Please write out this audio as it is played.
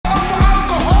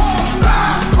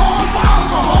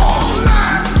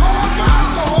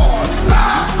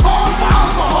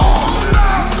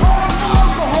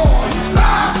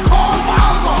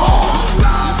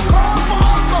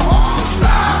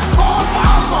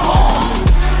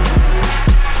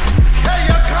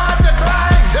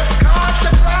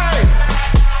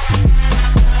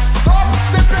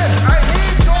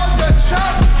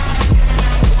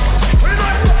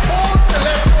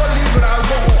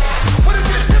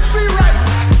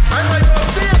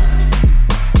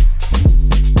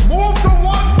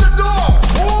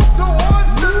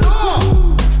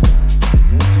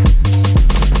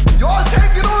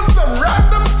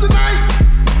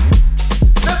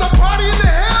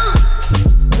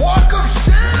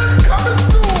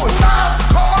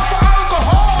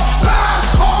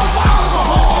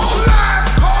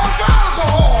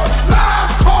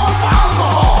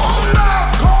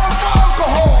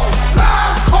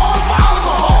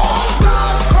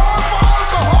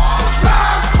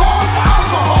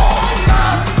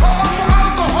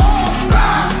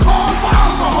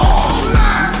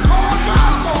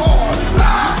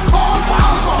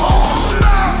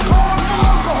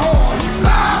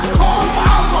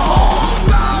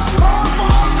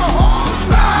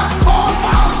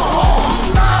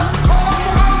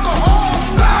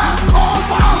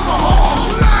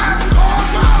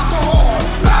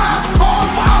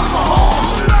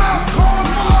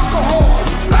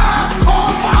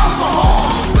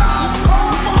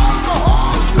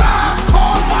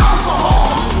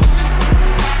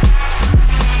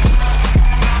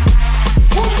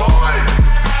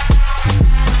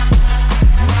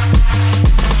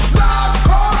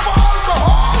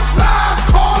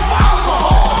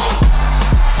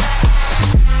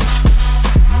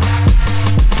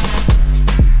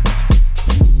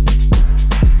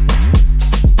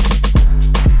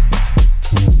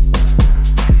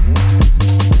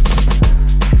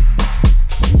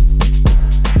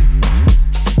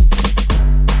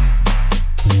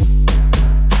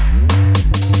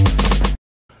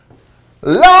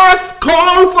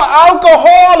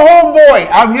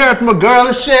I'm here with my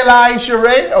girl, CHALA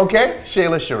Sheree, okay?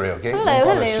 CHALA Sheree, okay? Hello,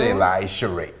 CHALA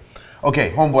Sheree. Okay,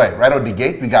 homeboy, right out the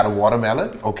gate, we got a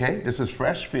watermelon, okay? This is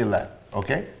fresh, feel that,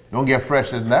 okay? Don't get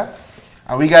fresher than that.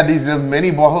 And we got these little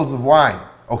mini bottles of wine,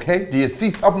 okay? Do you see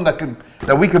something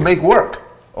that we can make work,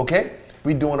 okay?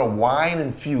 We're doing a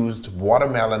wine-infused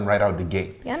watermelon right out the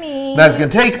gate. Yummy. Now, it's going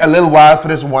to take a little while for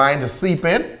this wine to seep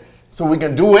in, so we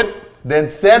can do it, then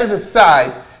set it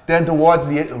aside, then towards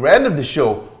the end of the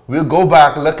show, we'll go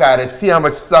back, look at it, see how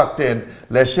much sucked in,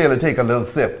 let CHALA take a little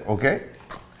sip, okay?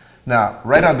 Now,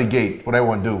 right out the gate, what I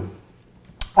want to do.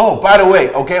 Oh, by the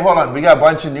way, okay, hold on, we got a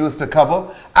bunch of news to cover.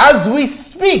 As we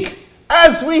speak,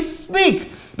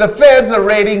 the feds are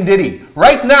raiding Diddy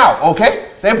right now, okay?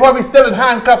 They're probably still in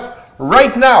handcuffs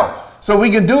right now. So we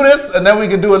can do this, and then we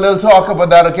can do a little talk about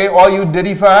that, okay? All you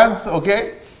Diddy fans,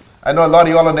 okay? I know a lot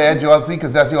of y'all on the edge, y'all see,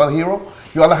 because that's your hero.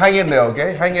 Y'all hang in there,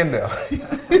 okay? Hang in there.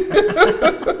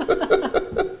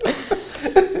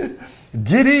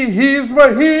 Diddy, he's my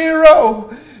hero.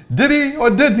 Did he or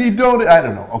didn't he don't? I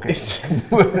don't know. Okay.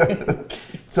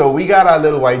 So we got our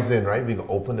little whites in, right? We can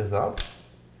open this up.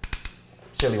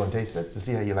 CHALA, you want to taste this to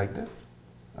see how you like this?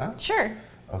 Huh? Sure.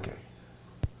 Okay.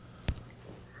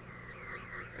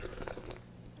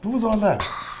 What was all that?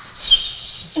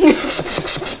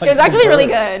 It was actually really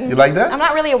good. You like that? I'm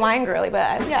not really a wine girly,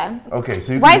 but yeah. Okay,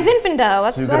 so you Why Zinfandel?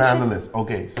 That's so you can handle this.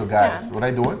 Okay, so guys, what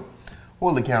I doing?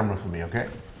 Hold the camera for me, okay?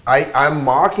 I'm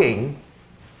marking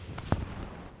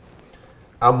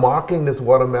this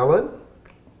watermelon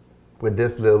with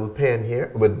this little pen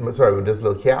here, with this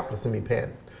little cap, the semi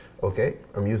pen, okay?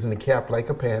 I'm using the cap like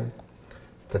a pen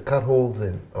to cut holes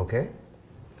in, okay?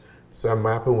 So I'm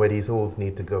mapping where these holes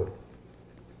need to go.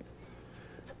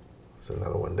 So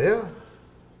another one there,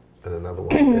 and another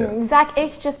one there. Zach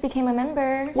H just became a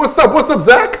member. What's up,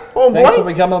 Zach? Oh, Thanks boy. for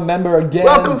becoming a member again.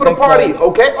 Welcome to the Thanks, party, Zach.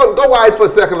 okay? Oh, go wide for a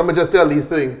second. Let me just tell these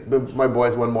things, my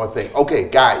boys, one more thing. Okay,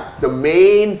 guys, the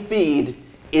main feed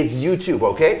is YouTube,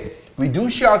 okay? We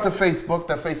do share to Facebook.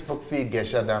 The Facebook feed gets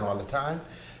shut down all the time.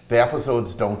 The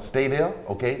episodes don't stay there,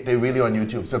 okay? They're really on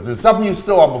YouTube. So if there's something you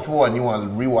saw before and you want to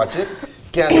rewatch it,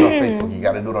 you can't do it on Facebook. You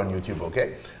got to do it on YouTube,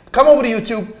 okay? Come over to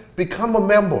YouTube, become a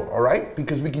member, all right?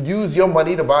 Because we could use your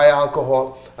money to buy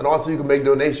alcohol, and also you can make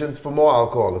donations for more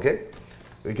alcohol, okay?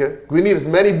 Okay? We need as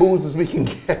many booze as we can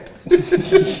get.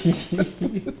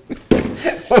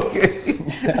 Okay.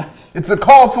 It's a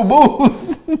call for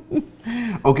booze.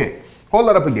 Okay. Hold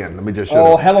that up again. Let me just show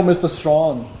you. Oh, hello, Mr.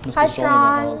 Strong. Mr. Hi,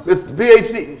 Strong. This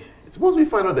PhD. Suppose we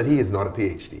find out that he is not a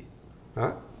PhD.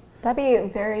 Huh? That'd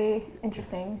be very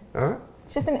interesting. Huh?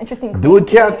 It's just an interesting. Dude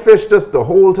catfished us the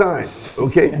whole time.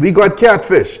 Okay? We got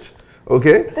catfished.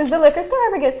 Okay? Does the liquor store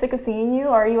ever get sick of seeing you,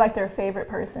 or are you like their favorite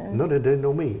person? No, they didn't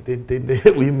know me. They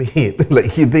what do you mean?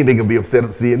 Like, you think they can be upset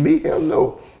of seeing me? Hell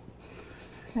no.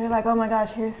 They're like, oh my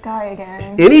gosh, here's Sky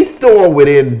again. Any store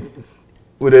within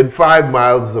 5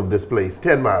 miles of this place,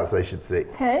 10 miles I should say.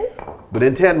 10?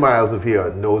 Within 10 miles of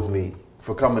here knows me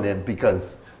for coming in,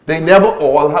 because they never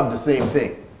all have the same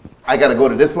thing. I got to go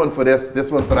to this one for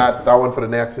this one for that one for the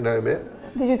next, you know what I mean?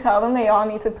 Did you tell them they all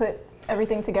need to put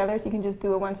everything together so you can just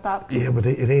do a one-stop? Yeah, but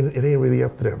it ain't really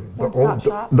up to them. One-stop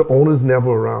shop? The owner's never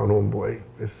around, homeboy.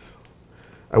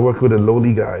 I work with the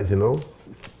lowly guys, you know?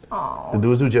 Aww. The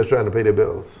dudes who just trying to pay their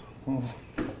bills. Who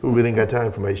really ain't got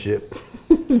time for my shit.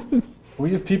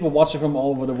 We have people watching from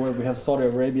all over the world. We have Saudi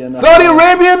Arabia in the Saudi house.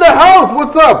 Arabia in the house,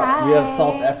 what's up? Hi. We have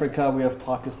South Africa. We have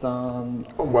Pakistan.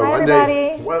 Oh boy, Hi, one everybody.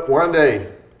 day, one day.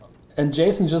 And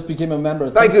Jason just became a member.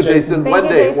 Thank you, Jason. Thank you,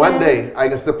 Jason. One day, I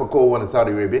can sip a cold one in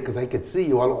Saudi Arabia, because I could see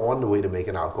you all on the way to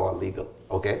making alcohol legal,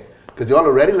 okay? Because you're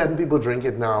already letting people drink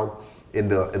it now in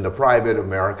the private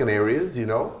American areas, you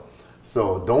know?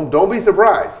 So don't be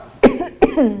surprised.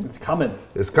 It's coming.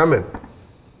 It's coming.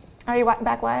 Are you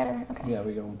back wide? Or? Okay. Yeah,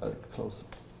 we're going back close.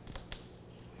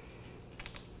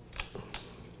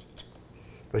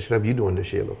 What should I be doing this,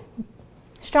 CHALA?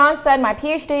 Strawn said, my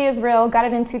PhD is real. Got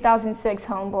it in 2006,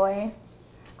 homeboy.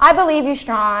 I believe you,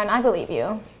 Strawn. I believe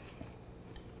you.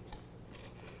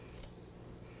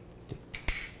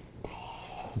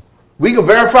 We can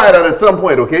verify that at some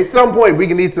point, okay? Some point we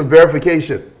can need some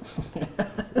verification.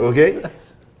 Okay?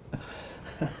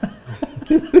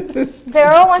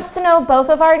 Vero wants to know both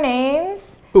of our names.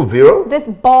 Who, Vero? This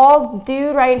bald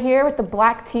dude right here with the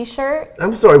black t-shirt.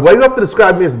 I'm sorry, why do you have to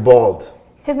describe me as bald?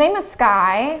 His name is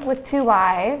Sky with 2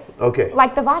 Y's. Okay.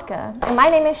 Like the vodka. And my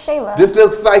name is CHALA. This little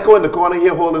psycho in the corner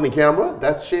here holding the camera,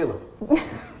 that's CHALA.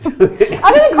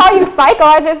 I didn't call you psycho.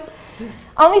 I just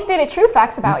only stated true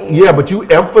facts about you. Yeah, but you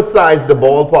emphasized the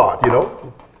bald part, you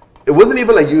know? It wasn't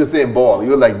even like you were saying bald. You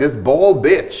were like, this bald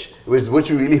bitch, was what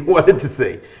you really wanted to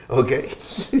say, okay?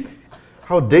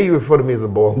 How dare you refer to me as a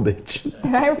bald bitch?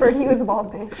 I referred to you as a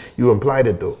bald bitch. You implied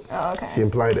it though. Oh, okay. She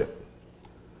implied it.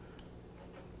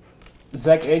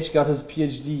 Zach H got his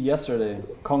PhD yesterday.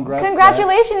 Congrats.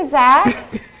 Congratulations, Zach.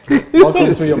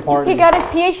 Welcome to your party. He got his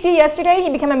PhD yesterday. He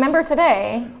became a member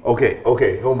today. Okay,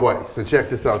 homeboy. So check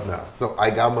this out now. So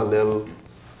I got my little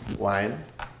wine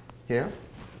here.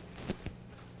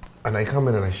 And I come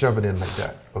in and I shove it in like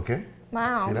that, okay?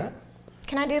 Wow. See that?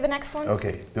 Can I do the next one?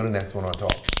 Okay, do the next one on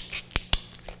top.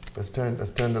 Let's turn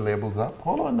the labels up.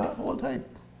 Hold on now, hold tight.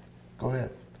 Go ahead.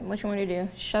 Which one do you do?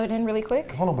 Shove it in really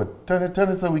quick? Hold on, but turn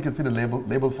it so we can see the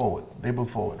label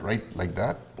forward, right? Like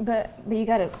that. But you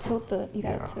gotta tilt tilt.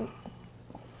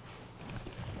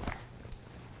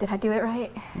 Did I do it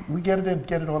right? We get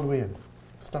it all the way in.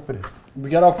 Stuff it in. We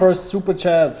got our first super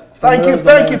chat.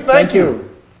 Thank you.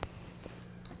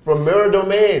 From Mirror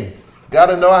Domains.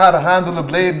 Gotta know how to handle a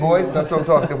blade, boys. That's what I'm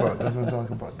talking about.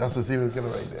 That's a serial killer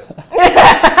right there.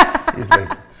 He's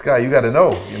like, Sky, you gotta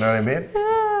know. You know what I mean?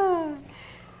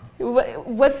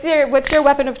 What's your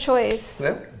weapon of choice?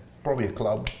 Yeah, probably a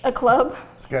club. A club?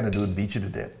 This kind of dude beat you to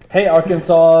death. Hey,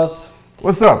 Arkansas.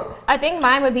 What's up? I think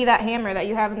mine would be that hammer that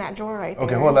you have in that drawer right there.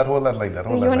 Okay, hold that like that.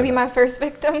 You want to be my first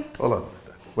victim? Hold on.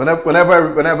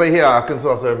 Whenever I hear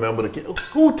Arkansas, I remember the kid.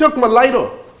 Who took my lighter?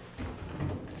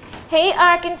 Hey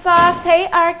Arkansas, hey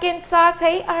Arkansas,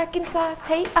 hey Arkansas,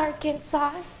 hey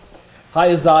Arkansas. Hi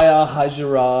Isaiah, hi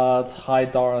Gerard, hi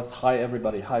Darth, hi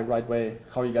everybody, hi Right Way.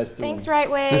 How are you guys doing? Thanks,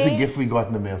 Right Way. This is a gift we got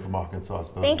in the mail from Arkansas.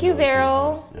 Thank you,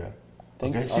 Veryl. Yeah.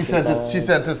 Thanks, Okay. Arkansas. She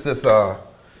sent us this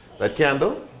that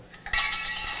candle.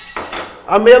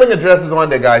 Our mailing address is on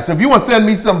there, guys. So if you want to send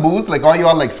me some booze, like all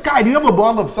y'all like, Sky, do you have a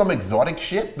bottle of some exotic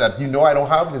shit that you know I don't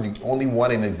have because you only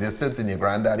one in existence and your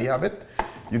granddaddy have it?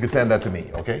 You can send that to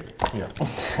me, okay? Yeah.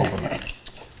 Open it.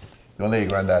 Don't let your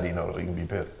granddaddy know, he can be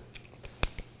pissed.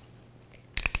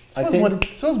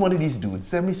 Suppose one of these dudes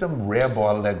send me some rare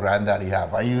bottle that granddaddy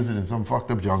have. I use it in some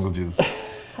fucked up jungle juice.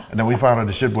 And then we found out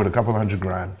the shit worth a couple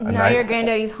 $100,000. And now your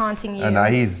granddaddy's haunting you. And now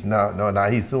he's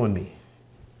suing me.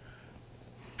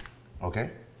 Okay?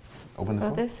 Open this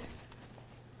one. This?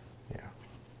 Yeah.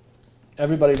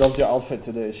 Everybody loves your outfit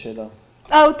today, Sheila.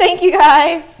 Oh, thank you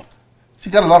guys. She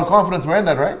got a lot of confidence wearing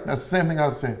that, right? That's the same thing I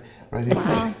was saying. Right here.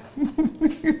 Wow.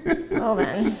 Well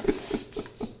then.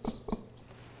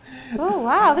 Oh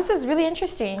wow, this is really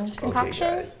interesting.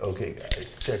 Concoction. Okay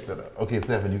guys, check that out. Okay,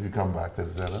 Seven, you could come back to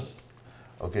the setup.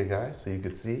 Okay guys, so you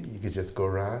could see, you could just go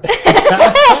around.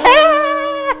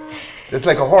 It's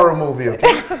like a horror movie,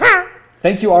 okay?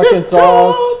 Thank you,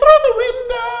 Arkansas. Through the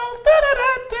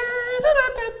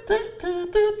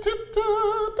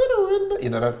window. You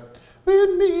know that?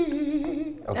 With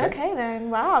me. Okay then.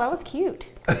 Wow, that was cute.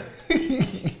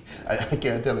 I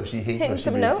can't tell if she hates or Hitting she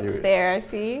some being notes serious. there, I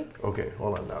see. Okay,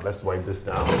 hold on now. Let's wipe this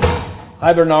down.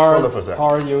 Hi Bernard. Hold on for a second. How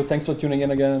are you? Thanks for tuning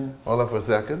in again. Hold on for a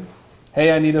second.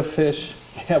 Hey, I need a fish.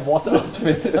 Yeah, what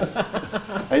outfit?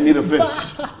 I need a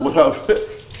fish. What outfit?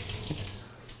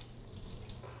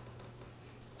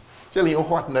 Shelly, you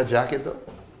hot in that jacket though?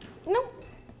 No.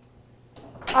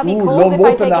 I'll be Ooh, cold Lone if I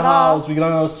Wolf take in it the off. house. We got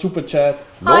another super chat.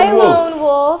 Hi, Lone Wolf. Lone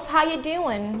Wolf. How you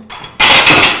doing?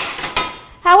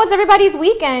 How was everybody's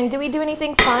weekend? Did we do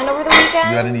anything fun over the weekend?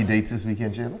 You had any dates this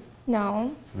weekend, Sheila?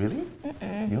 No. Really? You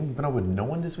haven't been out with no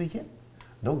one this weekend?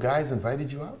 No guys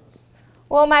invited you out?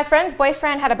 Well, my friend's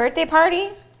boyfriend had a birthday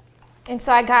party, and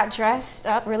so I got dressed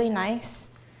up really nice.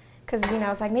 Because, I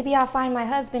was like, maybe I'll find my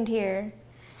husband here.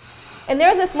 And there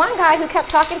was this one guy who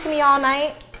kept talking to me all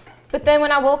night, but then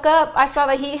when I woke up, I saw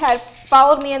that he had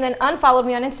followed me and then unfollowed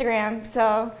me on Instagram,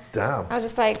 so Damn. I was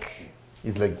just like,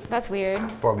 He's like, that's weird.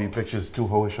 probably pictures too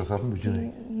hoish or something. What you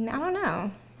think? I don't know.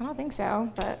 I don't think so,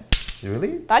 but You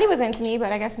really? thought he was into me,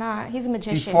 but I guess not. He's a He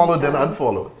magician. followed so. then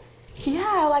unfollowed.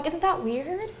 Yeah, like, isn't that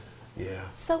weird? Yeah.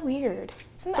 So weird.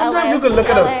 It's Sometimes LA, you can look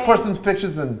at LA. a person's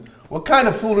pictures and what kind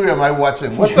of foolery am I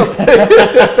watching? What's up?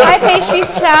 Hi, pastry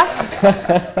chef.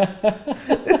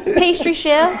 Pastry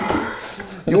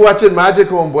chef. You watching Magic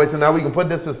Homeboy, so now we can put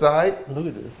this aside. Look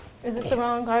at this. Is this the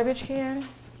wrong garbage can?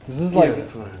 This is like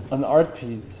that's fine. an art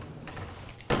piece.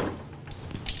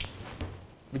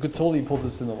 We could totally put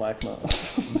this in the whack now.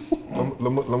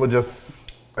 Let me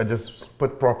I just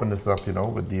put propping this up,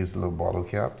 with these little bottle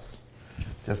caps,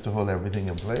 just to hold everything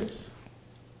in place.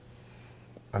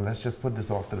 And let's just put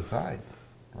this off to the side,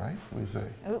 right? What do you say?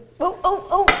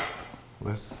 Oh.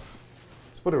 Let's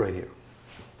put it right here.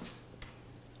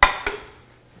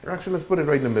 Actually, let's put it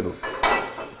right in the middle.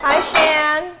 Hi,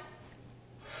 Shan.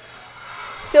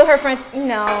 Still her friends.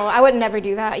 No, I would never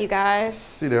do that, you guys.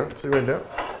 See there? See right there?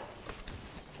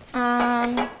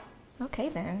 Okay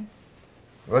then.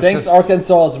 Thanks,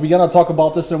 Arkansas. We're gonna talk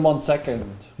about this in 1 second.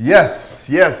 Yes,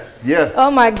 yes, yes.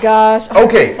 Oh my gosh.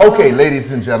 Okay, Arkansas. okay,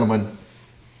 ladies and gentlemen.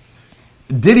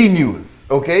 Diddy news,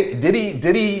 okay?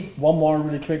 Diddy. One more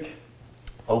really quick.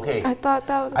 Okay. I thought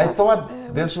that was. I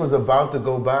thought this was about to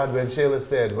go bad when Shayla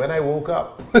said, when I woke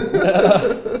up.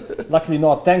 Luckily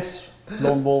not. Thanks,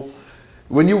 Lone Wolf.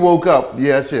 When you woke up,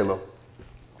 yeah, Shayla.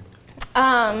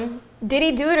 Did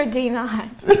he do it or did he not?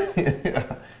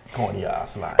 Corny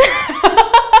ass line.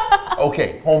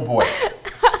 Okay, homeboy.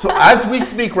 So as we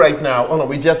speak right now, oh no,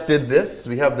 we just did this.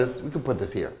 We have this. We can put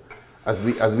this here, as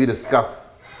we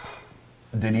discuss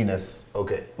Diddy-ness.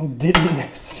 Okay.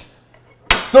 Diddy-ness.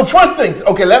 So first things.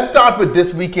 Okay, let's start with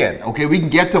this weekend. Okay, we can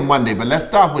get to Monday, but let's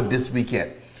start with this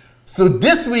weekend. So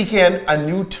this weekend, a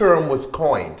new term was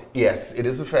coined. Yes, it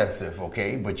is offensive.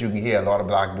 Okay, but you can hear a lot of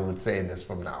black dudes saying this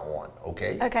from now on.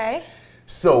 Okay. Okay.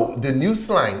 So the new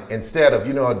slang, instead of,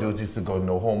 you know how dudes used to go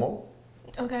no homo?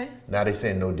 Okay. Now they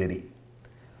say no Diddy.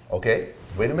 Okay?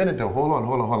 Wait a minute though. Hold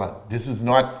on.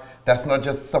 That's not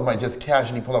just something I just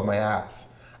casually pull up my ass.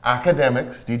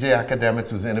 Academics, DJ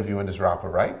Academics was interviewing this rapper,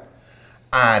 right?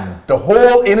 And the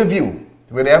whole interview,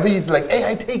 whenever he's like, hey,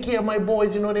 I take care of my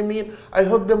boys, you know what I mean? I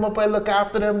hook them up, I look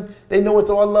after them. They know it's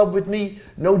all love with me.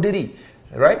 No Diddy,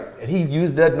 right? And he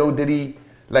used that no Diddy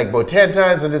like about 10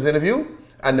 times in this interview.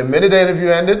 And the minute the interview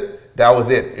ended, that was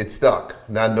it. It stuck.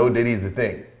 Now no Diddy is a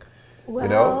thing. Well, you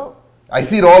know? I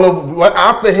see it all over.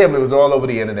 After him, it was all over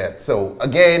the internet. So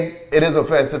again, it is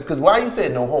offensive because why you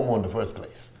said no homo in the first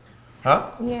place?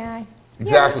 Huh? Yeah.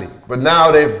 Exactly. Yeah. But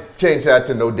now they've changed that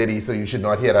to no Diddy, so you should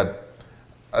not hear that.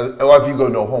 Or if you go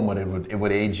no homo, it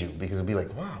would age you because it'd be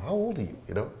like, wow, how old are you?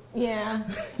 You know? Yeah.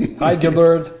 Hi,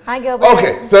 Gilbert. Hi, Gilbert.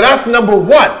 Okay, so that's number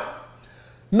one.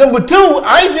 Number two,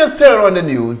 I just turned on the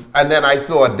news and then I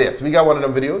saw this. We got one of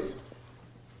them videos.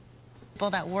 People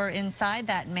that were inside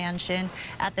that mansion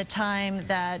at the time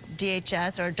that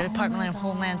DHS or Department of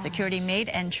Homeland Security made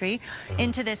entry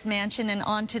into this mansion and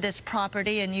onto this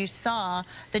property, and you saw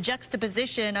the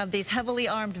juxtaposition of these heavily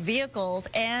armed vehicles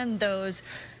and those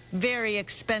very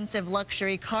expensive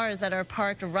luxury cars that are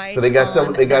parked right. So they got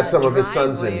some of his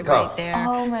sons in cuffs. Right,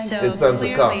 oh my God. so his sons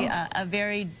in clearly cuffs. a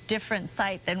very different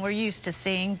sight than we're used to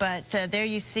seeing. But there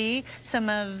you see some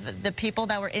of the people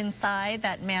that were inside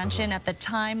that mansion at the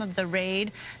time of the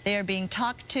raid. They are being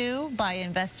talked to by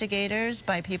investigators,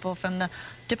 by people from the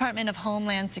Department of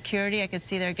Homeland Security. I could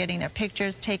see they're getting their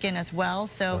pictures taken as well.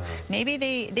 So maybe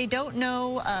they don't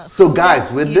know. So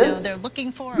guys, with this, they're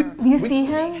looking for. You see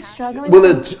him struggling?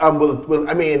 Well,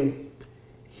 I mean,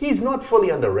 he's not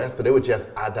under under arrest. They were just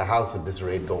at the house with this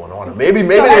raid going on. Or maybe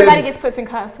so everybody gets put in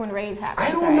cuffs when raids happen. I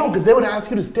don't know, because they would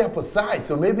ask you to step aside.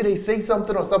 So maybe they say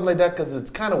something or something like that because it's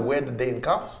kind of weird that they're in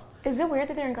cuffs. Is it weird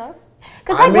that they're in cuffs?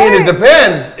 I mean, it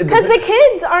depends. Because the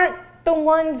kids aren't the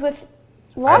ones with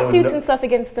lawsuits and stuff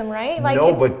against them, right? Like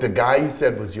no, but the guy you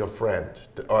said was your friend,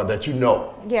 or that you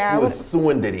know, yeah, who was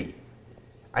suing Diddy.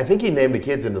 I think he named the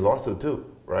kids in the lawsuit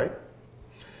too, right?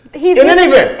 In any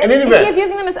event. He's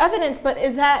using them as evidence, but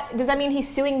does that mean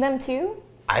he's suing them too?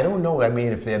 I don't know. I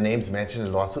mean, if their names mentioned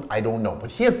in the lawsuit, I don't know.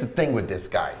 But here's the thing with this,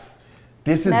 guys.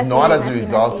 This is not as a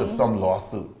result of some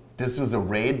lawsuit. This was a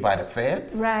raid by the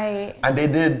feds. Right. And they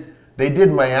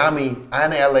did Miami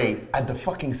and LA at the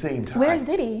fucking same time. Where's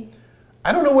Diddy?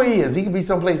 I don't know where he is. He could be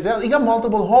someplace else. He got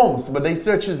multiple homes, but they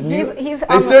search his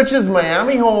his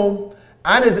Miami home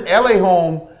and his LA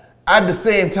home at the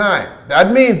same time.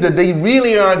 That means that they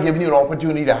really aren't giving you an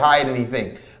opportunity to hide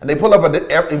anything. And they pull up at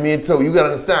the, so you gotta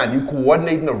understand, you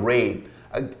coordinating a raid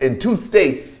in 2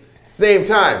 states, same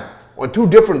time, on 2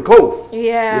 different coasts.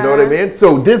 Yeah. You know what I mean?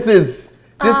 So this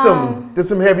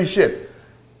some heavy shit.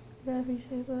 Heavy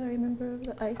shit, I remember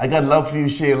the ISIS. I got love for you,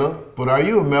 Shayla, but are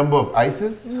you a member of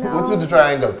ISIS? No. What's with the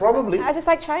triangle? Probably. I just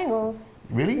like triangles.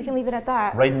 Really? We can leave it at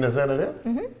that. Right in the center there?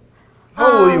 Mm-hmm.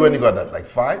 How old were you when you got that? Like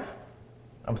 5?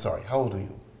 I'm sorry, how old are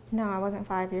you? No, I wasn't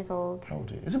 5 years old. How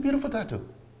old are you? It's a beautiful tattoo.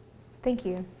 Thank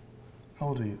you. How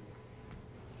old are you?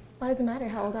 Why does it matter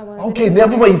how old I was? Okay,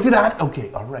 never mind. You see that?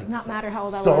 Okay, all right. It does not matter how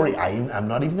old I was. Sorry, I'm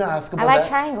not even going to ask about that. I that. like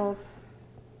triangles.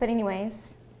 But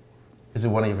anyways. Is it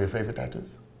one of your favorite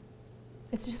tattoos?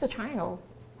 It's just a triangle.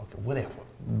 Okay, whatever.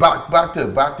 Back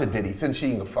to Diddy, since she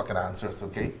ain't gonna fucking answer us,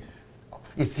 okay?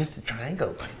 It's just a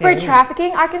triangle. For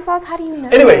trafficking, Arkansas, how do you know?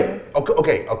 Anyway,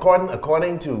 okay.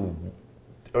 According to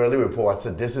early reports,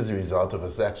 that this is a result of a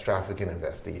sex trafficking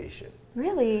investigation.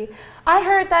 Really? I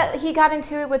heard that he got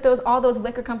into it with all those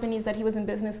liquor companies that he was in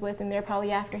business with, and they're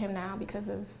probably after him now because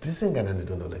of. This ain't got nothing to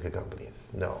do with no liquor companies.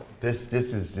 No, this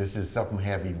is something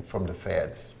heavy from the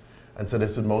feds. And so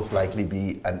this would most likely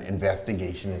be an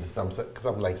investigation into something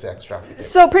like sex trafficking.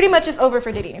 So pretty much it's over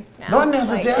for Diddy now. Not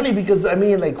necessarily, because I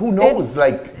mean, like, who knows?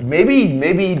 Like, maybe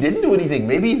he didn't do anything.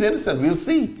 Maybe he's innocent. We'll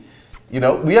see. You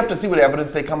know, we have to see what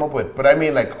evidence they come up with. But I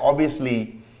mean, like,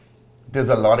 obviously, there's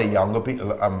a lot of younger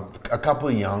people, a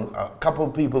couple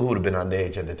people who would have been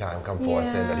underage at the time come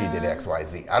forward saying that he did X, Y,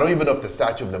 Z. I don't even know if the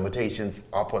statute of limitations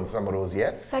up on some of those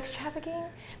yet. Sex trafficking?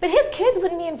 But his kids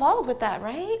wouldn't be involved with that,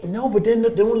 right? No, but they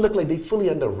don't look like they fully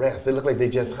under arrest. They look like they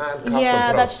just handcuffed and put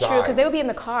Yeah, that's outside. true, because they would be in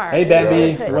the car. Hey,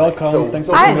 Bambi, Right. welcome. So- Thanks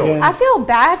so for who tuning knows? in. I feel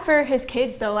bad for his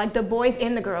kids though, like the boys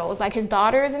and the girls, like his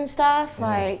daughters and stuff.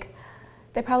 Like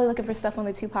they're probably looking for stuff on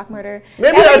the Tupac murder.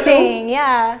 Maybe that too. Everything,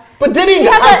 yeah. But Diddy's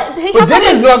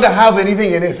not gonna have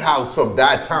anything in his house from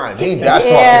that time. He ain't that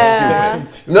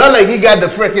fucking stupid. Not like he got the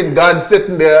freaking gun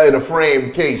sitting there in a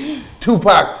frame case.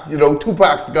 Tupac's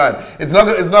gun. It's not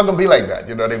gonna be like that.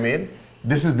 You know what I mean?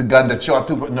 This is the gun that shot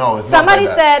Tupac. No, it's Somebody not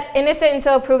like that. said innocent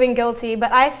until proven guilty,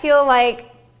 but I feel like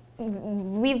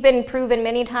we've been proven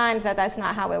many times that that's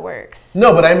not how it works.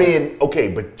 No, but I mean, okay,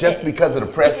 but just because of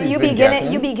the press he's been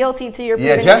getting, you be guilty to your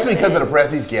yeah, proven just innocent. because of the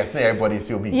press he's getting, everybody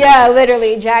assume he. Yeah,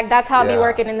 literally, Jack. That's how it Yeah, be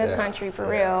working in this yeah, country for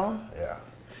real. Yeah,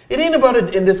 it ain't about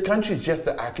it in this country. It's just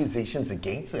the accusations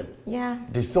against him. Yeah.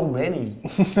 There's so many.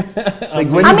 Like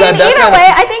when I you mean, got that either kind way,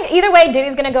 of, I think either way,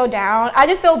 Diddy's gonna go down. I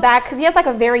just feel bad because he has like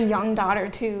a very young daughter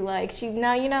too. Like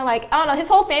like I don't know, his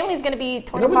whole family's gonna be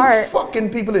torn apart. fucking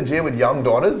people in jail with young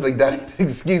daughters like that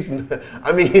excuse.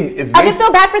 I mean, it's. I just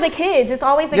feel bad for the kids. It's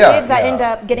always the Yeah, kids that yeah, end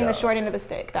up getting yeah. the short end of the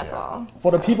stick. That's all.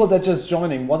 For the people that just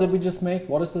joining, what did we just make?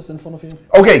 What is this in front of you?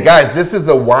 Okay, guys, this is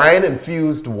a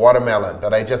wine-infused watermelon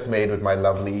that I just made with my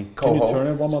lovely Can you co-host. turn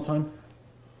it one more time?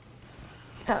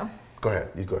 Oh, Go ahead,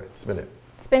 you go ahead, spin it.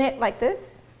 spin it like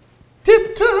this.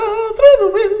 Tiptoe through the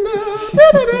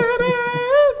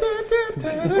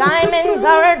window. Diamonds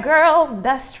are a girl's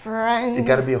best friend. It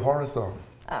got to be a horror song.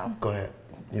 Oh. Go ahead.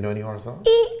 You know any horror song?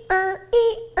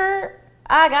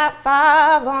 I got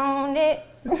 5 on it.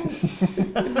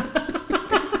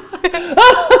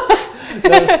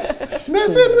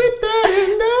 Messing with that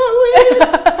and know it.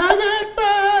 I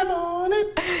got 5 on it.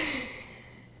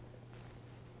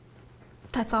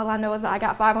 That's all I know is that I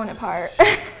got 5 on it part.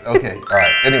 Okay, all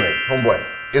right. Anyway, homeboy,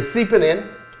 it's seeping in.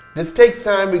 This takes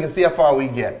time. We can see how far we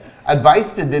get.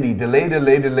 Advice to Diddy: delay,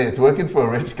 delay, delay. It's working for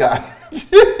a rich guy.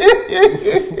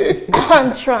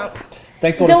 On Trump.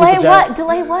 Thanks for the Delay super chat. what?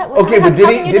 Delay what? Okay, How but can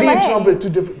Diddy you and delay? Trump are two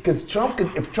different. Because if Trump How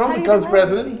do you becomes delay?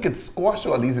 president, he could squash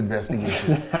all these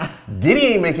investigations. Diddy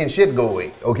ain't making shit go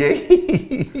away. Okay,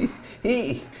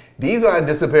 these aren't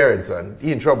disappearing, son.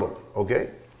 He in trouble. Okay.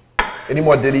 Any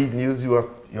more Diddy news you have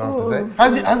to say?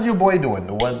 How's your boy doing?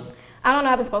 The one. I don't know.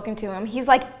 I haven't spoken to him. He's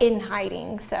like in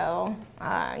hiding, so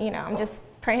I'm just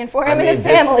praying for him and his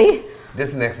family.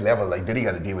 This next level, like Diddy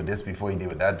got to deal with this before he deal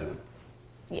with that dude.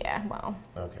 Yeah, well,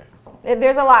 Okay,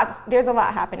 there's a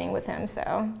lot happening with him,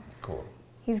 so cool.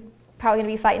 he's probably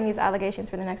gonna be fighting these allegations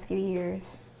for the next few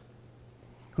years.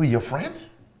 Who, your friend?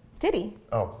 Diddy.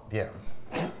 Oh, yeah.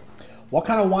 What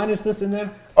kind of wine is this in there?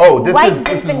 Oh, this White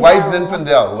is White Zinfandel.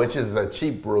 Zinfandel, which is a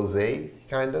cheap rosé,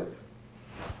 kind of.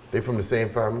 They're from the same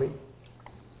family.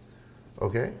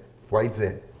 Okay, White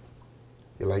Zin.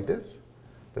 You like this?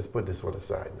 Let's put this one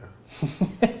aside now.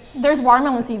 There's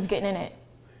watermelon seeds getting in it.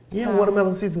 Yeah, So-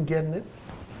 watermelon seeds can get in it.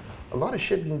 A lot of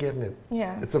shit can get in it.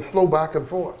 Yeah. It's a flow back and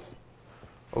forth.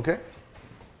 Okay?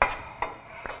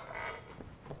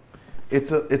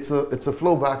 It's a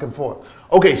flow back and forth.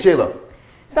 Okay, Shayla.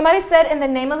 Somebody said, in the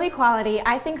name of equality,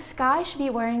 I think Sky should be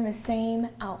wearing the same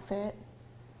outfit.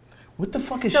 What the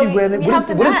fuck is So she wearing? we What have is,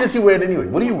 to what is match. this you wearing anyway?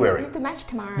 What are you We wearing? have to match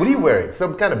tomorrow. What are you wearing?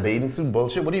 Some kind of bathing suit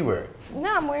bullshit? What are you wearing?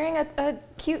 No, I'm wearing a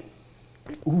cute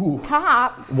Ooh.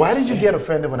 top Why did you get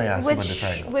offended when I asked you about the with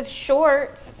triangle? with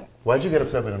shorts. Why did you get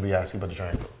upset when we asked you about the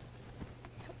triangle?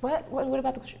 What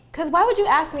about the? Because why would you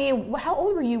ask me? How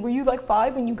old were you? Were you like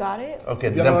 5 when you got it? Okay,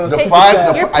 You gotta the stick five. with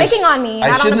that. You're I picking on me, and I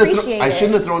don't shouldn't have appreciate I it.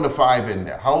 shouldn't have thrown the 5 in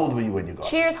there. How old were you when you got it?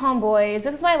 Cheers, homeboys.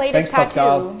 This is my latest Thanks, tattoo.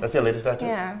 Pascal. That's your latest tattoo?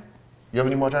 Yeah. You have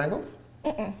any more triangles?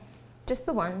 Just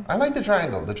the one. I like the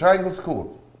triangle. The triangle's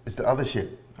cool. It's the other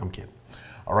shit. I'm kidding.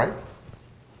 All right?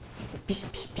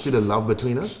 See the love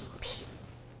between us?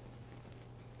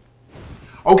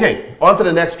 Okay, on to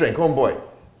the next drink. Homeboy.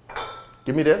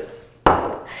 Give me this.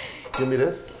 Give me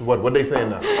this. What they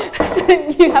saying now?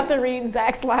 You have to read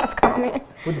Zach's last comment.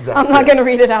 What Zach I'm not say? going to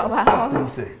read it out What loud. did he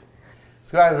say?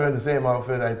 Sky's wearing the same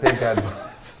outfit. I think I'd.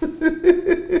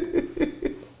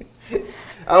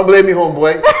 I don't blame you,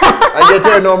 homeboy. I get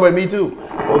turned on by me too.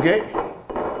 Okay?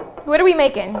 What are we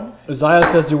making? Isaiah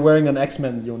says you're wearing an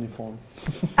X-Men uniform.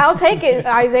 I'll take it,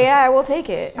 Isaiah. I will take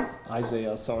it.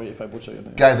 Isaiah, sorry if I butcher your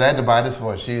name. Guys, I had to buy this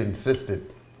for her. She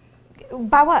insisted.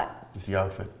 Buy what? It's the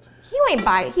outfit.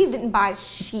 He didn't buy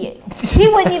shit. He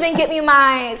wouldn't even get me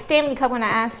my Stanley Cup when I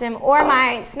asked him, or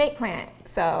my snake plant.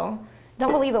 So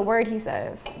don't believe a word he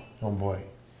says. Homeboy,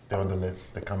 they're on the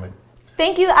list. They're coming.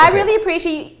 Thank you. I really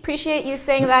appreciate you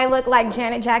saying that I look like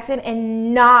Janet Jackson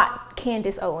and not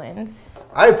Candace Owens.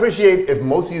 I appreciate if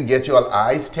most of you get your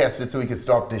eyes tested so we can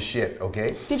stop this shit,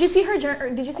 okay? Did you see her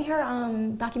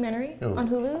documentary on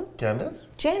Hulu? Candace?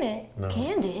 Janet. No.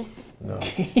 Candace. No.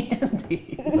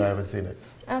 Candy. I haven't seen it.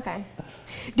 Okay.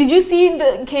 Did you see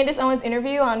the Candace Owens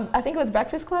interview on, I think it was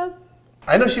Breakfast Club?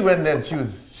 I know she went in there and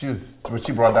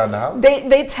she brought down the house.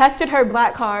 They tested her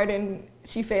black card and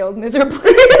she failed miserably.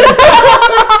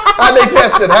 How'd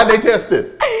they test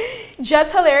it?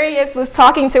 Just Hilarious was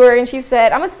talking to her and she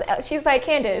said, she's like,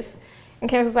 Candace. And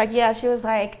Candace was like, yeah. She was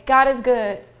like, God is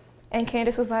good. And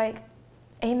Candace was like,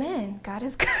 amen. God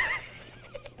is good.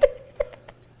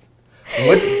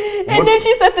 And then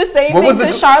she said the same thing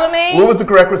to Charlemagne. What was the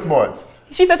correct response?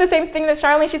 She said the same thing to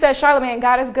Charlemagne. She said, Charlemagne,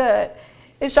 God is good.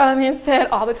 And Charlemagne said,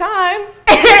 all the time.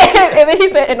 And then he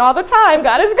said, and all the time,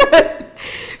 God is good.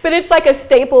 But it's like a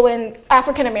staple in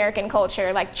African-American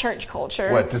culture, like church culture.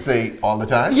 What, to say all the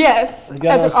time? Yes, as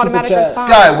an automatic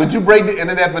response. Sky, would you break the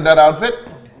internet with that outfit?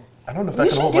 I don't know if I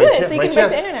can hold my chest. So you can break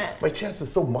the internet. My chest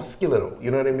is so muscular though,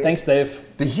 you know what I mean? Thanks, Dave.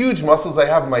 The huge muscles I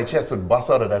have in my chest would bust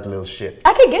out of that little shit.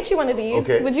 I could get you one of these.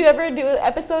 Okay. Would you ever do an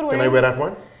episode where Can I wear that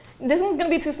one? This one's gonna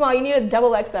be too small. You need a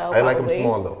double XL. I like them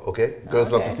small though, okay?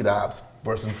 Girls love to see the abs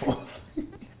bursting forth.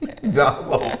 Down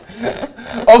low.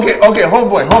 Okay,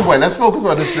 homeboy, let's focus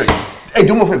on this drink. Hey,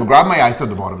 do me a favor, grab my ice at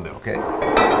the bottom there, okay?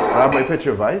 Grab my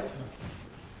pitcher of ice.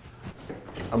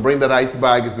 And bring that ice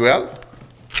bag as well.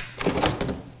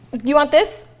 Do you want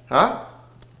this? Huh?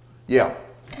 Yeah.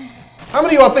 How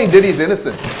many of y'all think Diddy's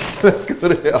innocent? Let's go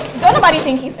to hell. Don't nobody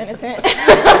think he's innocent.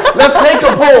 Let's take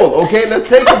a poll, okay? Let's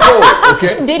take a poll,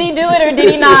 okay? Did he do it or did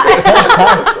he not?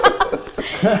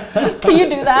 Can you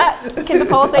do that? Can the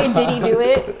poll say, did he do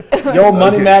it? Yo,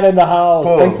 Money Man in the house.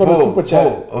 Thanks for the super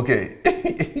chat. Okay.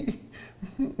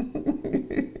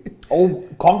 Oh,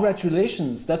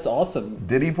 congratulations. That's awesome.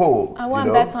 Did he poll? I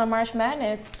won bets on March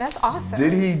Madness. That's awesome.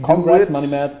 Did he do Congrats, it? Money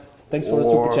Man. Thanks for the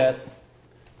super chat.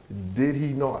 Did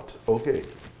he not? Okay.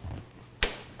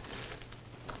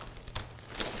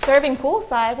 Serving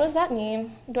poolside, what does that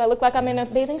mean? Do I look like I'm in a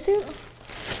bathing suit?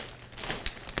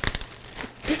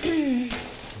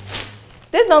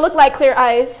 This don't look like clear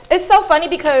ice. It's so funny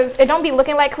because it don't be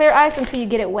looking like clear ice until you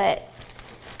get it wet.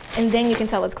 And then you can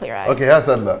tell it's clear ice. Okay, how's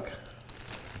that look?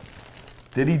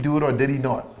 Did he do it or did he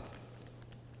not?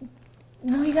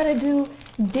 No, you gotta do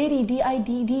Diddy,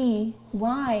 D-I-D-D.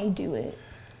 Why do it?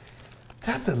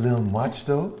 That's a little much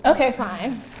though. Okay,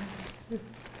 fine.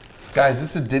 Guys,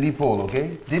 this is a Diddy poll,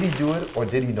 okay? Did he do it or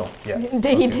did he not? Yes.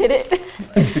 Diddy did it.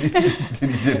 Did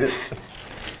he did it?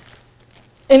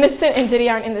 Innocent and Diddy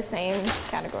aren't in the same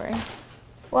category.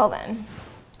 Well then.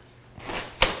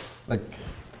 Like,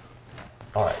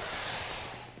 all right.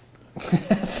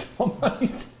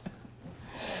 Somebody's...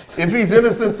 If he's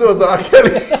innocent, so is R.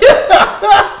 Kelly.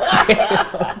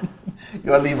 You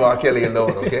gotta leave R. Kelly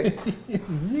alone, okay?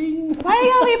 Zing. Why you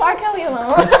gotta leave R. Kelly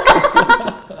alone?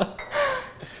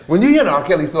 When you hear an R.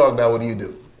 Kelly song now, what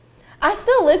do? I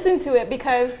still listen to it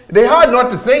because They're hard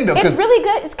not to sing though. it's really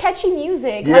good. It's catchy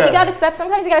music. Yeah. Like you gotta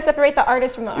sometimes you gotta separate the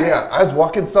artist from the art. Yeah, I was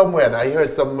walking somewhere and I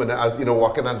heard someone, I was,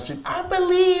 walking down the street, I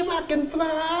believe I can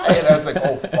fly. And I was like,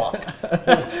 oh,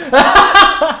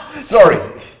 fuck. Sorry,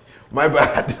 my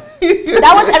bad.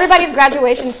 That was everybody's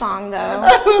graduation song though.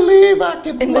 I believe I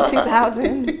can fly. In the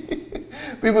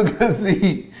 2000s. People can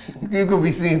see, you can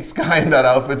be seeing Sky in that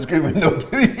outfit screaming, no.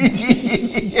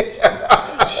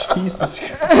 Jesus Christ.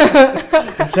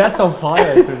 The chat's on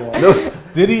fire today. No.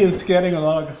 Diddy is getting a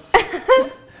lot of...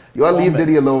 You gotta leave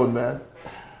Diddy alone, man.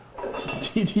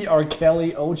 Diddy, R.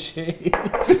 Kelly, OJ.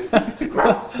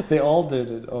 They all did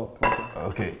it. Oh, okay.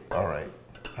 Okay, all right.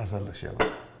 How's that look, Sheila?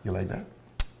 You like that?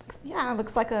 Yeah, it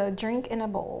looks like a drink in a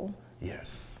bowl.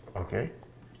 Yes, okay.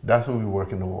 That's what we're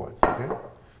working towards, okay?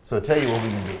 So I'll tell you what we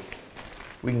can do.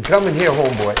 We can come in here,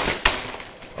 homeboy,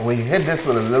 and we can hit this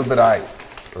with a little bit of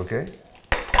ice, okay?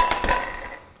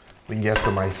 We can get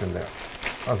some ice in there.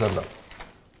 How's that look?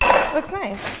 Looks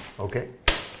nice. Okay.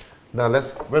 Now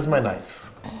where's my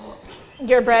knife?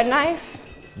 Your bread knife?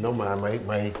 No,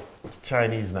 my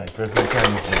Chinese knife. Where's my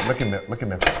Chinese knife? Look in there. Look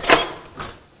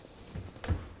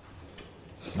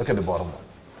at the bottom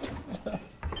one.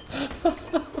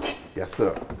 Yes,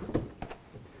 sir.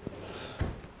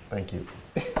 Thank you.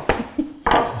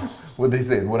 What they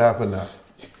said? What happened now?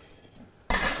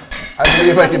 I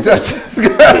believe I can touch this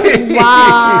guy.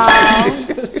 Wow.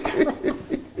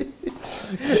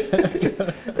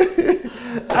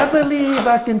 I believe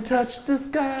I can touch this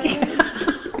guy.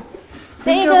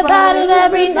 Think about it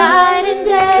every night and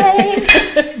day.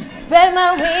 Spread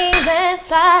my wings and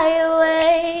fly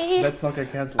away. Let's not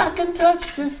get cancelled. I can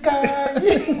touch this guy. I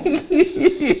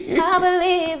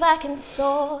believe I can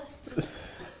soar.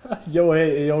 Yo,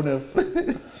 hey,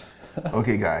 Yonif.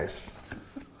 Okay, guys.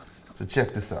 So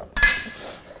check this out.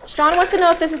 Strawn wants to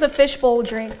know if this is a fishbowl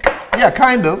drink. Yeah,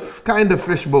 kind of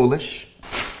fishbowlish.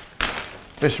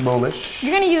 Fishbowlish.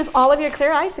 You're gonna use all of your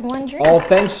clear ice in one drink. Oh,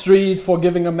 thanks, Street, for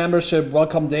giving a membership.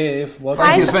 Welcome, Dave. Welcome.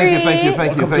 Thank you, Hi, thank you, thank you, Street.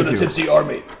 thank you, Welcome to thank the you. Tipsy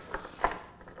Army.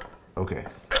 Okay.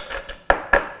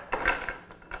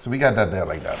 So we got that there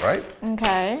like that, right?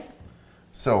 Okay.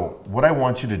 So what I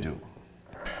want you to do,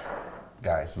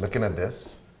 guys, looking at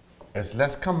this, is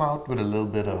let's come out with a little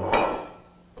bit of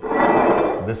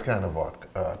this kind of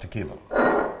vodka, tequila.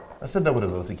 Let's sit there with a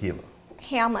little tequila.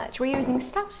 How much? We're using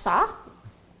salsa.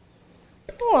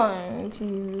 1,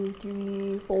 2,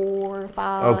 3, 4,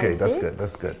 5. Okay, that's 6. good,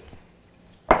 that's good.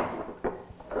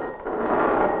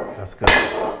 That's good.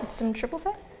 Some triple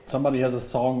sec. Somebody has a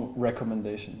song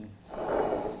recommendation.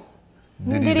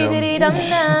 Diddy diddy dum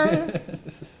dum.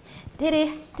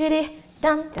 Diddy diddy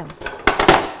dum dum.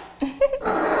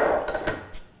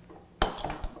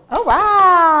 Oh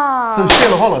wow! So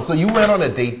Sheila, hold on. So you went on a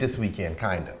date this weekend,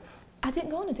 kind of. I didn't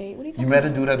go on a date. What are you You talking met a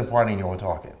dude at the party and you were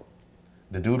talking.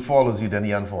 The dude follows you, then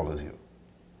he unfollows you.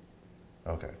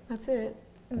 Okay. That's it.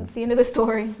 That's the end of the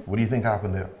story. What do you think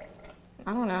happened there?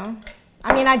 I don't know.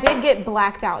 I mean, I did get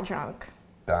blacked out drunk.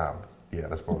 Damn. Yeah,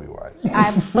 that's probably why.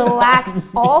 I blacked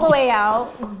all the way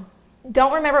out.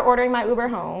 Don't remember ordering my Uber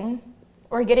home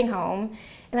or getting home.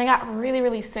 And I got really,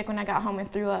 really sick when I got home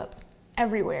and threw up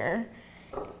everywhere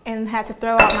and had to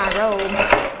throw out my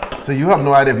robe. So you have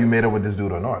no idea if you made up with this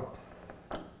dude or not?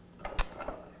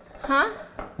 Huh?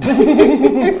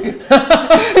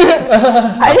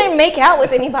 I didn't make out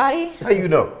with anybody. How you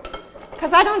know?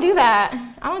 Because I don't do that.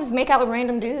 I don't just make out with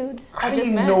random dudes. How I do just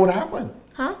you met. know what happened?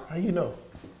 Huh? How you know?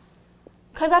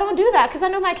 Because I don't do that. Because I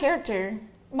know my character.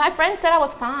 My friend said I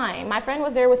was fine. My friend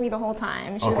was there with me the whole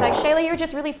time. She was like, Shayla, you're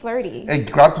just really flirty. Hey,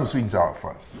 grab some sweet and sour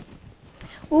for us.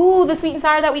 Ooh, the sweet and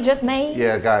sour that we just made.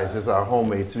 Yeah, guys, this is our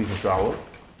homemade sweet and sour.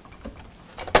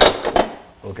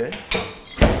 Okay.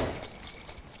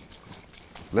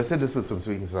 Let's hit this with some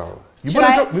sweet and sour. You Should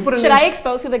I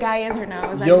expose who the guy is or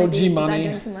no? Is that Yo, maybe- G is that Money.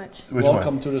 doing too much? Which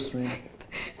Welcome one? to the stream.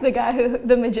 The guy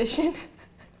the magician.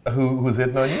 Who's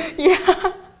hitting on you?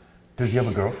 Yeah. Does he have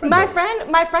a girlfriend? My No.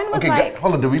 friend was Okay, like,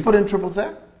 hold on. Did we put in triple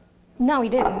sec? no, he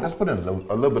didn't. Let's put in a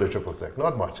little bit of triple sec.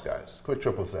 Not much, guys. Quick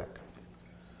triple sec.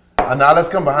 And now let's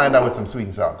come behind that with some sweet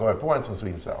and sour. Go ahead, pour in some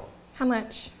sweet and sour. How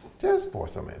much? Just pour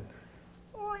some in.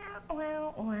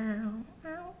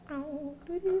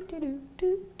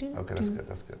 Okay, that's good.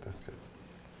 That's good. That's good.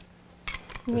 I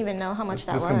don't even know how much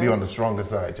that was. This can be on the stronger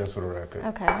side, just for the record.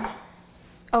 Okay.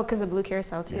 Oh, because the blue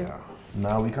carousel too. Yeah.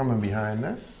 Now we coming behind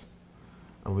this,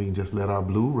 and we can just let our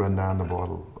blue run down the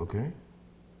bottle. Okay.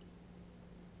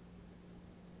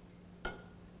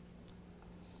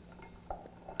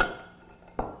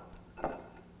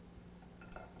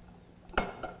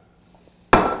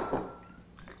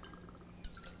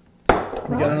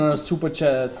 We got another super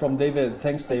chat from David.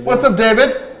 Thanks, David. What's up,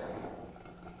 David?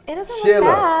 It doesn't look Sheila,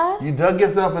 bad. you dug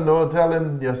yourself in the hole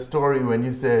telling your story when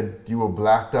you said you were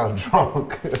blacked out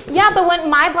drunk. Yeah, but when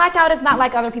my blackout is not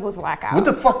like other people's blackout. What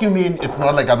the fuck you mean it's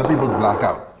not like other people's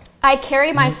blackout? I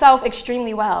carry myself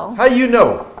extremely well. How you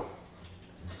know?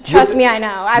 Trust me, I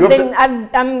know. you have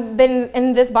I've been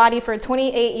in this body for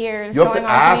 28 years. You have to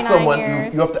going on ask 29 someone.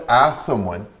 years. You have to ask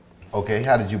someone. Okay,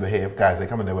 how did you behave, guys? They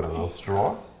come in there with a little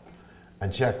straw,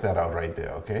 and check that out right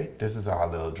there. Okay, this is our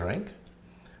little drink.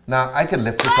 Now I can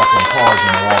lift this up and pour it in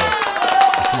the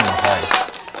water,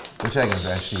 which I can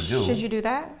eventually do. Should you do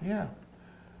that? Yeah,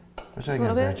 which I a can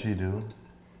little bit? eventually do.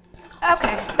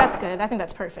 Okay, that's good. I think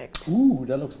that's perfect. Ooh,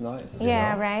 that looks nice.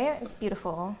 Yeah, right? It's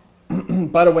beautiful.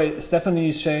 By the way, Stephanie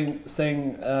is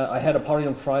saying I had a party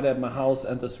on Friday at my house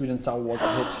and the sweet and sour was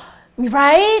a hit.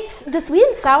 Right? The sweet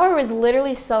and sour was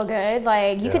literally so good.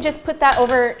 Like, you could just put that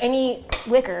over any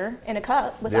liquor in a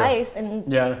cup with ice and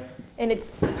Yeah.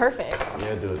 it's perfect.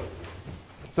 Yeah, dude.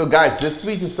 So guys, this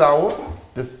sweet and sour,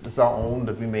 this is our own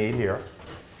that we made here.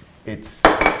 It's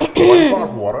 1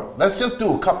 part water. Let's just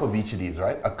do a cup of each of these,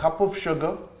 right? A cup of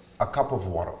sugar, a cup of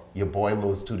water. You boil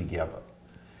those two together.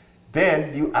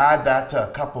 Then you add that to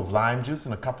a cup of lime juice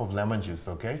and a cup of lemon juice,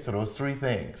 okay? So those 3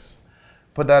 things.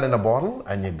 Put that in a bottle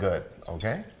and you're good,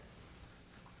 okay?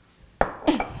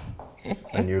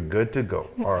 And you're good to go.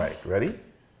 All right, ready?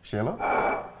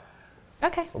 Sheila?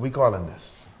 Okay. What are we calling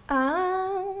this?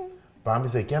 Bambi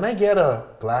said, can I get a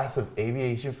glass of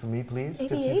aviation for me, please?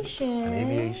 Aviation. An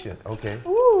aviation, okay.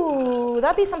 Ooh,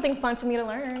 that'd be something fun for me to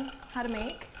learn how to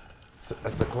make. So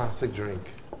that's a classic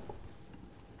drink.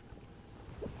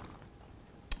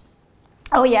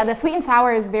 Oh yeah, the sweet and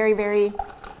sour is very, very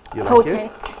You like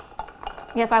potent. it?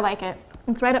 Yes, I like it.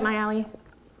 It's right up my alley.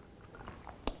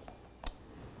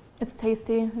 It's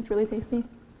tasty. It's really tasty.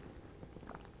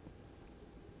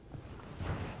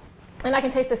 And I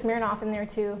can taste the Smirnoff in there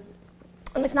too.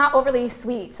 And it's not overly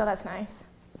sweet, so that's nice.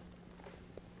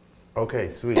 Okay,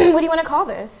 sweet. What do you want to call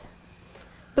this?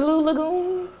 Blue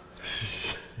Lagoon?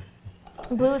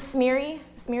 Blue Smeary?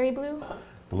 Smeary Blue?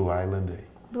 Blue Island Day.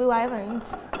 Blue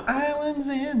Islands. Islands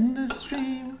in the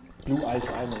stream. Blue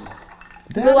Ice Island.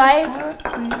 Blue Ice?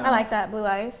 I like that, Blue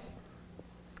Ice.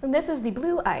 And this is the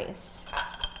Blue Ice.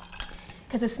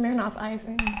 Because it's Smirnoff Ice.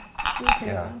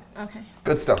 Yeah. Okay.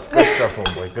 Good stuff,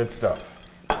 homeboy, good stuff.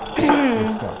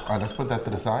 Good stuff. All right, let's put that to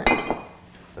the side.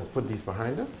 Let's put these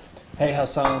behind us. Hey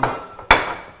Hassan,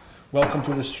 welcome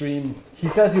to the stream. He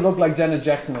says you look like Janet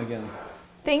Jackson again.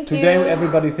 Thank you. Today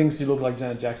everybody thinks you look like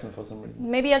Janet Jackson for some reason.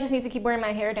 Maybe I just need to keep wearing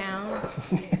my hair down.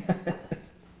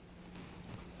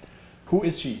 Who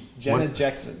is she? Janet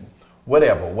Jackson.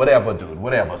 Whatever, dude,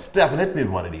 whatever. Steph, let me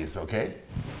one of these, okay?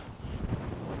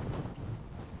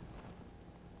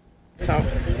 So,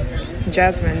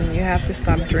 Jasmine, you have to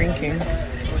stop drinking.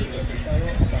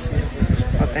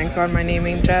 Well, thank God my name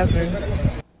ain't Jasmine.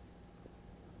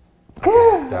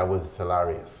 That was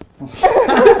hilarious.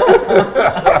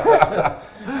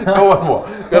 Go one more.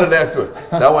 Go to the next one.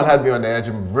 That one had me on the edge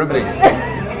of riveting. Wait,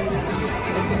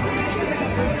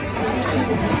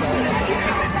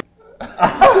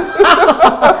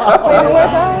 one more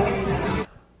time?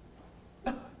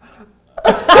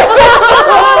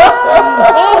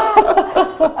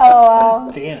 Oh,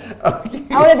 wow. Damn. I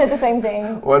would have did the same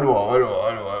thing. One more.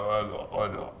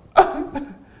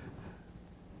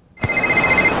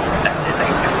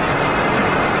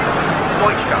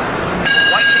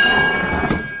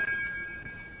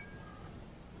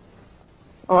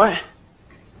 All right.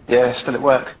 Yeah, still at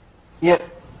work. Yeah,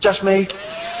 just me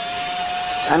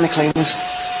and the cleaners.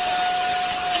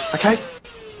 Okay?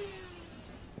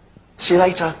 See you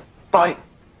later. Bye.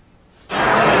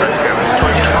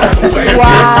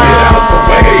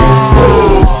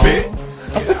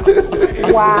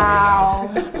 Wow.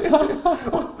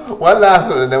 One last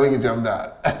one and then we can jump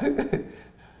down. I'm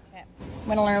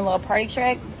gonna learn a little party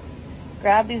trick.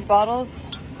 Grab these bottles,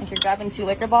 like you're grabbing 2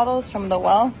 liquor bottles from the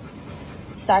well.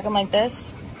 Stack them like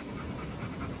this.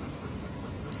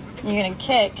 And you're gonna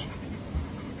kick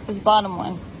this bottom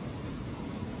one.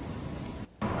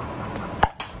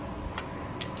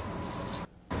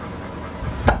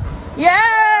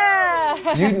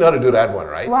 Yeah! You know how to do that one,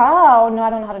 right? Wow. No, I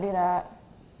don't know how to do that.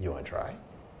 You want to try?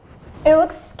 It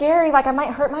looks scary. Like I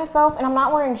might hurt myself, and I'm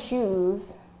not wearing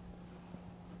shoes.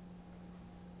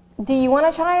 Do you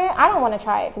want to try it? I don't want to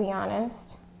try it, to be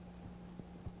honest.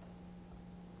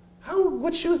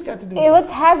 What shoes got to do with It looks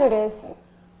hazardous.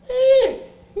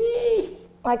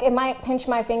 Like it might pinch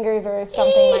my fingers or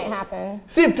something might happen.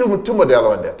 See if two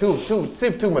Modelo in there. See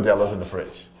if 2 Modelo's in the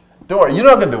fridge. Don't worry, you're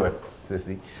not gonna do it,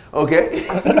 sissy. Okay?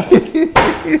 I'm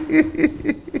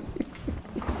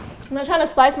not trying to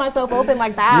slice myself open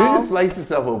like that. You can slice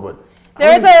yourself open.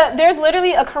 There's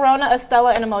literally a Corona, a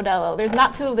Stella, and a Modelo. There's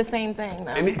not 2 of the same thing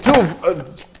though. And 2,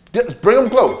 just bring them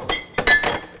close.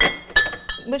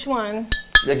 Which one?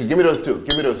 Yeah, give me those 2.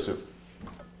 Give me those 2.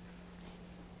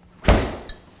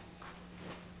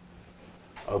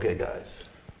 Okay, guys.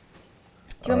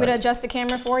 Do you want me to adjust the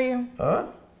camera for you? Huh?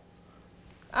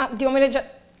 Do you want me to adjust?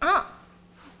 I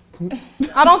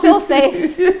don't feel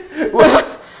safe.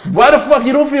 Why the fuck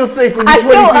you don't feel safe when you're 20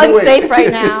 I feel feet away? unsafe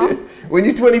right now. When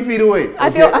you're 20 feet away. Okay?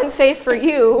 I feel unsafe for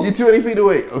you. You're 20 feet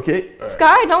away, okay? Right.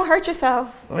 Sky, don't hurt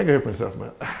yourself. I can hurt myself,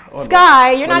 man. Oh,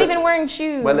 Sky, you're not even wearing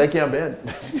shoes. My leg can't bend.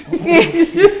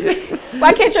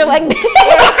 Why can't your leg bend?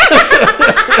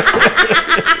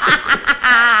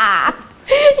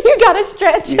 You gotta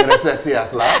stretch. You got that sexy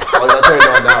ass laugh? Oh, y'all turned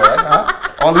on now, right?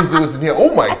 Huh? All these dudes in here.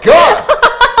 Oh my God!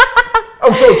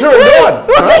 I'm so turned on.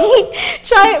 Huh?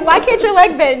 Try it. Why can't your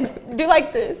leg bend? Do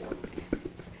like this.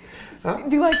 Huh?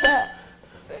 Do like that.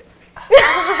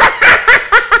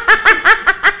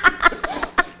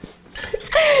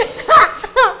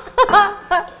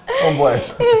 Oh boy.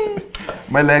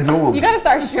 My leg's old. You gotta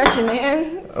start stretching,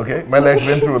 man. Okay, my leg's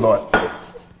been through a lot.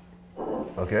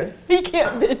 Okay. He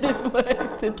can't bend his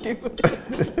leg to do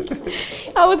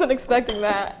it. I wasn't expecting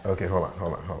that. Okay, hold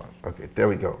on. Okay, there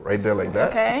we go. Right there like that.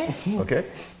 Okay. Okay.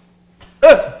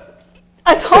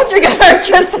 I told you you're gonna hurt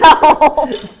yourself.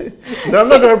 No, I'm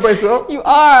not gonna hurt myself. You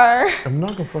are. I'm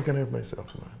not gonna fucking hurt myself,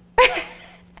 man.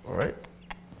 All right.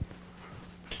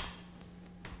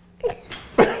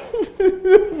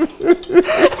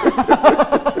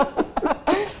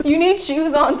 You need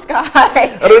shoes on, Sky.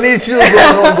 I don't need shoes on,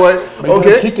 homeboy.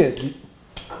 Okay. Kick it.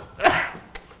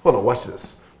 Hold on, watch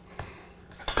this.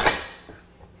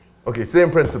 Okay, same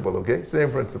principle, okay?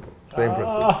 Same principle. Same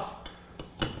principle.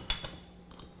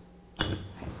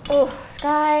 Oh,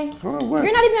 Sky. Hold on, what?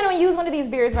 You're not even gonna use one of these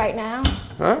beers right now.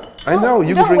 Huh? I know,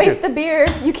 you can Don't drink waste it. the beer.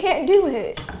 You can't do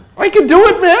it. I can do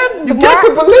it, man. You The got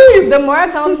to more- believe. The more I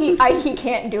tell him he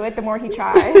can't do it, the more he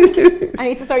tries. I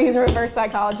need to start using reverse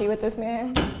psychology with this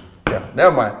man. Yeah,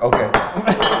 never mind. Okay.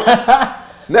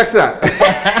 Next time.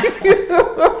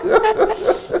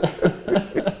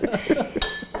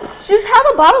 Just have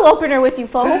a bottle opener with you,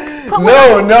 folks. Put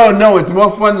No. It's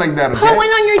more fun like that, Put one okay?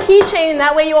 on your keychain.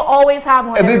 That way you'll always have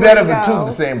one. It'd be everywhere better you if two go. of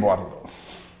the same bottle,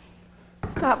 though.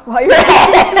 Stop while you're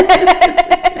at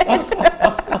it.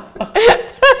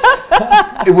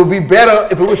 It would be better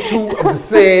if it was two of the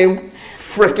same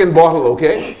freaking bottle,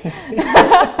 okay?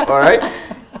 All right?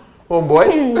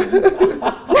 Homeboy?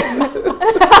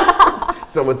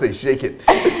 Someone say shake it.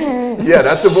 Yeah,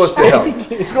 that's supposed to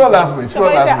help. Scroll down for me. Scroll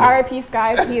Somebody down said for me. R.I.P.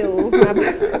 Sky's heels.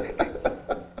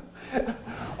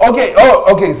 Okay.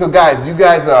 Okay. So guys, you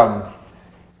guys.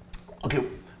 Okay.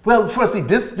 Well, firstly,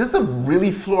 this is a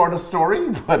really Florida story,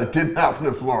 but it didn't happen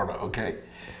in Florida. Okay.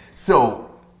 So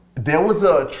there was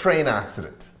a train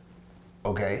accident.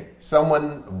 Okay.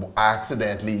 Someone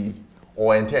accidentally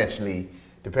or intentionally,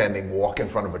 depending, walked in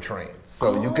front of a train.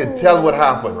 So you could tell what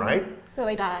happened, right? So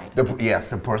they died. Yes,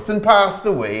 the person passed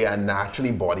away, and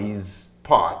naturally, body's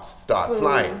parts start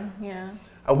flying. Yeah.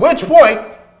 At which point,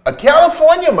 a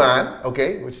California man,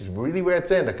 okay, which is really where it's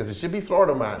in, because it should be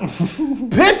Florida man,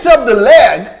 picked up the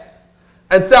leg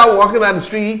and started walking down the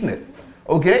street eating it.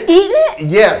 Okay? Eating it?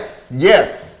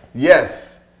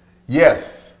 Yes.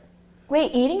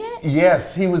 Wait, eating it?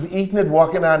 Yes, he was eating it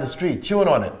walking down the street, chewing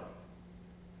on it.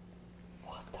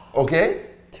 What the? Okay?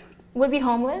 Was he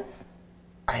homeless?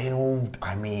 I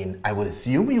would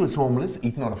assume he was homeless,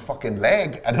 eating on a fucking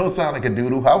leg. I don't sound like a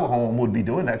dude who have a home would be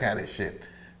doing that kind of shit,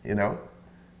 you know?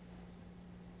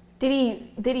 Did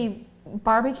he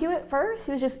barbecue it first?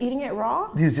 He was just eating it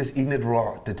raw? He was just eating it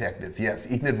raw, detective. Yes,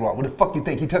 eating it raw. What the fuck you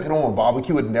think? He took it home and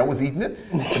barbecued it and then was eating it?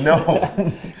 No.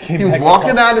 He was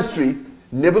walking down the street,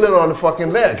 nibbling on the fucking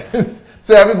leg.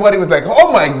 So everybody was like,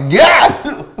 oh my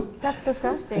God! That's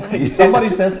disgusting. Somebody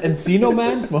says Encino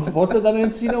Man. Was it an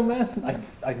Encino Man?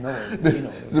 I know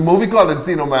Encino. It's a movie called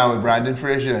Encino Man with Brandon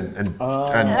Fraser and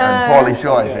Pauly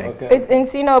Shaw, I think. Is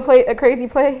Encino a crazy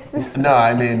place? No,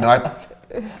 I mean, not.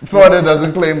 Florida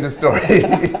doesn't claim the story.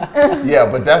 Yeah,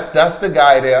 but that's the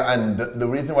guy there, and the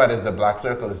reason why there's the black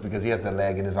circle is because he has the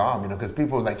leg in his arm, you know, because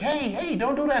people are like, hey,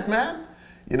 don't do that, man,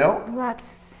 you know?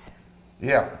 That's...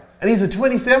 Yeah, and he's a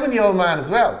 27-year-old man as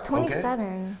well. 27.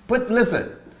 Okay? But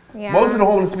listen, Yeah. most of the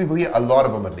homeless people here, a lot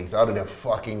of them at least, out of their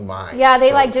fucking minds. Yeah, they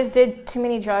So- like just did too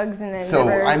many drugs and then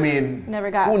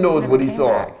never got. who knows never what he came saw?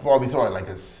 back. Probably saw like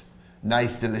a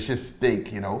nice, delicious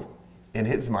steak, you know, in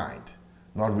his mind,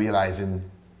 not realizing,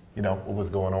 you know, what was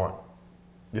going on.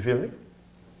 You feel me?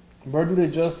 Where do they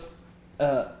just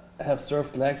have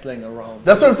served legs laying around?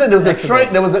 That's what I'm saying. There was a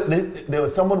Accident. train. There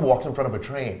was someone walked in front of a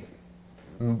train,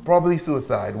 probably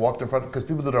suicide. Walked in front because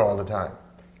people do that all the time.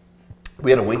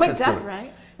 We had a waitress Quick death, do it.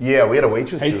 right? Yeah, we had a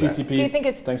waitress Hey do that. CCP. Do you think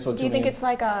it's? Thanks for do you tuning think in. it's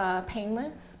like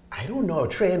painless? I don't know. A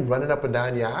train running up and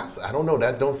down your ass. I don't know.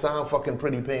 That don't sound fucking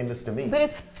pretty painless to me. But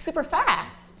it's super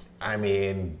fast. I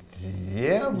mean,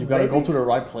 yeah. You gotta maybe. go to the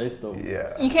right place though.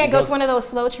 Yeah. You can't go Because- to one of those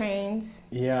slow trains.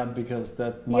 Yeah, because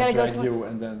that You might gotta go drag to- you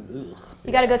and then. Ugh.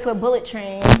 You got to go to a bullet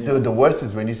train. The worst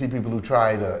is when you see people who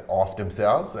try to off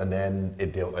themselves and then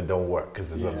it don't work because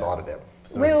there's a lot of them.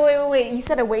 So, Wait. You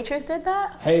said a waitress did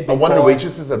that Hey, big one of the boy.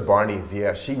 waitresses at Barney's,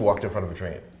 yeah, she walked in front of a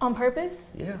train. on purpose?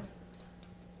 Yeah.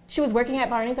 She was working at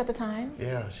Barney's at the time.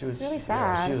 Yeah, she was. really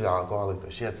Yeah, sad. she was alcoholic,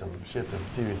 but she had some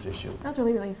serious issues. That's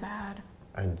really, really sad.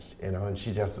 And you know, and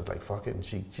she just was like, "Fuck it," and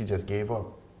she just gave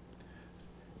up.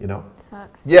 You know.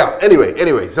 Sucks. Yeah.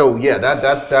 Anyway. So yeah,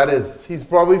 that is. He's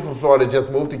probably from Florida. Just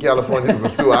moved to California to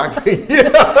pursue acting.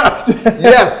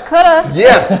 Yes. Coulda.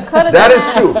 Yes. Coulda That done is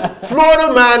true.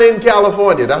 Florida man in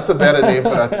California. That's a better name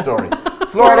for that story.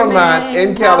 Florida man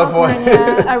in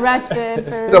California. Arrested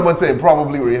for. Someone saying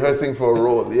probably rehearsing for a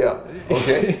role. Yeah.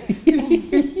 Okay.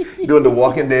 Doing The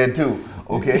Walking Dead too.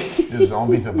 Okay. The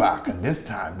zombies are back, and this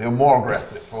time they're more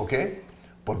aggressive. Okay.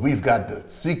 But we've got the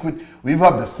secret, we've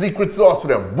got the secret sauce for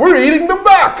them. We're eating them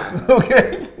back,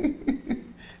 okay?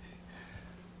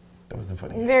 That wasn't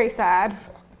funny. Very sad.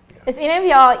 If any of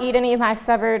y'all eat any of my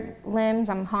severed limbs,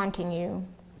 I'm haunting you,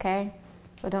 okay?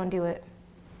 So don't do it.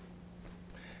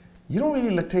 You don't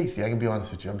really look tasty, I can be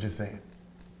honest with you, I'm just saying.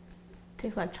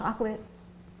 Tastes like chocolate.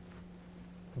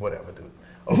 Whatever, dude.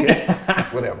 Okay,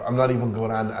 whatever. I'm not even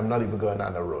going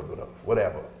down the road with them.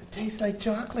 Whatever. It tastes like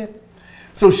chocolate.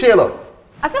 So Shayla.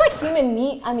 I feel like human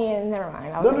meat, I mean, never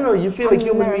mind. No, you feel like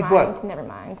human meat what? Never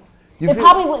mind. You It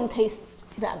probably wouldn't taste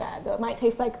that bad though. It might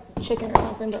taste like chicken or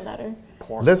something, but better.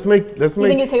 Pork. Let's make. You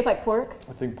think it tastes like pork?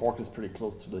 I think pork is pretty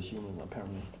close to the human,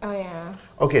 apparently. Oh yeah.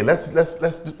 Okay, let's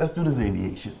do this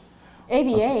aviation.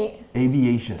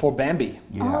 Aviation. For Bambi.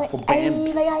 Yeah. Oh, For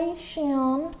Bambi.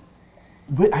 aviation.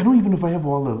 Wait, I don't even know if I have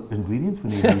all the ingredients for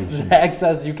aviation. Zach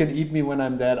says you can eat me when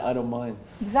I'm dead. I don't mind.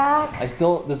 Zach.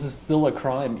 This is still a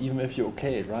crime, even if you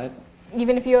okay it, right?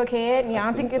 Even if you okay it, yeah, I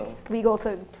don't think think it's legal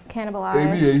to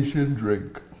cannibalize. Aviation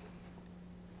drink.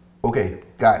 Okay,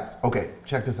 guys. Okay,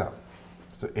 check this out.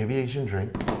 So aviation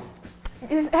drink.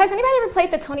 Has anybody ever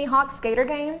played the Tony Hawk skater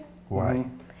game? Why?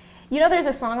 Mm-hmm. You know, there's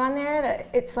a song on there that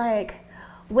it's like,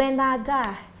 when I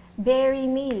die, bury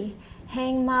me,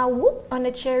 hang my whoop on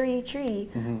a cherry tree.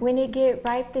 Mm-hmm. When it get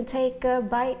ripe, then take a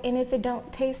bite, and if it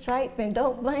don't taste right, then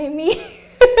don't blame me.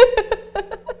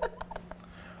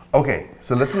 Okay,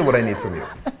 so listen to what I need from you.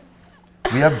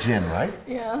 We have gin, right?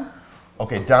 Yeah.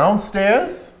 Okay,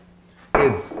 downstairs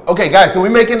is okay, guys. So we're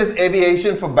making this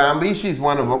aviation for Bambi. She's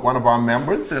one of our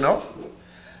members, you know.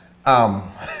 Our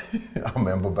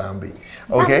member Bambi.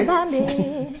 Okay.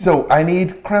 Bambi. So I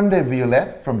need creme de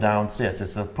violette from downstairs.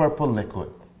 It's a purple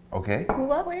liquid. Okay.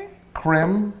 What? Where?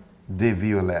 Creme de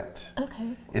violette.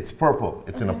 Okay. It's purple.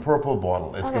 It's in a purple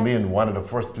bottle. It's gonna be in one of the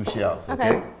first 2 shelves.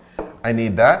 Okay. Okay. I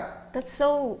need that. That's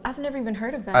so, I've never even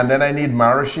heard of that. And then I need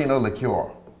maraschino liqueur.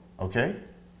 Okay.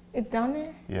 It's down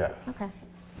there? Yeah. Okay.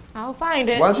 I'll find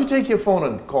it. Why don't you take your phone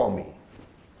and call me?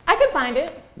 I can find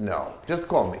it. No, just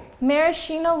call me.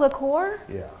 Maraschino liqueur?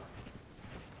 Yeah.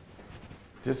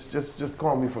 Just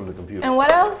call me from the computer. And what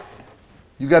else?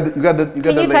 You got the Can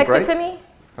you link, text right? it to me?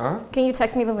 Huh? Can you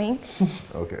text me the link?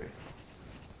 Okay.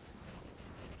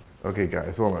 Okay,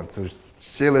 guys, hold on. So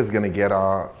Shayla's gonna get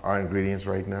our ingredients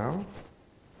right now.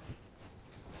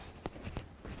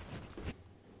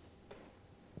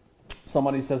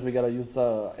 Somebody says we gotta use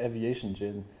aviation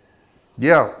gin.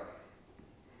 Yeah.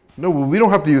 No, we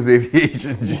don't have to use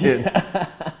aviation gin.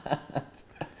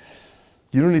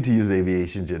 You don't need to use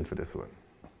aviation gin for this one.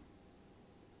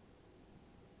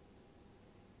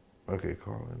 Okay,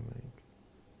 call in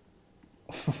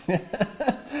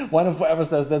link. One of Forever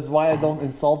says that's why I don't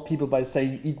insult people by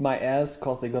saying eat my ass,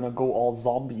 cause they're gonna go all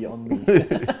zombie on me.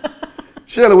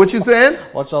 Shayla, what you saying?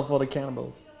 Watch out for the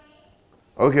cannibals.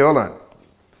 Okay, hold on.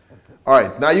 All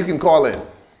right, now you can call in.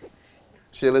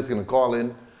 Shayla's gonna call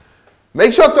in.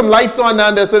 Make sure some lights on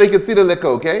down there so they can see the liquor,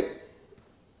 okay?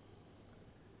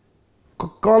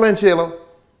 Call in, Shayla.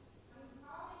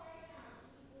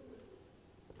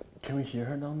 Can we hear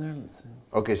her down there? Let's see.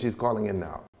 Okay, she's calling in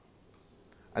now.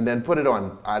 And then put it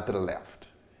on to the left.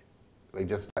 Like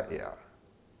just that, yeah.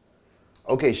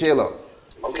 Okay, Shayla.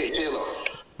 Okay, Shayla.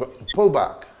 Pull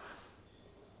back.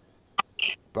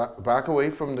 Back away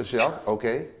from the shelf,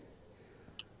 okay.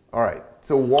 All right,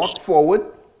 so walk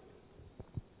forward.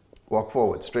 Walk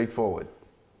forward, straight forward.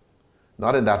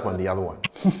 Not in that one, the other one.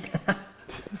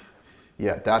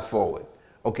 Yeah, that forward.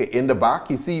 Okay, in the back,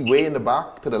 you see way in the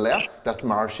back to the left, that's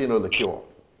maraschino liqueur.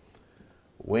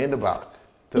 Way in the back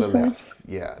to the left.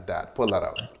 Yeah, that, pull that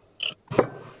out.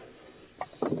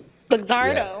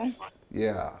 Luxardo. Yes.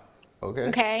 Yeah, okay.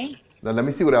 Okay. Now let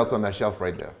me see what else on that shelf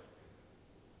right there.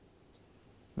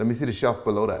 Let me see the shelf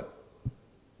below that.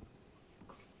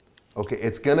 Okay,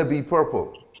 it's gonna be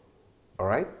purple, all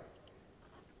right?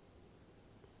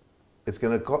 It's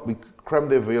gonna be creme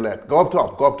de violette. Go up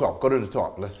top, go to the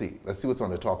top. Let's see what's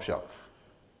on the top shelf.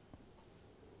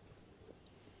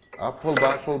 Up, pull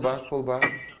back, pull back, pull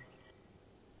back.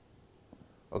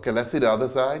 Okay, let's see the other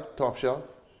side, top shelf.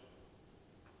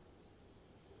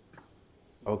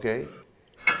 Okay.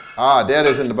 Ah, there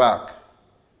it is in the back.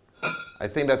 I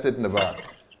think that's it in the back.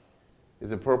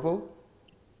 Is it purple?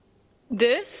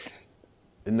 This?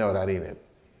 No, that ain't it.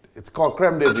 It's called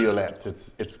creme de violette.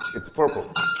 It's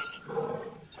purple.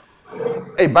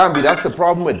 Hey, Bambi, that's the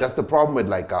problem with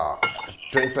like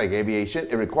drinks like aviation.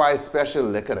 It requires special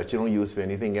liquor that you don't use for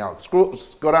anything else. Go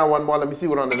down one more. Let me see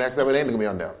what on the next level. It ain't gonna be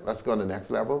on there. Let's go on the next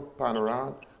level. Pan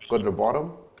around. Go to the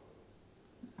bottom.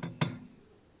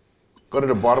 Go to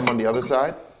the bottom on the other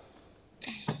side.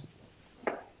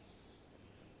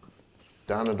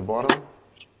 Down at the bottom.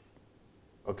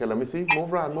 Okay, let me see.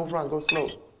 Move around, go slow.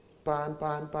 Pan.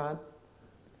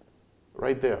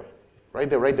 Right there. Right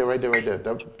there.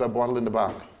 That bottle in the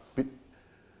back.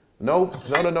 No.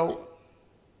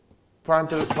 Pan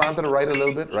to the right a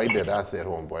little bit. Right there. That's it,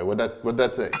 homeboy. What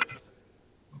that say?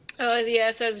 Oh,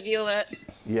 yeah, it says violet.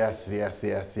 Yes.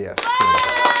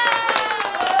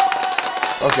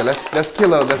 Okay, let's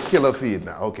kill her feed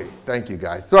now. Okay, thank you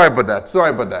guys. Sorry about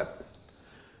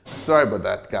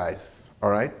that, guys. All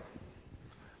right.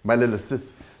 My little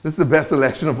sis. This is the best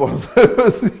selection of balls I've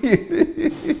ever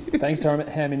seen. Thanks,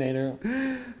 Haminator.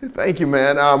 Thank you,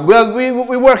 man. Well,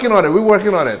 we're working on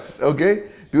it. Okay.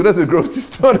 Dude at the grocery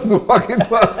store is walking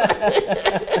past.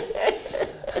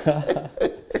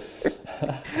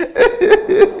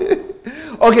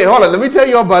 Okay, hold on. Let me tell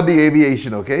you about the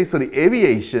Aviation, okay? So the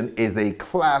Aviation is a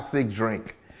classic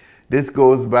drink. This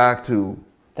goes back to...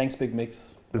 Thanks, Big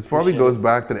Mix. This probably goes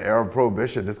back to the era of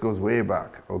Prohibition. This goes way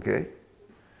back, okay?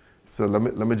 So let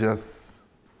me just...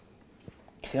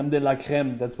 Creme de la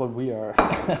creme, that's what we are.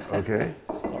 Okay.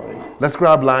 Sorry. Let's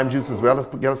grab lime juice as well.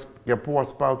 Let's get pour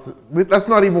spouts. Let's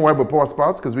not even worry about pour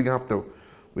spouts because we have to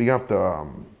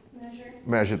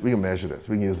measure. We can measure this.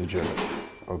 We can use the journal.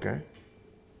 Okay.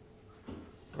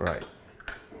 Right.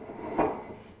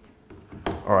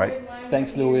 All right.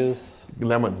 Thanks, Louis.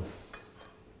 Lemons.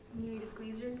 You need a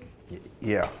squeezer?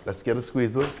 Yeah. Let's get a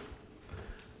squeezer.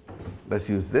 Let's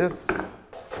use this.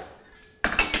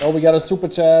 Oh, we got a super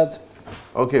chat.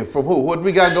 Okay, from who? What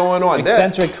we got going on?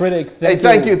 Eccentric Critic.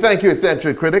 Thank you,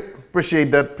 Eccentric Critic.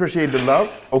 Appreciate that. Appreciate the love.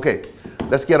 Okay,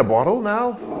 let's get a bottle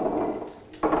now.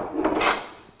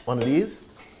 One of these.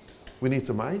 We need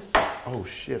some ice. Oh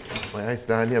shit, my ice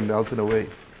down here melting away.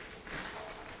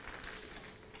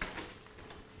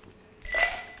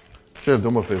 Sure,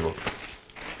 do me a favor.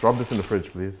 Drop this in the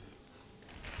fridge, please.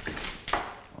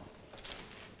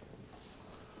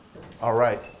 All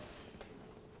right.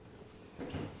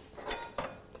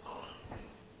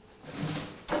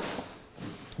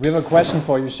 We have a question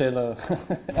for you, Shayla.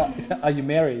 Are you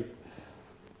married?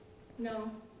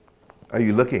 No. Are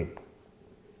you looking?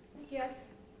 Yes.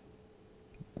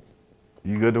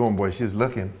 You good homeboy, she's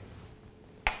looking.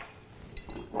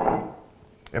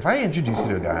 If I introduce you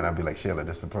to a guy and I'd be like, Shayla,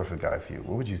 that's the perfect guy for you,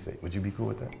 what would you say? Would you be cool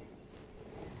with that?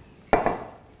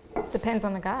 Depends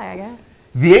on the guy, I guess.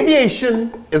 The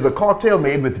Aviation is a cocktail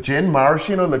made with gin,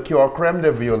 maraschino liqueur, creme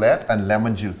de violette, and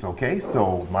lemon juice, okay?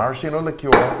 So maraschino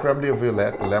liqueur, creme de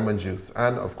violette, lemon juice,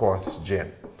 and of course,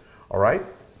 gin, all right?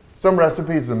 Some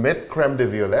recipes omit creme de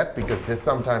violette because they're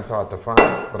sometimes hard to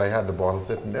find, but I had the bottle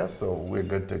sitting there, so we're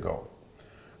good to go.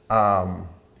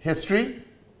 History.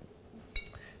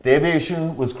 The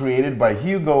Aviation was created by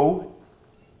Hugo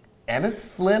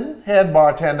Ennislin, head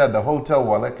bartender at the Hotel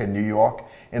Wallach in New York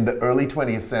in the early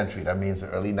 20th century. That means the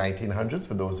early 1900s,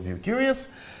 for those of you curious.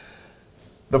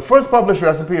 The first published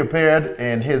recipe appeared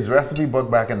in his recipe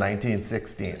book back in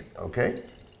 1916, okay?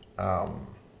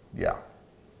 Yeah,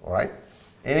 all right?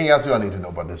 Anything else you all need to know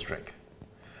about this drink?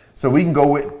 So we can go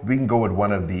with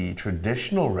one of the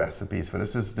traditional recipes for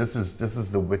this. This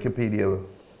is the Wikipedia.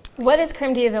 What is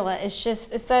creme de violette? It's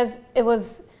just, it says it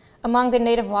was among the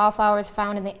native wildflowers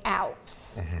found in the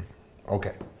Alps. Mm-hmm.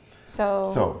 Okay.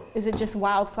 So is it just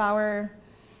wildflower?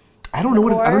 I don't know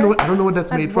what I don't know what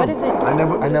that's made from. What does it do?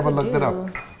 I never looked it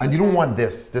up. And you don't want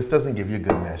this. This doesn't give you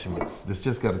good measurements. This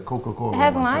just got a Coca-Cola. It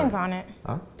has lines on it.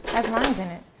 Huh? It has lines in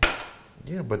it.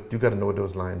 Yeah, but you got to know what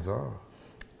those lines are.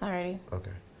 Alrighty.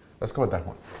 Okay. Let's go with that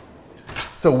one.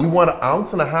 So we want 1.5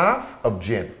 ounces of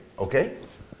gin. Okay.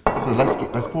 So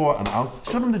let's pour an ounce.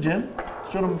 Show them the gin.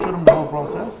 Show them the whole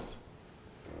process.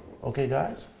 Okay,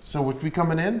 guys. So what we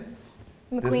coming in?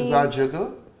 McQueen. This is our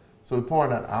jigger. So we're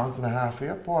pouring 1.5 ounces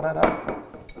here. Pour that out.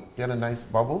 Get a nice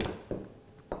bubble.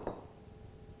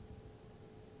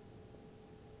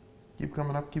 Keep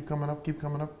coming up, keep coming up, keep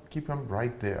coming up, keep coming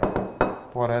right there.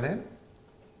 Pour that in.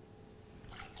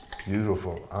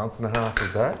 Beautiful. 1.5 ounces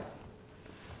of that.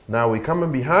 Now we're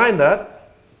coming behind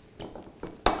that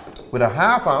with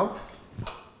 1/2 ounce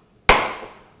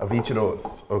of each of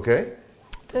those, okay?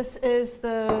 This is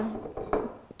the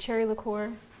cherry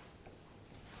liqueur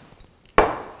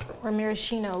or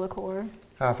maraschino liqueur.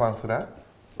 1/2 ounce of that.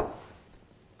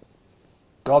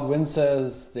 Godwin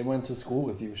says they went to school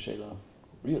with you, Shayla.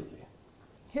 Really?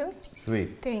 Who?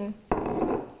 Sweet. Thing.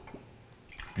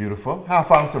 Beautiful.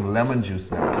 1/2 ounce of lemon juice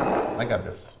now. I got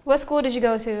this. What school did you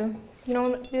go to? You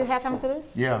don't do 1/2 ounce of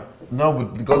this? Yeah. No,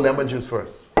 but go lemon juice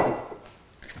first.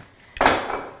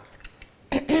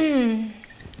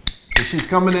 So she's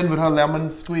coming in with her lemon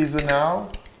squeezer now.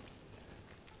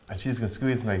 And she's going to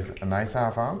squeeze like a nice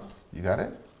 1/2 ounce. You got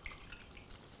it?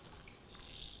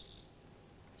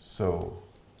 So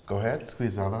go ahead,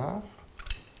 squeeze the other half.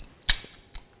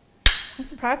 I'm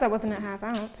surprised that wasn't a ½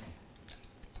 ounce.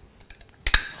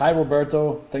 Hi,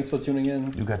 Roberto. Thanks for tuning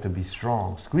in. You got to be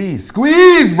strong. Squeeze,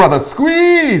 squeeze, brother,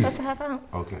 squeeze. That's a ½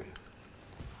 ounce. Okay.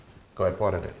 Go ahead,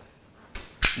 pour it in.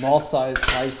 Northside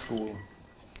High School.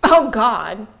 Oh,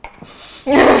 God.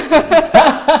 What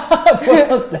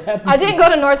does that mean? I didn't go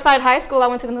to Northside High School. I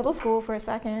went to the middle school for a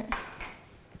second.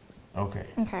 Okay.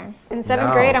 Okay. In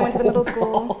 7th grade, I went to the middle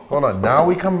school. Hold on. Now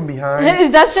we coming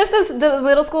behind. That's just the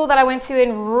middle school that I went to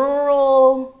in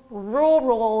rural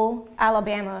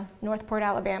Alabama, Northport,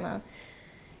 Alabama.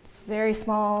 It's very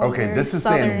small. Okay, very this is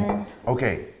southern. saying,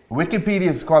 okay, Wikipedia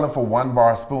is calling for 1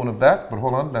 bar spoon of that, but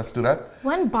hold on, let's do that.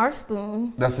 1 bar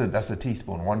spoon. That's a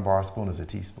teaspoon. 1 bar spoon is a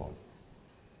teaspoon.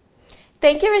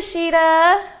 Thank you,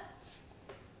 Rashida.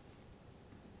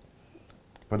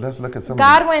 But let's look at some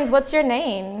Godwins, what's your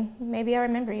name? Maybe I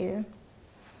remember you.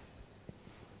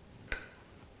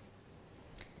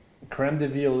 Creme de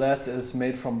violette is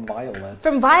made from violets.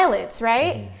 From violets,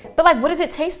 right? But like, what does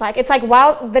it taste like? It's like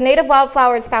the native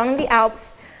wildflowers found in the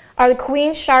Alps are the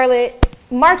Queen Charlotte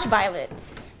March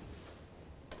violets.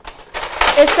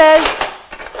 It says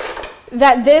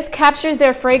that this captures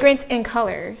their fragrance and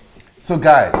colors. So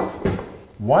guys,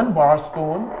 1 bar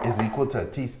spoon is equal to a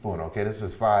teaspoon, okay? This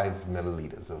is 5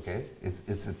 milliliters, okay?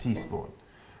 It's a teaspoon.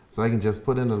 So I can just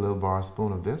put in a little bar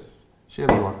spoon of this.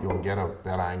 Shirley, you want to get a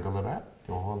better angle of that?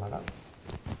 You want to hold that up?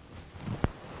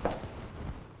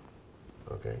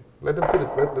 Okay. Let them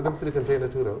see the container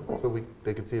too, though, so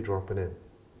they can see it dropping in.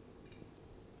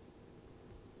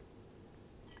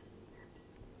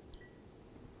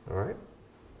 All right.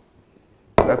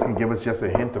 That's gonna give us just a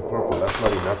hint of purple. That's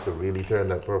not enough to really turn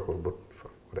that purple, but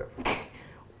whatever.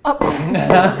 Oh.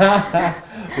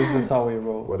 This is how we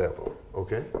roll. Whatever.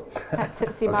 Okay. That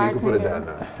Tipsy Okay, you can put it down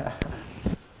now.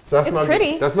 So that's It's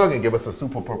pretty. That's not gonna give us a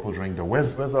super purple drink though.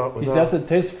 Where's our? He says it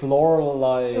tastes floral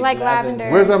like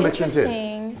lavender. Where's our mixing tin?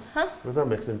 Interesting. Huh? Where's our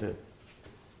mixing tin?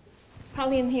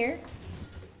 Probably in here.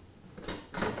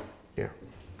 Yeah.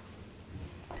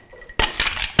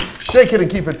 Shake it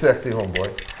and keep it sexy,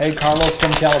 homeboy. Hey, Carlos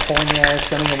from California,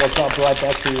 sending a what's up right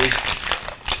back to you.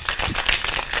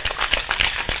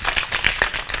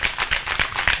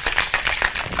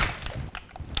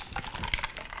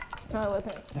 No, it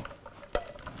wasn't.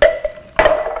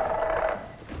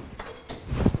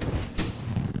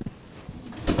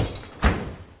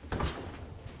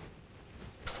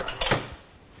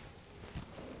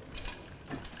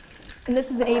 And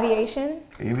this is an aviation?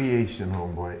 Aviation,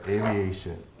 homeboy.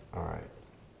 Aviation. All right.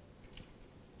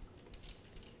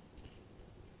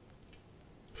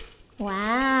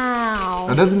 Wow.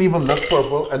 It doesn't even look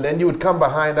purple, and then you would come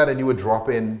behind that and you would drop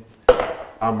in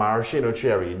a maraschino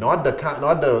cherry, not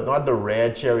the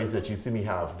red cherries that you see me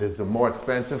have. There's a more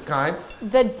expensive kind.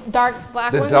 The dark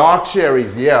black ones? The dark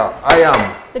cherries, yeah.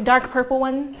 The dark purple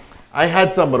ones? I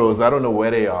had some of those. I don't know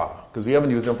where they are because we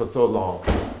haven't used them for so long.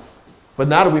 But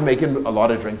now that we're making a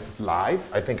lot of drinks live,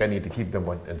 I think I need to keep them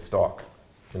in stock,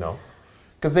 you know,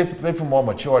 because they're for more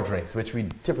mature drinks, which we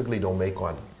typically don't make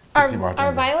on Tipsy Bartender.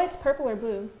 Are violets purple or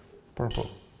blue?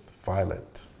 Purple,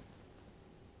 violet.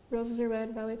 Roses are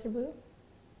red, violets are blue?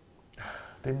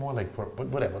 They're more like purple, but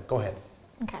whatever. Go ahead.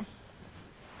 Okay.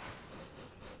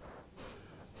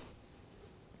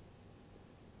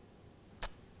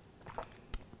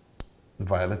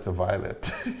 Violet's a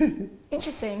violet.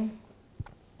 Interesting.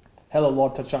 Hello,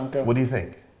 Lord Tachanka. What do you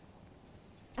think?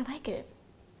 I like it.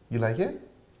 You like it?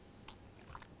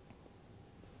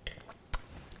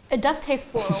 It does taste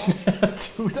floral.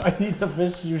 Dude, I need a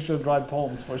fish. You should write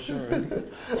poems for sure.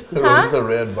 Roses are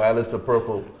red, violets are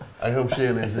purple. I hope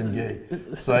Shayla isn't gay,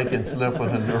 so I can slurp on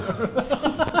her nose.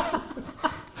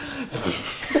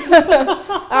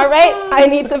 All right, I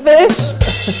need to fish.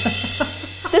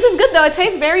 This is good though. It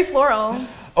tastes very floral.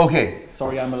 Okay.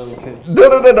 Sorry, I'm a little kid.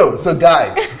 No. So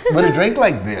guys, with a drink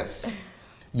like this,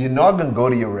 you're not gonna go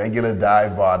to your regular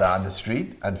dive bar down the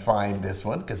street and find this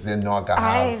one because they're not gonna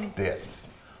have this.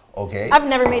 Okay. I've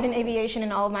never made an aviation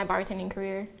in all of my bartending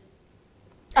career.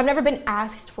 I've never been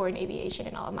asked for an aviation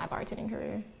in all of my bartending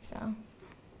career. So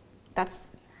that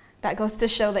goes to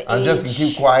show the I'm age. just gonna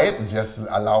keep quiet and just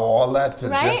allow all that to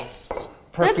Right? just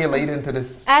percolate into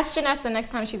this. Ask Janessa next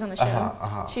time she's on the show.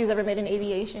 She's ever made an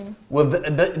aviation. Well,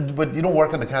 but you don't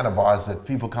work at the kind of bars that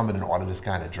people come in and order this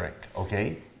kind of drink,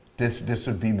 okay? This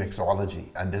would be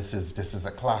mixology, and this is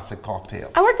a classic cocktail.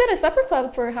 I worked at a supper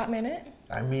club for a hot minute.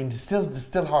 I mean, it's still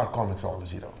hardcore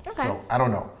mixology though. Okay. So I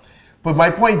don't know. But my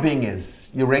point being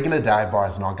is, your regular dive bar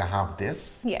is not gonna have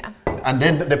this. Yeah. And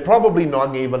then they're probably not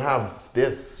gonna even have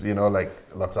this, you know, like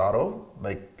Luxardo,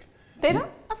 like. They don't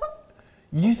have one?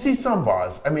 You see some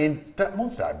bars. I mean,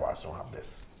 most dive bars don't have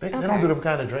this. They don't do them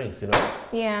kind of drinks, you know.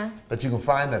 Yeah. That you can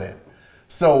find that in.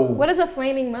 So. What is a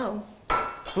Flaming Mo?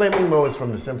 Flaming Mo is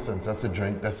from The Simpsons. That's a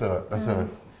drink. That's an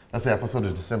episode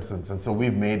of The Simpsons, and so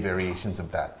we've made variations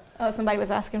of that. Oh, somebody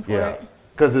was asking for it.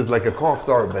 Because it's like a cough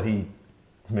syrup that he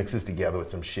mixes together with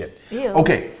some shit. Ew.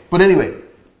 Okay, but anyway,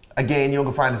 again, you're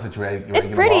gonna find this at your regular It's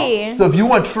pretty. bar. So if you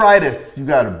want to try this, you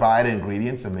gotta buy the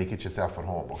ingredients and make it yourself at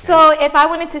home. Okay? So if I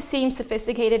wanted to seem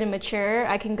sophisticated and mature,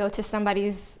 I can go to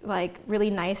somebody's like really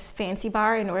nice fancy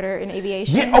bar and order an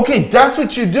aviation. Yeah, okay, that's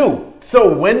what you do.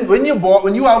 So when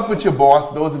you out with your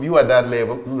boss, those of you at that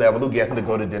level who getting to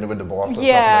go to dinner with the boss or something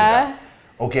like that.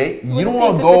 Okay, you don't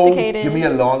want to go, give me a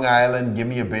Long Island, give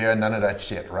me a beer, none of that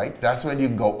shit, right? That's when you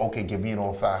can go, okay, give me an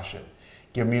old fashioned,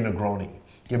 give me a Negroni,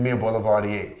 give me a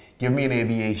Blvd, give me an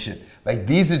aviation. Like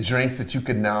these are drinks that you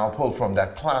can now pull from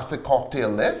that classic cocktail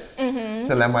list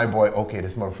to let my boy, okay,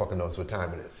 this motherfucker knows what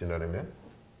time it is, you know what I mean?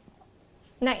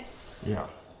 Nice. Yeah.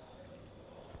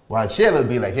 While CHALA would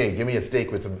be like, hey, give me a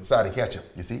steak with some side of ketchup.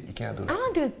 You see, you can't do that. I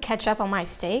don't do ketchup on my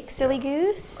steak, silly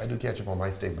goose. I do ketchup on my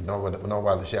steak, but not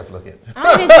while the chef looking.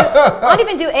 I don't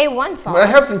even do A1 sauce. Well, I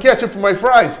have some ketchup for my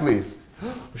fries, please.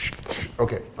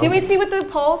 Okay. Did we see what the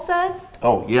poll said?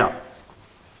 Oh, yeah.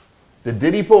 The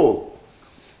Diddy poll.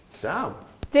 Damn.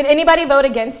 Did anybody vote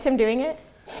against him doing it?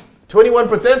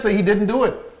 21% say he didn't do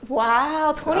it.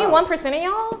 Wow, 21% of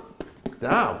y'all?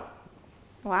 Damn.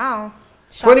 Wow.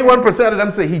 21% of them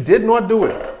say he did not do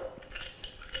it.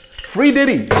 Free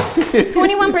Diddy.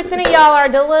 21% of y'all are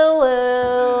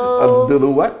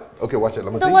Delu what? Okay, watch it.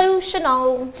 Let me see.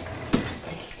 delusional.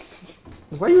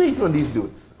 Why are you hating on these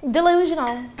dudes?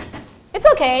 Delusional. It's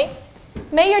okay.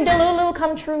 May your delulu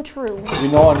come true. We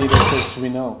know, Anita, because we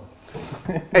know.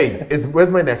 Hey, where's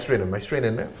my next strain? Am I strain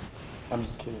in there? I'm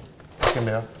just kidding. Look in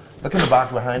there. Look in the back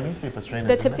behind me. See if a strain is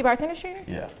The in Tipsy there. Bartender strainer?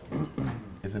 Yeah.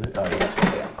 Isn't it? Oh,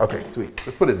 yeah. Okay, sweet.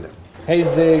 Let's put it in there. Hey,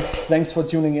 Ziggs. Thanks for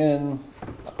tuning in.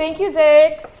 Thank you,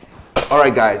 Zix. All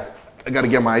right, guys. I got to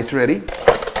get my ice ready.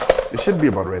 It should be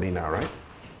about ready now, right?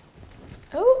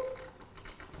 Oh.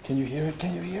 Can you hear it?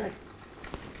 Can you hear it?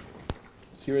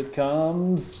 Here it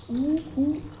comes. Ooh.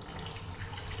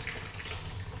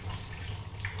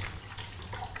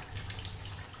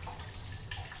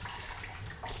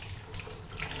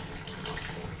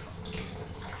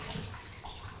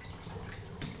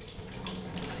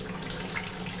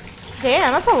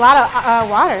 Damn, that's a lot of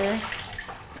water.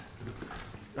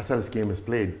 That's how this game is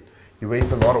played. You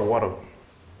waste a lot of water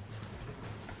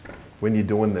when you're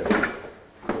doing this.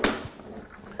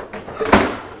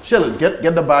 CHALA, get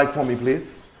the bag for me,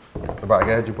 please. The bag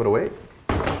I had you put away.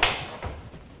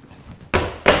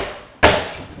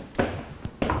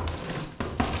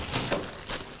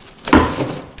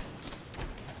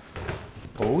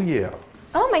 Oh, yeah.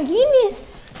 Oh, my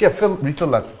goodness. Yeah, refill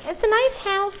that. It's a nice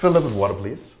house. Fill it with water,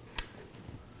 please.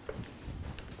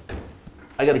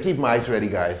 I gotta keep my ice ready,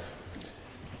 guys.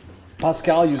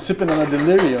 Pascal, you sipping on a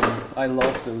delirium. I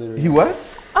love delirium. You what?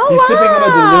 Oh, He's wow. sipping on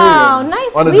a delirium.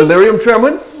 Nice. On a delirium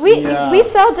tremens? We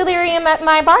sell delirium at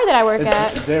my bar that I work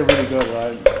at. They're really good,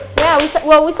 right? Yeah, we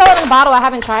sell it in a bottle. I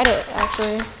haven't tried it,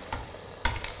 actually.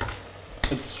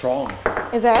 It's strong.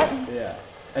 Is that? Yeah.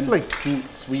 And It's like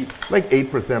sweet. Like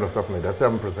 8% or something like that,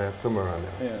 7%, somewhere around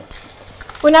there. Yeah.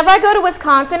 Whenever I go to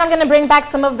Wisconsin, I'm gonna bring back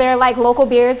some of their like local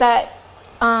beers that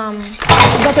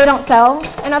they don't sell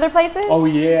in other places. Oh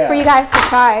yeah. For you guys to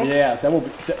try. Yeah, that will be.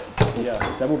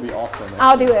 That will be awesome. Actually.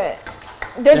 I'll do it.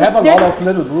 They have a lot of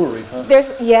little breweries, huh?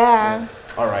 Yeah.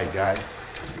 All right, guys.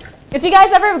 If you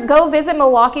guys ever go visit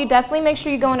Milwaukee, definitely make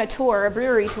sure you go on a tour, a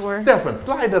brewery tour. Stefan,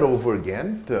 slide that over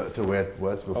again to where it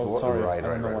was before. Oh, sorry. Right. I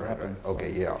don't know what happened.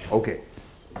 Okay, yeah. Okay.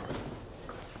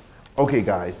 Okay,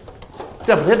 guys.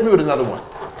 Stefan, hit me with another one.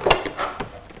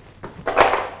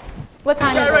 What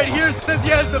time This is guy right it? here says he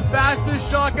has the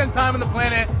fastest shotgun time on the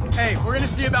planet. Hey, we're gonna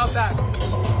see about that. All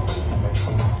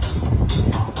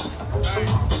right.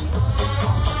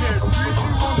 Cheers. 3,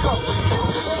 2, 1, go.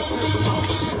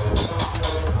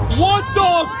 What the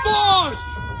fuck?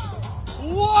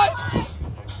 What?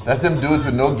 That's them dudes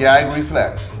with no gag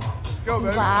reflex. Let's go,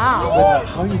 baby. Wow.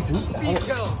 How you do Speed that?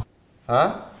 kills.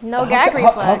 Huh? No gag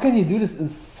reflex. How can you do this in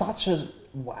such a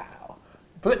wow?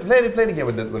 Play the game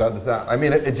without the sound. I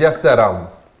mean, it's just that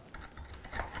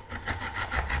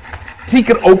he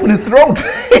could open his throat.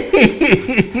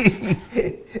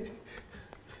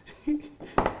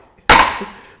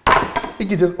 He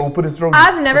could just open his throat.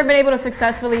 I've never been able to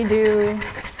successfully do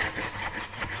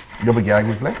You have a gag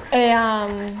reflex?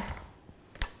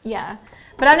 yeah.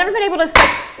 But I've never been able to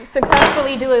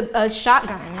successfully do a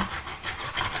shotgun.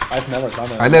 I've never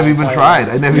done it. I never even tried.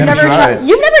 I never even tried.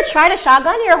 You've never tried a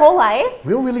shotgun your whole life?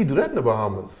 We don't really do that in the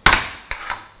Bahamas.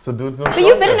 So dudes don't. But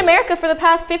you've been in America for the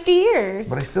past 50 years.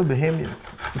 But I still Bahamian.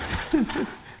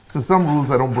 So some rules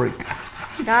I don't break.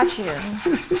 Got you.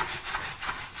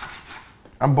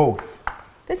 I'm both.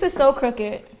 This is so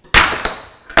crooked.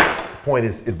 Point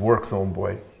is, it works,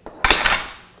 homeboy.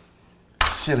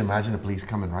 Shit, imagine the police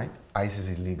coming, right? ICE is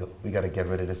illegal. We gotta get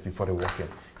rid of this before they walk in.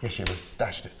 Here, Sheila,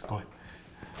 stash this. Go ahead.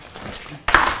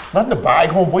 Not in the bag,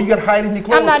 homeboy. You gotta hide in your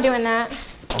clothes. I'm not doing that.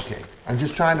 Okay. I'm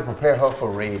just trying to prepare her for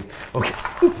a raid. Okay.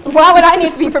 Why would I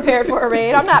need to be prepared for a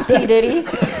raid? I'm not P. Diddy.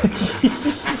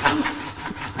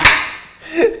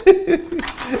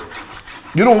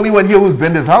 You're the only one here who's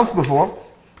been to this house before.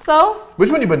 So?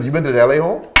 Which one you been to? You been to the LA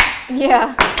home?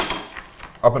 Yeah.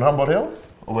 Up in Humboldt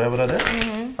Hills? Or wherever that is?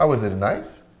 Mm-hmm. How is it?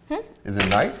 Nice? Is it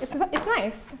nice? It's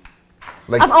nice.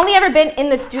 Like, I've only ever been in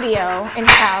the studio in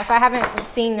his house. I haven't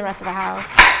seen the rest of the house.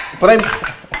 But I'm...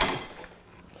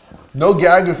 No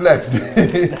gag reflex.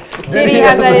 Diddy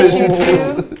has that issue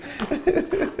too.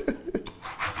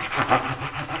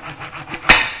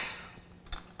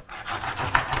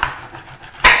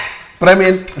 But I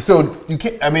mean, so you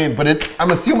can't, I mean, but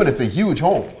I'm assuming it's a huge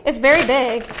home. It's very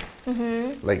big.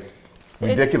 Mm-hmm. Like,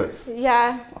 ridiculous.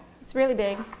 Yeah, it's really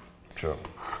big. True.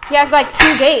 He has like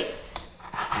 2 gates.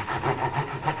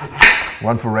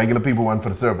 One for regular people, one for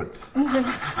the servants.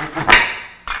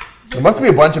 There must be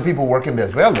a bunch of people working there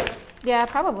as well, though. Yeah,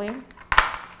 probably.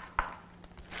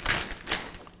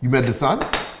 You met the sons?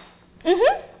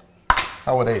 Mm-hmm.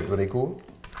 How were they? Were they cool?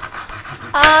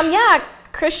 Yeah,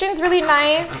 Christian's really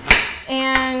nice,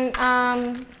 and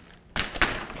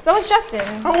so is Justin.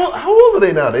 How old are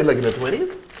they now? They like in their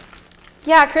 20s?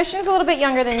 Yeah, Christian's a little bit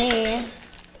younger than me.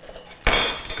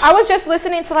 I was just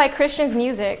listening to like Christian's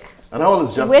music. And how old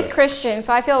is Justin? With Christian,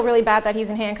 so I feel really bad that he's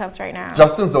in handcuffs right now.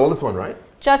 Justin's the oldest one, right?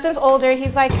 Justin's older.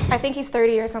 He's like, I think he's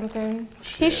 30 or something.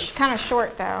 Shit. He's kind of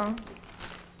short though.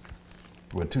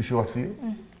 What, too short for you?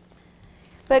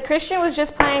 But Christian was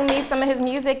just playing me some of his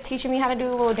music, teaching me how to do a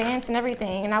little dance and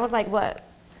everything. And I was like, what,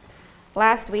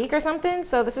 last week or something?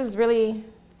 So this is really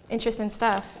interesting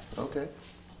stuff. Okay.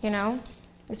 You know?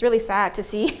 It's really sad to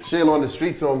see. Shayla on the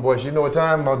streets, boy. She know what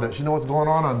time out there. She know what's going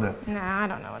on out there. Nah, I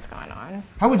don't know what's going on.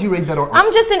 How would you rate that?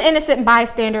 I'm just an innocent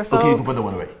bystander, folks. Okay, you can put that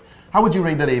one away. How would you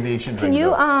rate that aviation drink? Can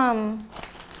you,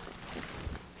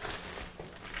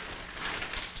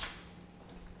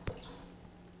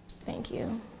 Thank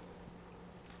you.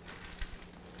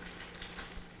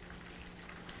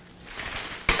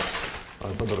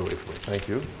 I'll put that away for you. Thank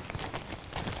you.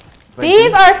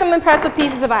 These are some impressive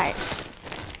pieces of ice.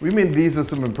 We mean these are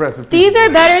some impressive pieces. These are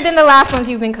better than the last ones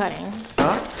you've been cutting.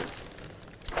 Huh?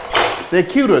 They're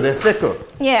cuter, they're thicker.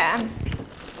 Yeah.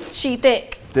 She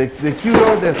thick. They're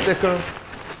cuter, they're thicker.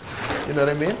 You know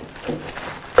what I mean?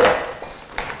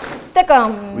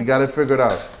 Thickums. We got it figured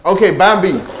out. Okay,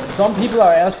 Bambi. Some people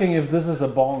are asking if this is a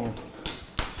bong.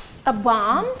 A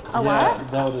bomb? A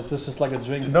what? No, this is just like a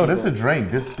drink. No, this is a drink.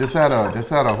 This had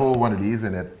a whole one of these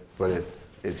in it, but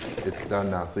it's done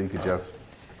now, so you could just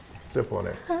sip on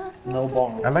it. No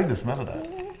bong. I like the smell of that.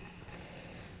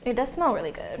 It does smell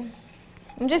really good.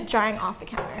 I'm just drying off the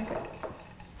counter because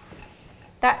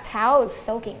that towel is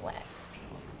soaking wet.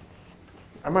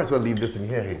 I might as well leave this in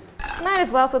here. Hey. Might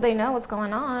as well so they know what's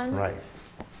going on. Right.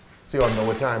 So y'all know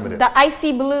what time it is. The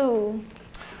icy blue.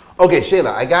 Okay,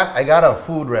 Shayla, I got a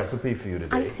food recipe for you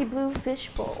today. Icy blue fish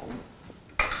bowl.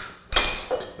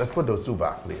 Let's put those 2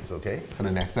 back, please, okay? For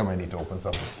the next time I need to open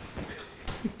something.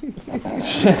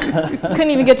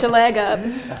 Couldn't even get your leg up.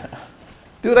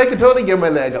 Dude, I could totally get my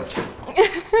leg up. Cha,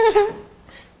 cha,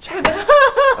 cha.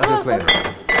 I'll just play it.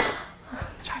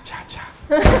 Cha, cha, cha.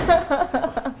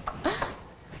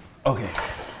 Okay.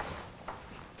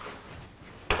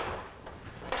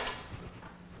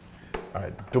 All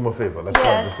right, do me a favor. Let's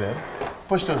plug this in.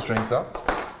 Push those drinks up.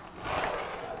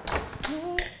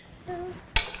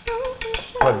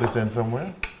 Plug this in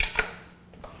somewhere.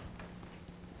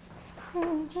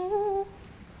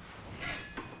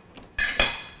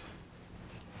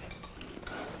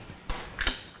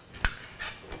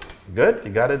 Good?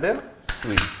 You got it there?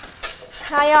 Sweet.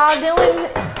 How y'all doing?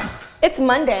 It's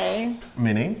Monday.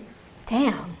 Meaning?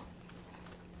 Damn.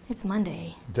 It's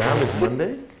Monday. Damn, it's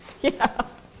Monday? Yeah.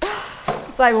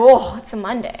 Just like, whoa, it's a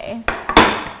Monday.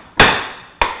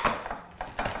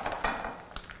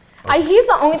 He's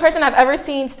the only person I've ever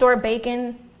seen store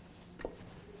bacon.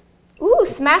 Ooh,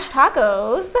 smashed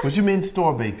tacos. What do you mean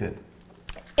store bacon?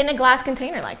 In a glass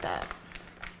container like that.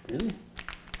 Really?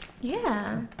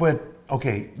 Yeah. But,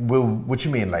 okay, well, what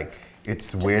you mean? Like,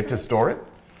 it's weird to store it?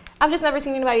 I've just never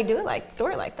seen anybody do it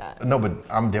store it like that. No, but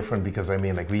I'm different because I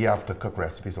mean, like, we have to cook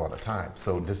recipes all the time.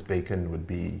 So this bacon would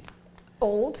be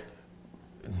Old?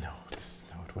 no,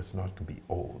 it was not to be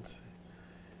old.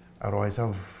 I'd always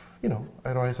have, you know,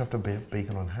 I'd always have to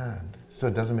bacon on hand. So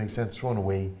it doesn't make sense throwing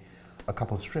away a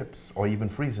couple strips or even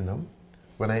freezing them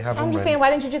when I have them I'm just ready. saying, why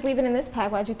didn't you just leave it in this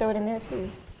pack? Why'd you throw it in there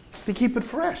too? To keep it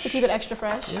fresh. To keep it extra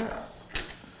fresh? Yes.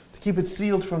 To keep it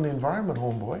sealed from the environment,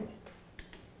 homeboy.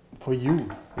 For you.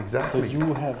 Exactly. So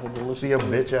you have a delicious. See, a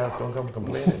bitch ass don't come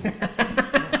complaining.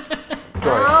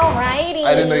 Sorry. Alrighty.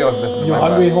 I didn't know you was listening. You My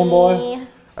hungry, bad. homeboy?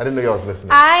 I didn't know you was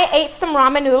listening. I ate some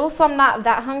ramen noodles, so I'm not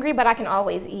that hungry, but I can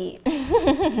always eat.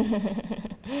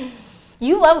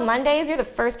 You love Mondays? You're the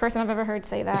first person I've ever heard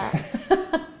say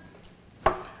that.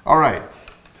 All right.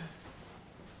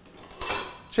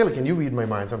 Sheila, can you read my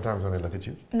mind sometimes when I look at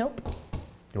you? Nope.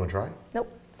 You want to try? Nope.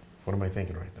 What am I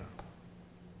thinking right now?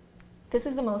 This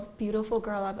is the most beautiful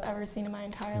girl I've ever seen in my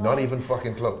entire life. Not even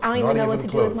fucking close. I don't even Not know even what to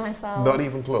close. do with myself. Not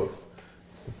even close.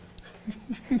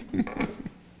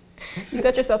 You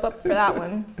set yourself up for that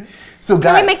one. So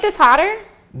guys. Can we make this hotter?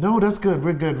 No, that's good.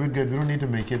 We're good. We're good. We don't need to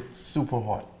make it super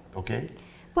hot, okay?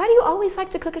 Why do you always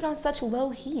like to cook it on such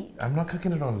low heat? I'm not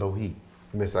cooking it on low heat.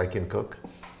 Miss, I can cook.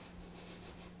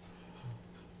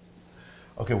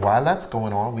 Okay, while that's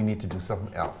going on, we need to do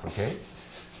something else, okay?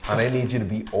 And I need you to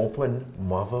be open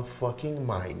motherfucking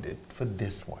minded for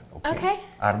this one, okay? Okay.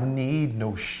 I don't need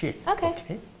no shit,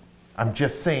 Okay. I'm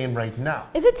just saying right now.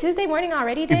 Is it Tuesday morning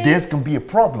already, Dave? If there's gonna be a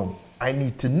problem, I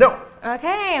need to know.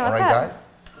 Okay, what's All right, up?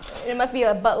 guys? There must be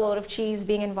a buttload of cheese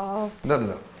being involved.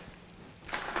 No.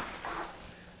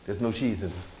 There's no cheese in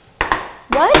this.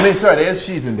 What? I mean, sorry, there's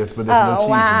cheese in this, but there's no cheese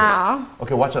wow. in this.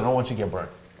 Okay, watch out. I don't want you to get burnt,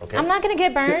 okay? I'm not gonna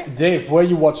get burnt. Dave, where are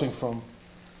you watching from?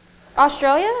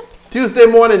 Australia? Tuesday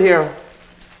morning here.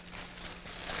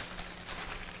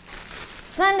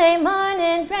 Sunday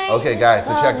morning, rain. Okay, guys,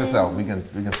 so check this out. We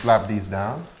can slap these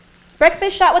down.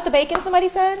 Breakfast shot with the bacon, somebody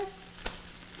said?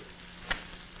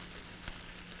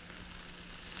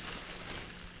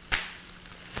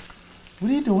 What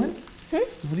are you doing? What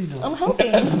are you doing? I'm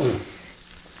helping.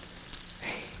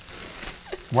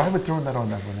 Why are we throwing that on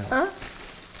that one? Huh?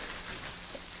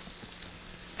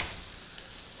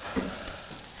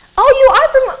 Oh, you are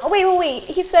from, wait.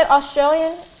 He said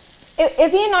Australian.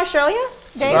 Is he in Australia?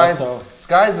 Dave?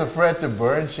 Sky's afraid to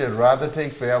burn shit, rather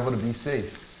take forever to be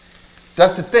safe.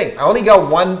 That's the thing. I only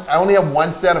have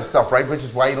one set of stuff, right? Which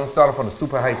is why you don't start off on a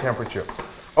super high temperature.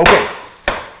 Okay.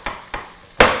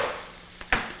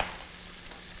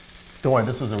 Don't worry,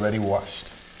 this is already washed.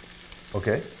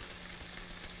 Okay?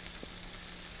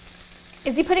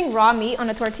 Is he putting raw meat on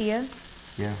a tortilla?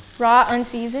 Yeah. Raw,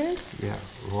 unseasoned? Yeah,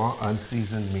 raw,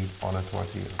 unseasoned meat on a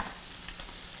tortilla.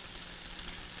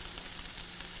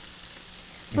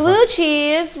 Blue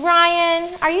cheese.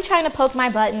 Ryan, are you trying to poke my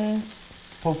buttons?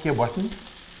 Poke your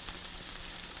buttons?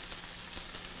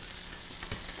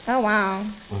 Oh, wow.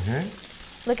 Okay.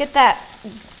 Look at that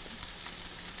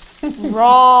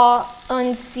raw,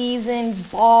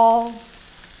 unseasoned ball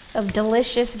of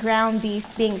delicious ground beef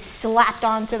being slapped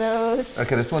onto those.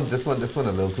 Okay, this one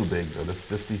a little too big though.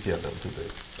 This piece here a little too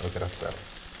big. Okay, that's better.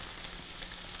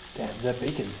 Damn, that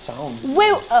bacon sounds.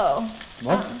 Wait, oh.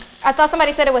 What? I thought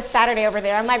somebody said it was Saturday over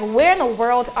there. I'm like, where in the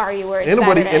world are you where it's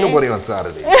Saturday? Ain't nobody on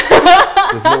Saturday.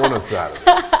 There's no one on Saturday.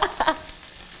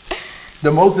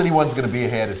 The most anyone's gonna be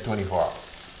ahead is 24 hours.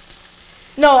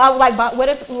 No, I was like, but what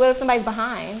if somebody's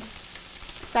behind?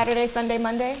 Saturday, Sunday,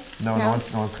 Monday? No one's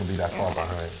gonna be that far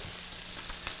behind.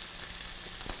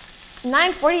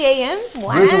 9:40 a.m.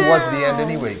 Wow. We're towards the end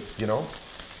anyway, you know?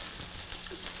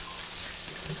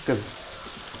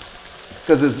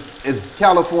 Because it's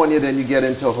California, then you get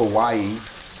into Hawaii.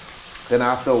 Then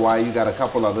after Hawaii, you got a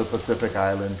couple other Pacific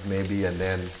islands maybe, and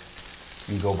then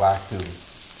you go back to,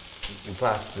 you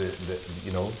pass the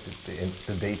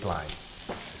dateline.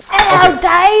 Hello, Okay.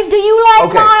 Dave. Do you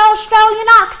like my Australian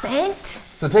accent?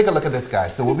 So take a look at this,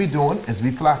 guys. So what we're doing is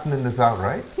we flattening this out,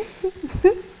 right?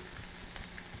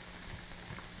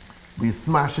 We're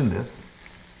smashing this.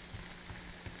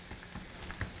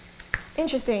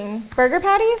 Interesting. Burger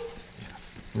patties?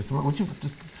 This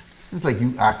is like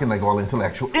you acting like all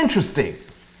intellectual. Interesting.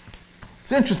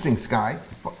 It's interesting, Sky.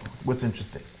 What's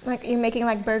interesting? Like you're making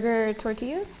like burger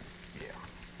tortillas?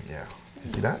 Yeah. You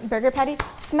see that? Burger patties?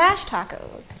 Smash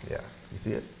tacos. Yeah. You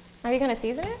see it? Are you going to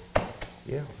season it?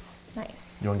 Yeah.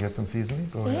 Nice. You want to get some seasoning?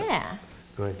 Go ahead. Yeah.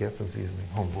 Go ahead, get some seasoning.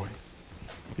 Homeboy.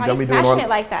 Why are you smashing it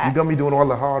like that? You got me doing all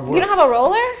the hard work. You don't have a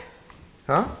roller?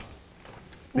 Huh?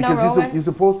 No Because roller? you're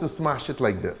supposed to smash it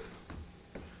like this.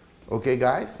 Okay,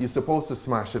 guys? You're supposed to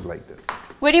smash it like this.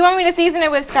 What do you want me to season it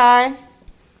with, Sky?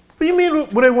 What do you mean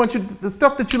what I want you, the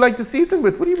stuff that you like to season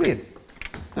with? What do you mean?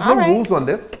 There's no rules on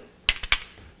this.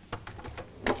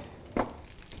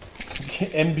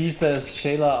 MB says,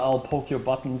 Shayla, I'll poke your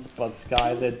buttons, but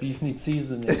Sky, that beef needs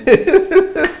seasoning.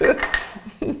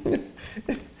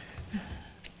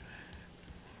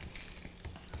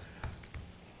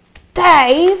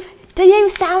 Dave, do you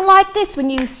sound like this when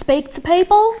you speak to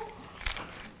people?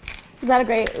 Was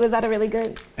that a really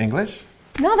good? English?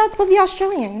 No, that's supposed to be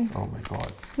Australian. Oh my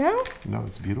God. No? No,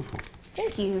 it's beautiful.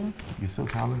 Thank you. You're so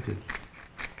talented.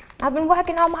 I've been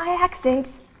working on my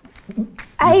accents.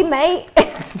 Hey, mate.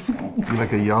 You're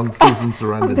like a young Susan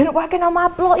Sarandon. I've been working on my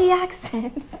bloody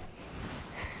accents.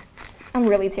 I'm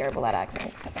really terrible at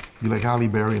accents. You're like Halle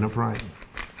Berry in a prime.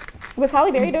 Was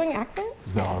Halle Berry doing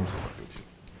accents? No, I'm just fucking with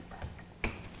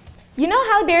you. You know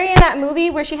Halle Berry in that movie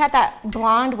where she had that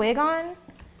blonde wig on?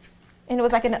 And it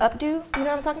was like an updo? You know what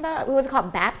I'm talking about? What was it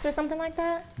called? Baps or something like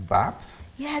that? Baps?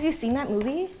 Yeah, have you seen that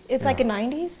movie? It's like a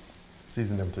 90s.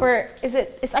 Season them too. Or is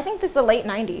it, I think this is the late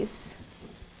 90s.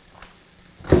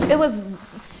 It was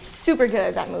super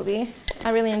good, that movie.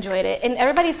 I really enjoyed it. And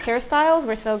everybody's hairstyles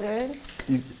were so good.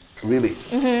 Really?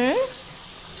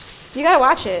 Mm-hmm. You gotta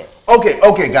watch it.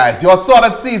 Okay, guys. Y'all saw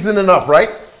that seasoning up, right?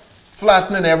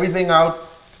 Flattening everything out.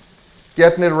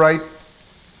 Getting it right.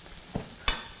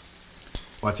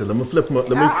 Watch it, let me flip more. Watch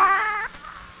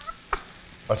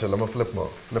it, let me flip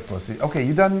more. See. Okay,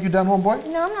 you done, homeboy?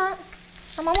 No, I'm not.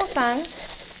 I'm almost done.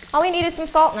 All we need is some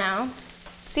salt now.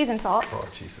 Seasoned salt. Oh,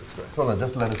 Jesus Christ. Hold on,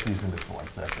 just let us season this for 1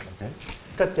 second, okay?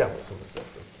 Cut down this for a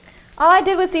second. All I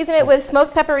did was season it with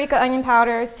smoked paprika, onion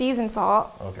powder, seasoned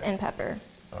salt, and pepper.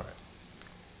 All right.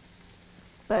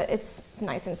 But it's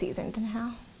nice and seasoned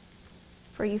now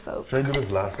for you folks. Should I do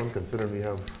this last one, considering we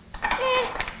have...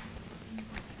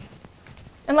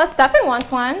 Unless Stefan wants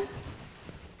one.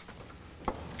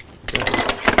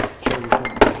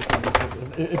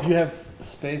 If you have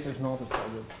space, if not, it's all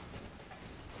good.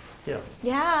 Yeah.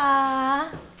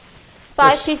 Yeah.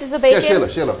 5 pieces of bacon. Yeah,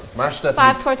 Sheila, mash that.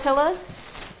 5 tortillas.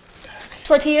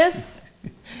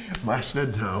 Mash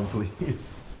that down,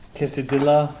 please.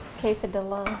 Quesadilla.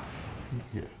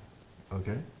 Yeah.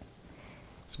 Okay.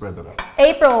 Spread that out.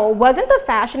 April, wasn't the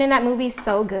fashion in that movie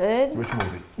so good? Which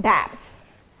movie? Baps.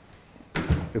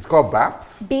 It's called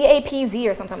Baps? BAPZ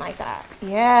or something like that.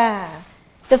 Yeah.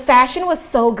 The fashion was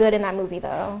so good in that movie,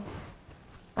 though.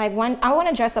 Like, I want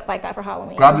to dress up like that for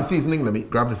Halloween. Grab the seasoning.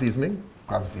 Grab the seasoning.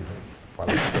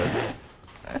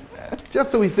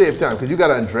 Just so we save time, because you got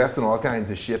to undress and all kinds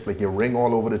of shit, like your ring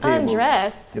all over the table.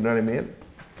 Undress? You know what I mean?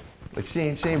 Like, she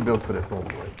ain't built for this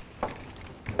homeboy.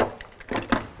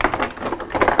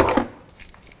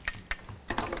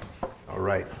 All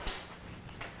right.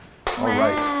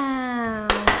 Wow.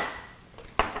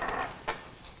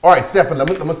 All right, Stefan, let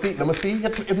me see.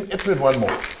 Hit me one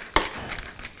more.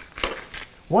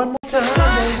 One more time, baby.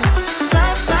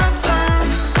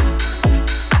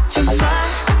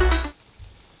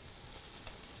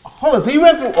 Hold on, so you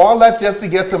went through all that just to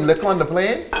get some liquor on the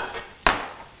plane?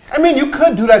 I mean, you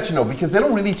could do that, you know, because they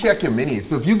don't really check your minis.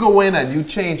 So if you go in and you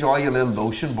change all your little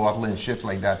lotion bottle and shit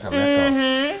like that to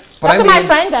liquor. But That's what my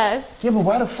friend does. Yeah, but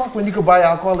why the fuck when you could buy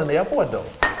alcohol in the airport, though?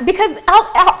 Because,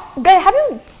 have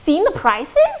you seen the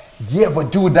prices? Yeah,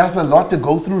 but dude, that's a lot to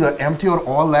go through to empty out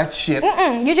all that shit.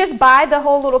 You just buy the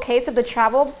whole little case of the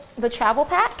travel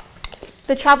pack.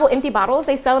 The travel empty bottles.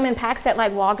 They sell them in packs at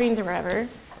like Walgreens or wherever.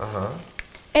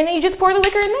 And then you just pour the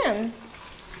liquor in them.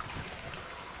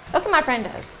 That's what my friend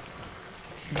does.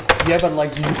 Yeah, but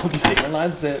like, you know, these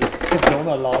airlines that don't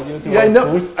allow you to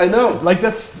I know. Like,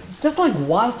 that's like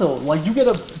wild though. Like, you get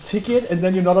a ticket and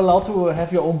then you're not allowed to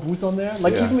have your own booze on there.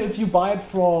 Like, even if you buy it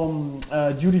from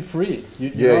duty free,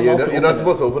 you're not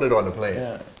supposed to open it on the plane.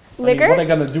 Yeah. Liquor? I mean, what are they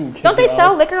gonna do? Don't they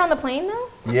sell liquor on the plane though?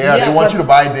 Yeah, they want you to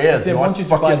buy theirs. They want you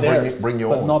to buy theirs, bring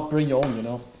your own. but not bring your own, you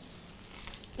know.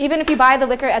 Even if you buy the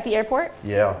liquor at the airport?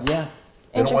 Yeah. Yeah.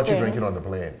 They don't want you drinking on the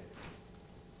plane.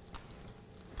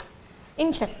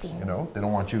 Interesting. You know, they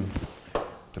don't want you.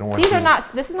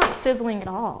 This is not sizzling at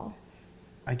all.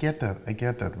 I get that.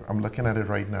 I'm looking at it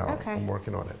right now. Okay. I'm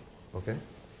working on it. Okay?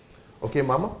 Okay,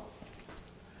 mama?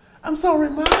 I'm sorry,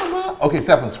 mama. Okay,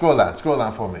 Stefan, scroll down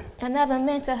for me. I never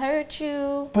meant to hurt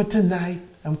you. But tonight,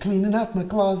 I'm cleaning up my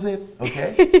closet.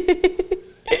 Okay?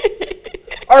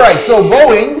 All right, so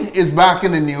Boeing is back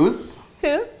in the news.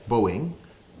 Who? Boeing,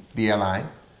 the airline.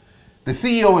 The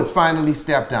CEO has finally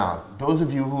stepped down. Those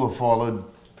of you who have followed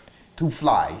To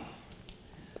Fly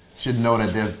should know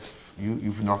that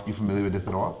you familiar with this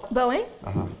at all? Boeing?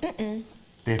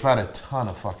 They've had a ton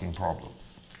of fucking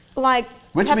problems. Like,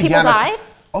 have people died?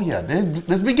 Oh yeah,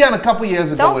 this began a couple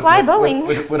years ago. Don't fly Boeing.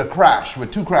 With a crash,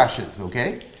 with 2 crashes,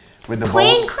 okay? with the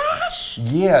plane crash?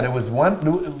 Yeah, there was one.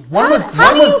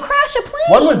 How do you crash a plane?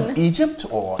 One was Egypt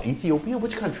or Ethiopia.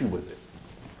 Which country was it?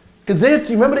 Because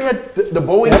you remember they had the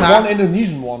Boeing They had Max. one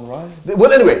Indonesian one, right?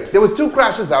 Well, anyway, there was 2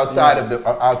 crashes outside of the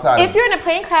outside. If you're in a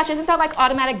plane crash, isn't that like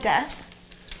automatic death?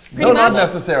 No, not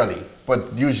necessarily,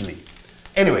 but usually.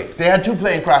 Anyway, they had 2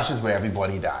 plane crashes where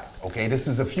everybody died. Okay, this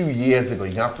is a few years ago.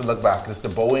 You have to look back. It's the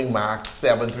Boeing Max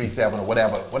 737 or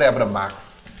whatever the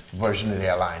Max version of the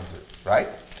airlines is, right?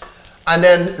 And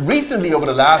then recently, over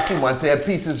the last few months, they had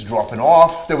pieces dropping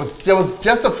off. There was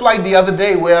just a flight the other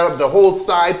day where the whole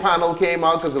side panel came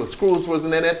out because the screws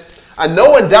wasn't in it, and no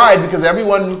one died because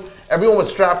everyone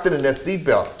was strapped in their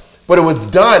seatbelt. But it was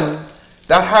done.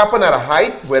 That happened at a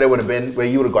height where you would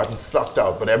have gotten sucked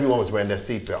out, but everyone was wearing their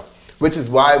seatbelt. Which is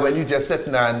why when you just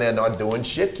sitting down there not doing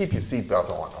shit, keep your seatbelt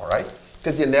on, all right?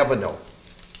 Because you never know.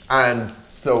 And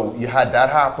so you had that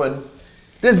happen.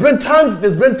 There's been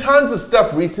tons of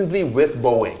stuff recently with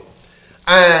Boeing.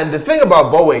 And the thing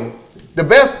about Boeing, the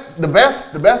best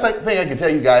thing I can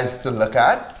tell you guys to look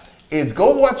at is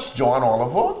go watch John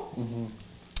Oliver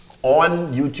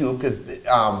on YouTube, because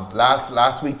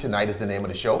last week tonight is the name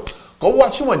of the show. Go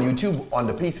watch him on YouTube on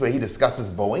the piece where he discusses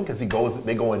Boeing, because they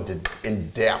go in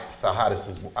depth of how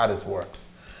this works.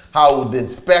 How the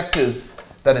inspectors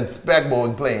that inspect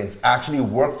Boeing planes actually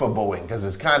work for Boeing, because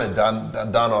it's kind of done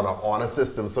on a honor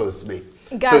system, so to speak.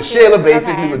 Gotcha. So Shayla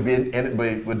basically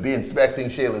would be inspecting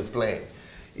Shayla's plane,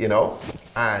 you know,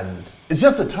 and it's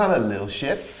just a ton of little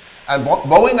shit. And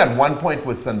Boeing at one point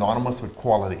was synonymous with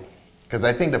quality, because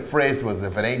I think the phrase was,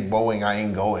 if it ain't Boeing, I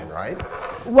ain't going, right?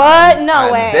 What?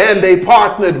 No way. Then they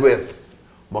partnered with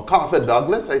MacArthur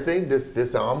Douglas, I think,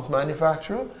 this arms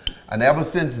manufacturer. And ever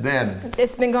since then,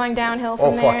 it's been going downhill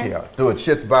from there. Oh, fuck yeah. Dude,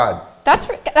 shit's bad. That's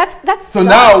so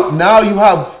now you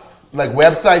have like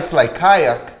websites like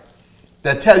Kayak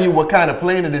that tell you what kind of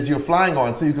plane it is you're flying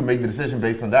on, so you can make the decision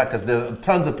based on that, because there are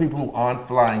tons of people who aren't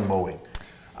flying Boeing.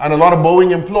 And a lot of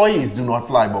Boeing employees do not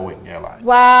fly Boeing Airlines.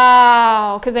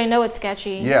 Wow, because they know it's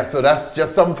sketchy. Yeah, so that's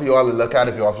just something for you all to look at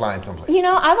if you are flying someplace. You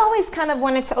know, I've always kind of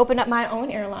wanted to open up my own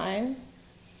airline.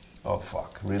 Oh,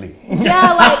 fuck, really?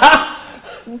 Yeah,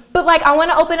 like, but like I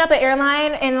want to open up an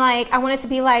airline, and like I want it to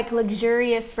be like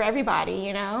luxurious for everybody,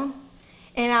 you know?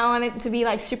 And I want it to be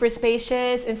like super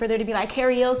spacious, and for there to be like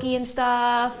karaoke and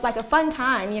stuff, like a fun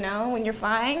time, you know, when you're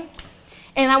flying.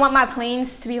 And I want my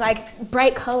planes to be like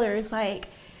bright colors, like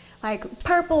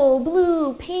purple,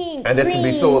 blue, pink, and this green,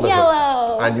 can be sold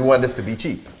yellow. And you want this to be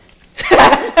cheap.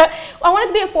 I want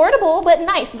it to be affordable, but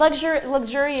nice,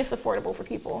 luxurious, affordable for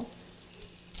people.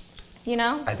 You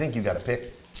know? I think you got to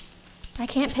pick. I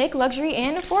can't pick luxury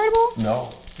and affordable?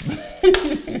 No.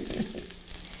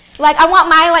 Like, I want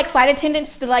my like flight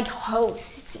attendants to like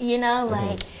host, you know,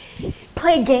 like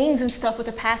play games and stuff with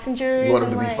the passengers. You want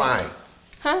them to like, be fine.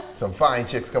 Huh? Some fine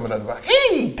chicks coming out the back.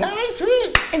 Hey guys,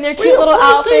 in their cute little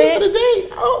outfits. For the day.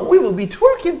 Oh, we will be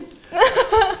twerking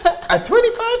at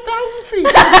 25,000 feet.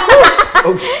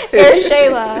 Okay. There's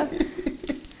Shayla.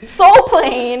 Soul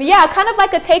Plane, yeah, kind of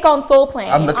like a take on Soul Plane.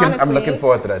 I'm looking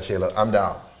forward to that, Shayla. I'm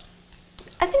down.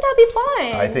 I think that'd be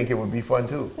fun. I think it would be fun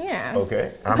too. Yeah.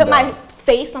 Okay. Put my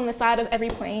face on the side of every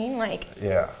plane, like.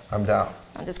 Yeah, I'm down.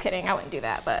 I'm just kidding. I wouldn't do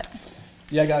that, but.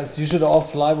 Yeah, guys, you should all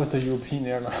fly with the European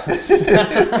Airlines.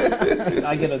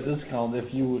 I get a discount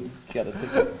if you get a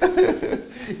ticket.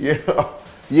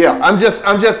 Yeah. I'm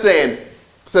just saying.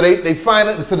 So the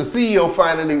CEO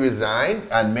finally resigned,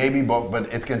 and maybe,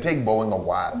 but it's gonna take Boeing a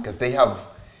while, because they have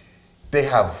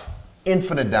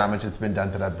infinite damage that's been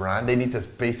done to that brand. They need to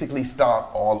basically start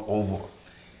all over.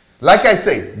 Like I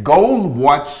say, go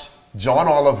watch John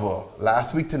Oliver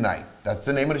last week tonight. That's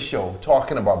the name of the show,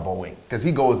 talking about Boeing, because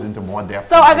he goes into more depth.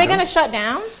 So are they going to shut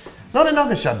down? No, they're not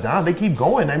going to shut down. They keep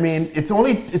going. I mean, it's too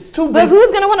big. But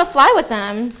who's going to want to fly with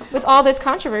them with all this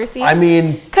controversy? I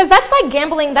mean, because that's like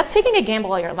gambling. That's taking a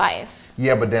gamble all your life.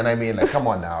 Yeah, but then I mean, like, come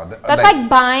on now. That's like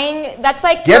buying. That's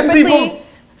like purposely.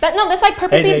 That's like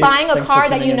purposely buying a car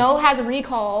that you know has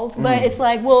recalls, but it's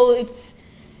like, well, it's.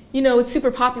 You know, it's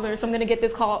super popular, so I'm going to get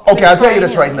this call. Okay, I'll tell you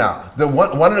this right now.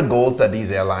 One of the goals that these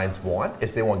airlines want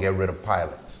is they want to get rid of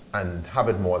pilots and have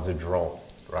it more as a drone,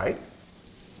 right?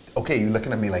 Okay, you're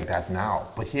looking at me like that now,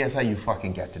 but here's how you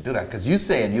fucking get to do that. Because you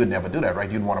saying you'd never do that, right?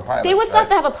 You'd want a pilot. They would still have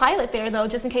to have a pilot there, though,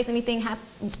 just in case anything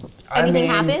happens.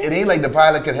 It ain't like the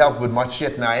pilot could help with much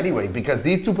shit now anyway, because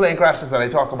these 2 plane crashes that I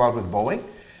talk about with Boeing,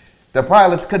 the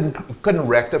pilots couldn't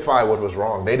rectify what was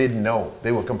wrong. They didn't know.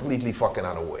 They were completely fucking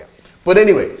unaware. But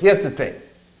anyway, here's the thing.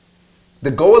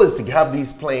 The goal is to have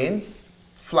these planes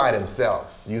fly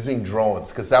themselves using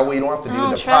drones, because that way you don't have to deal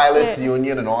with the pilots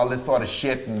union and all this sort of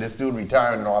shit and this dude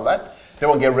retiring and all that. They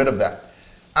won't get rid of that.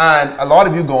 And a lot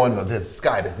of you going, well, there's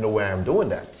Sky, there's no way I'm doing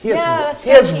that. That's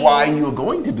Here's sketchy. why you're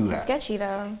going to do that. It's sketchy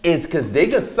though. It's because they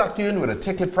can suck you in with a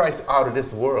ticket price out of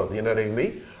this world. You know what I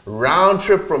mean? Round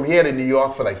trip from here to New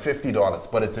York for like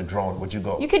 $50, but it's a drone. Would you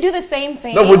go? You could do the same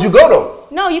thing. No, would you go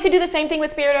though? No, you could do the same thing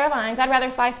with Spirit Airlines. I'd rather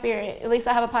fly Spirit. At least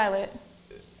I have a pilot.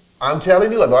 I'm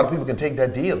telling you, a lot of people can take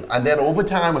that deal. And then over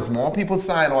time, as more people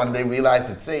sign on and they realize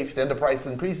it's safe, then the price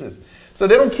increases. So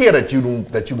they don't care that you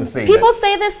can say People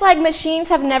say this like machines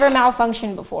have never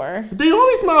malfunctioned before. They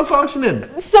always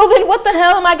malfunctioning. So then what the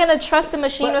hell am I going to trust a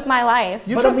machine with my life?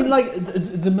 But I mean, like,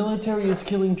 the military is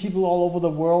killing people all over the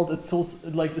world. It's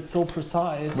so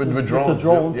precise. With the drones.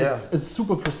 drones, Yeah. it's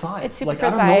super precise. It's super like,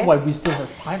 precise. I don't know why we still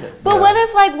have pilots. But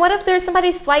what if there's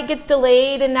somebody's flight gets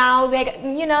delayed and now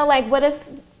what if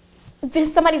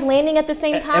there's somebody's landing at the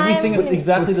same time? Everything is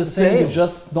exactly the same, you're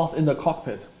just not in the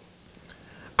cockpit.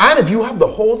 And if you have the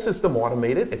whole system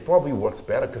automated, it probably works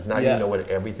better because now you know what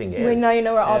everything is. Now you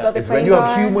know where all the other It's planes when you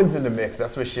have are. humans in the mix,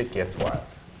 that's where shit gets wild.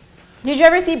 Did you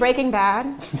ever see Breaking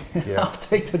Bad? Yeah. I'll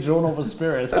take the drone over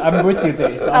Spirit. I'm with you,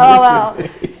 Dave.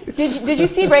 Did you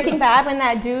see Breaking Bad when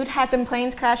that dude had them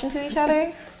planes crash into each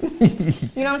other?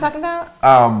 You know what I'm talking about?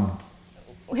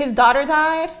 His daughter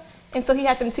died, and so he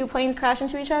had them two planes crash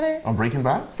into each other. On Breaking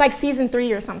Bad? It's like season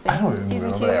 3 or something. I don't even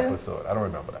season remember 2. that episode. I don't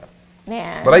remember that.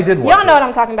 Yeah. But I did watch Y'all know what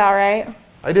I'm talking about, right?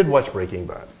 I did watch Breaking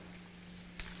Bad.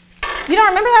 You don't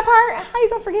remember that part? How you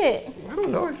gonna forget? I don't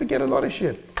know. I forget a lot of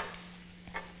shit.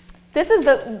 Are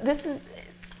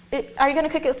you gonna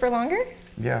cook it for longer?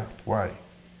 Yeah. Why?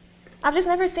 I've just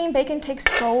never seen bacon take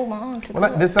so long to Well,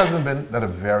 cook. this hasn't been at a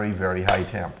very, very high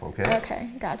temp, okay?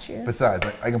 Okay, got you. Besides,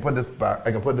 I can put this back.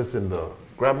 I can put this in the.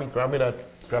 Grab me that.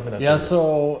 Yeah, thing.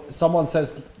 So someone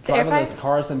says The air driverless fry?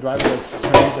 cars and driverless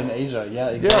trains in Asia. Yeah,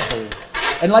 exactly.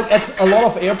 And like at a lot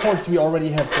of airports, we already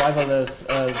have driverless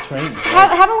trains. Right?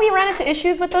 Haven't we run into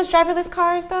issues with those driverless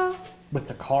cars though? With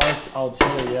the cars out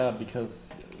here, yeah,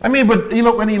 because. I mean, but you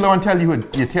know, when Elon tell you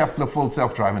your Tesla full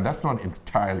self-driving, that's not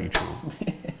entirely true.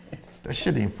 That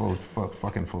shit ain't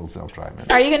fucking full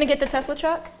self-driving. Are you gonna get the Tesla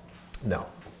truck? No.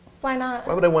 Why not?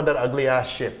 Why would I want that ugly ass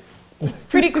shit? It's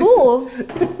pretty cool.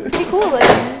 Pretty cool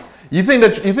looking. You think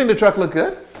the truck look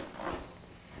good?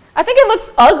 I think it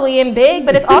looks ugly and big,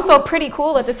 but it's also pretty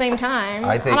cool at the same time.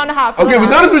 I don't know how I feel Okay, but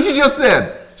about notice what you just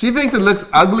said. She thinks it looks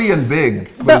ugly and big.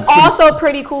 but it's pretty, also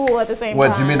pretty cool at the same time.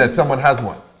 what, you mean that someone has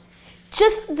one?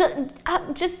 Just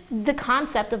the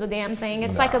concept of the damn thing.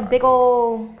 It's like a big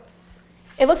old.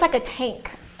 It looks like a tank.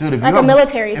 Dude, if like you have, a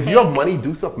military tank. If you have money,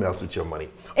 do something else with your money.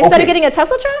 Instead of getting a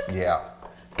Tesla truck? Yeah.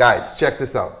 Guys, check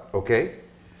this out, okay?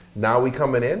 Now we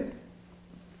coming in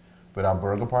with our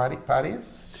burger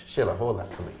patties. Sheila, hold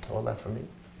that for me. Hold that for me.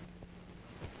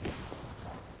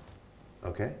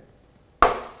 Okay?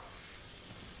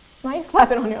 Why you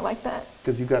slapping on there like that?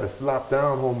 Because you got to slap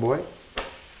down, homeboy.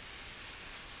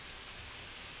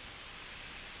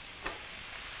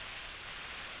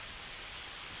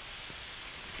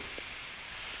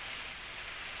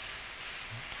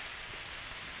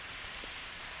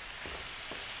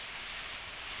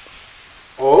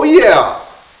 Oh yeah.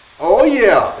 Oh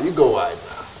yeah. You go wide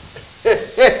now.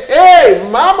 Hey,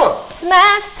 mama.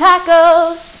 Smash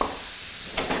tacos.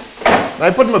 I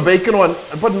put my bacon on.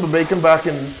 I put my bacon back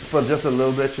in for just a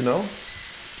little bit, you know.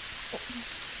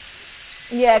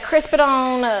 Yeah, crisp it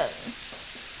on up.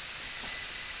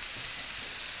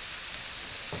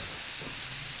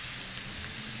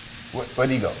 Where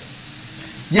do you go?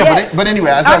 Yeah, but anyway,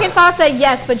 as Arkansas said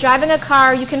yes, but driving a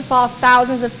car, you can fall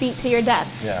thousands of feet to your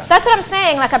death. Yeah. That's what I'm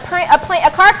saying. Like a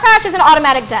car crash is an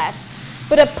automatic death,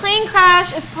 but a plane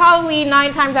crash is probably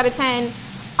 9 times out of 10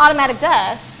 automatic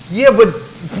death. Yeah, but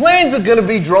planes are gonna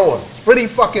be drones pretty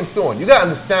fucking soon. You gotta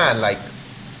understand, like,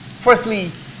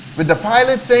 firstly, with the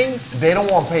pilot thing, they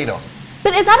don't want to pay them.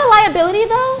 But is that a liability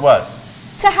though? What?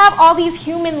 To have all these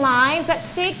human lives at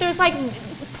stake? There's like,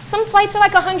 some flights are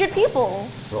like 100 people.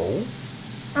 So?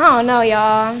 I don't know,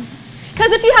 y'all.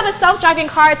 Because if you have a self-driving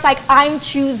car, it's like I'm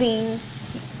choosing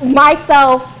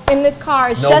myself in this car.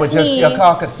 It's just me. Your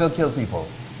car could still kill people.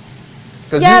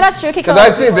 Yeah, that's true. Because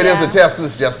I've seen videos of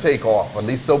Teslas just take off. At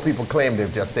least so people claim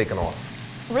they've just taken off.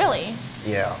 Really?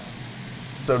 Yeah.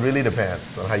 So it really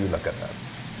depends on how you look at that.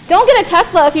 Don't get a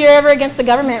Tesla if you're ever against the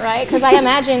government, right? Because I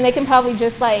imagine they can probably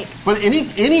just like... But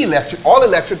all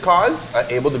electric cars are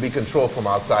able to be controlled from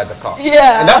outside the car.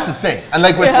 Yeah. And that's the thing. And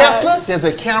like with Tesla, there's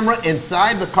a camera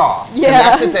inside the car.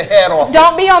 Yeah. Connected to head office.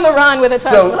 Don't be on the run with a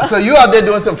Tesla. So you out there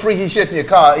doing some freaky shit in your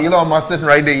car, Elon Musk sitting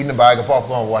right there eating a bag of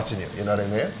popcorn watching you. You know what I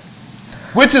mean?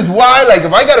 Which is why, like,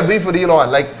 if I got a beef with Elon,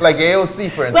 like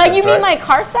AOC for instance, Like, you mean like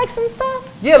car sex and stuff?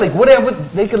 Yeah, like whatever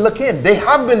they can look in. They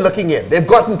have been looking in. They've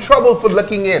gotten trouble for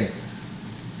looking in.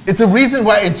 It's a reason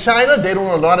why in China they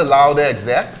don't not allow their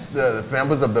execs, the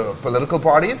members of the political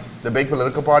parties, the big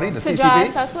political party, the CCP,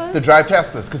 drive Teslas? to drive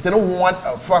Teslas, because they don't want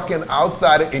a fucking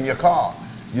outsider in your car.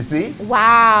 You see?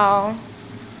 Wow.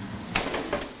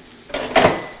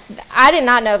 I did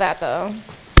not know that though.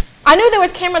 I knew there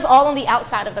was cameras all on the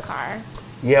outside of the car.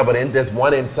 Yeah, but there's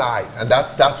one inside, and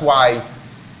that's why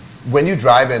when you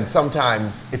drive in,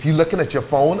 sometimes if you're looking at your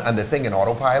phone and the thing in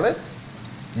autopilot,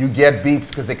 you get beeps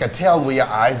because they can tell where your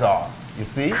eyes are. You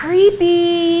see?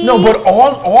 Creepy. No, but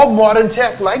all modern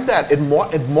tech like that. It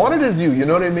monitors you. You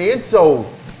know what I mean? So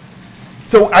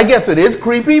I guess it is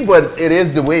creepy, but it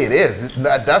is the way it is.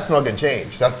 That's not gonna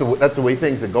change. That's the way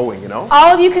things are going. You know?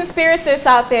 All of you conspiracists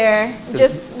out there,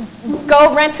 just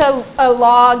go rent a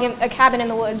log in a cabin in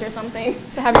the woods or something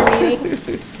to have your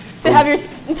meetings, to have your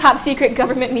top secret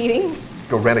government meetings.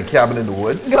 Go rent a cabin in the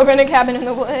woods. Go rent a cabin in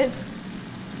the woods.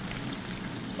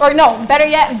 Or no, better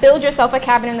yet, build yourself a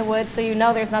cabin in the woods so you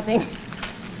know there's nothing.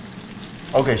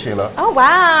 Okay, Sheila. Oh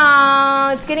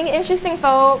wow, it's getting interesting,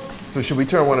 folks. So should we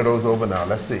turn one of those over now?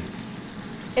 Let's see.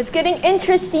 It's getting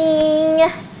interesting.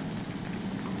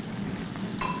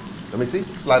 Let me see.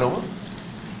 Slide over.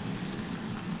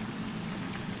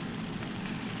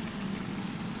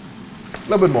 A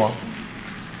little bit more.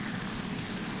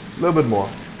 A little bit more.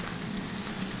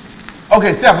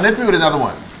 Okay, Stephen, hit me with another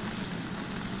one.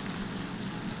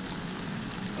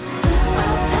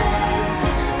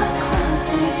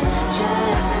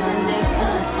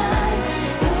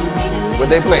 What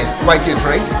they playing? Spike Your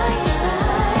Drink?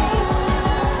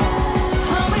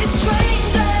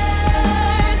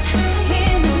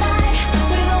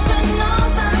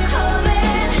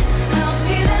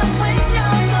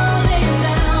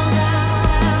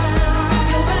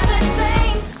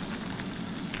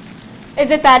 Is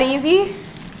it that easy?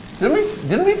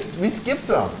 Didn't we skip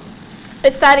some?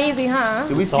 It's that easy, huh?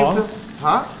 Did we skip some?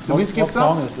 Huh? Did we skip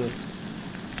some? What song is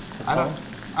this?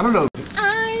 I don't know.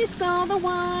 I saw the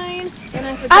wine and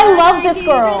I forgot I love this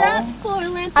girl.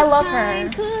 I love her.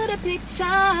 Could have picked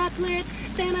chocolate,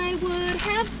 then I would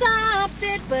have stopped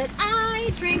it, but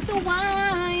I drank the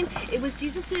wine. It was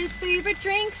Jesus' favorite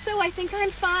drink, so I think I'm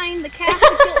fine. The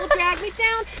Catholic guilt will drag me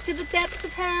down to the depths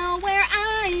of hell where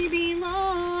I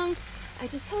belong. I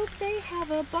just hope they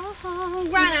have a bong.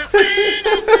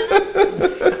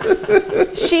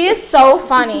 She is so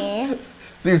funny.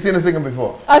 So you've seen her singing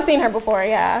before? I've seen her before,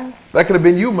 yeah. That could have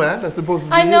been you, man. That's supposed to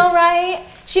be I you. know, right?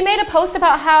 She made a post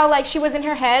about how like she was in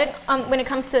her head when it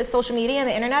comes to social media and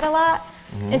the internet a lot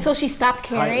until she stopped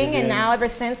caring, and now ever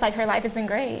since, like her life has been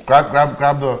great. Grab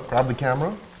the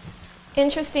camera.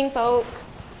 Interesting, folks.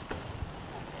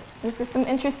 This is some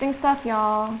interesting stuff,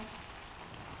 y'all.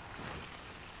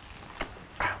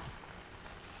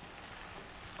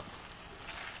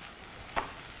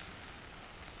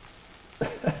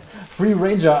 Free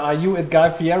Ranger, are you at Guy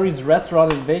Fieri's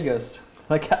restaurant in Vegas?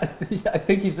 Like, I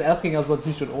think he's asking us what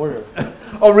he should order.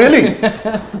 Oh, really?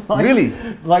 Like, really?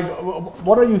 Like,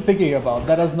 what are you thinking about?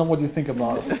 Let us know what you think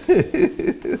about.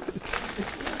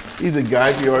 He's a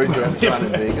Guy Fieri's restaurant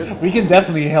in Vegas. We can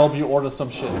definitely help you order some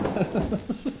shit.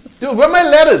 Dude, where are my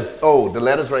letters? Oh, the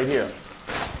letters right here.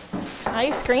 Are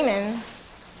you screaming?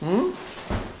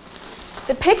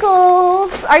 The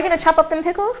pickles. Are you gonna chop up them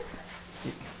pickles?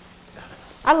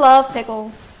 I love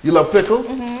pickles. You love pickles?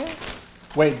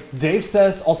 Wait, Dave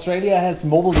says Australia has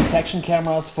mobile detection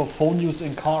cameras for phone use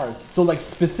in cars. So like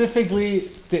specifically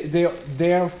they're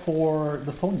there for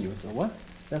the phone use, or what?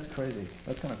 That's crazy.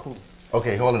 That's kind of cool.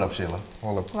 Okay, hold it up, Sheila.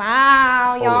 Hold up.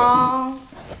 Wow, y'all.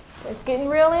 It's getting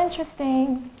real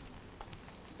interesting.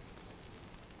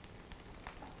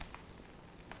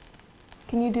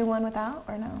 Can you do one without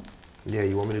or no? Yeah,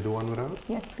 you want me to do one without?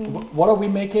 Yes, please. What are we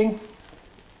making?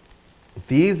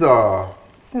 These are...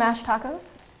 Smashed tacos?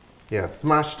 Yeah,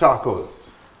 smashed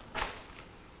tacos.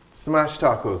 Smashed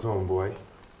tacos, homeboy.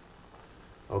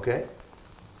 Okay?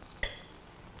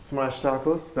 Smashed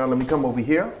tacos. Now let me come over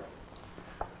here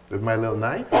with my little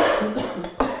knife.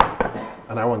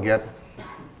 And I want to get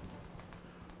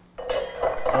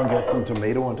some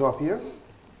tomato on top here.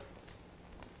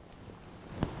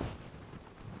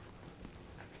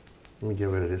 Let me get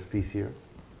rid of this piece here.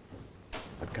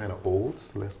 That's kind of old,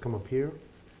 so let's come up here.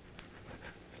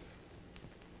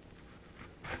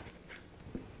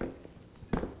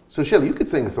 So Shelly, you could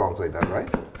sing songs like that, right?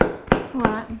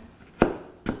 What?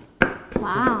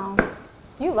 Wow.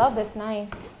 You love this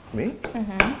knife. Me?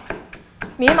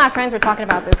 Me and my friends were talking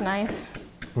about this knife.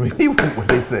 Really? What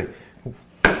they say?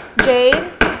 Jade,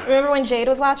 remember when Jade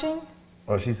was watching?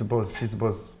 Oh, she's supposed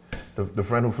to The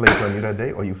friend who flaked on you that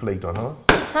day, or you flaked on her?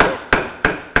 Huh?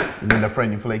 You mean the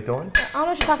friend you flaked on? I don't know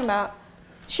what you're talking about.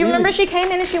 Remember she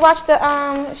came in and she watched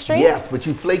the stream? Yes, but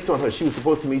you flaked on her. She was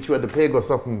supposed to meet you at the pig or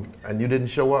something, and you didn't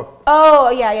show up. Oh,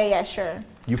 yeah, sure.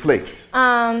 You flaked.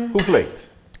 Who flaked?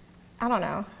 I don't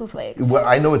know. Who flaked? Well,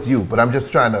 I know it's you, but I'm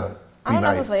just trying to be I don't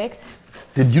know nice. who flaked.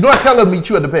 Did you not tell her to meet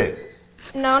you at the pig?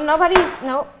 No,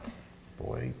 nope.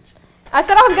 Boy. I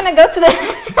said I was gonna go to the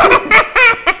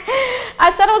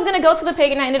I said I was gonna go to the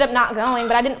pig and I ended up not going,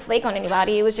 but I didn't flake on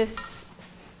anybody. It was just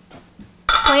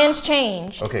plans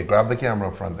changed. Okay, grab the camera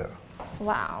up front there.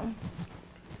 Wow.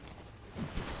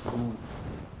 Smooth.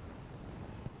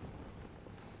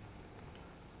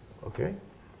 Okay.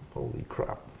 Holy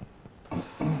crap.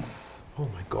 Oh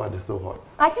my God, it's so hot.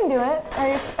 I can do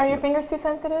it. Are your fingers too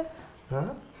sensitive?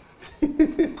 Huh?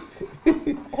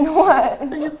 What?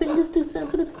 Are your fingers too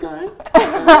sensitive, Sky?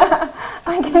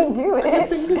 I can do it. Are your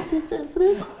fingers too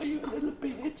sensitive? Are you a little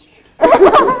bitch?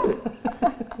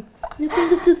 Your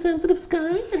fingers too sensitive,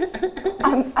 Sky?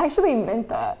 I actually meant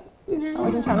that. I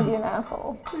wasn't trying to be an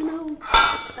asshole. I know.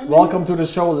 Welcome to the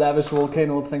show, Lavish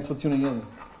Volcano. Thanks for tuning in.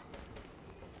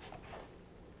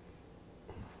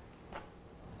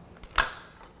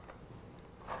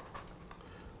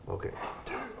 Okay.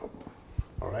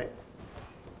 All right.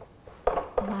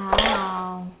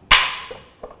 Wow.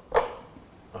 All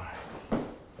right.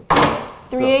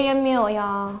 3 a.m. meal,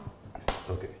 y'all.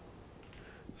 Okay.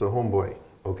 So, homeboy,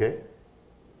 okay?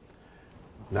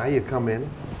 Now you come in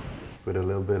with a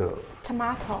little bit of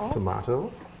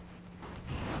tomato.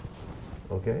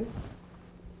 Okay?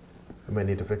 I might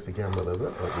need to fix the camera a little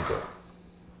bit, but we good.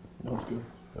 That's good.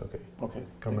 Okay. Okay.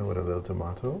 Come in with a little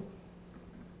tomato.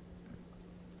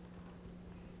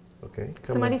 Okay.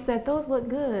 Somebody said those look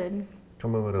good.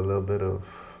 Come in with a little bit of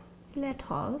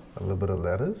lettuce. A little bit of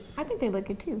lettuce. I think they look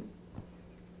good too.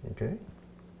 Okay.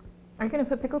 Are you gonna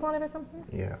put pickles on it or something?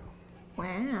 Yeah.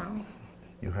 Wow.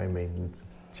 You high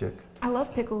maintenance chick. I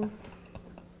love pickles.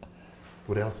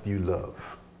 What else do you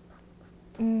love?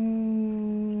 I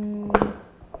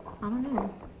don't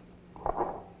know.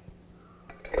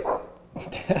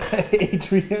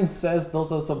 Adrian says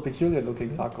those are some peculiar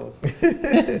looking tacos.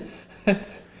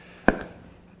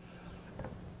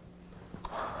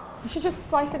 You should just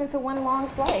slice it into one long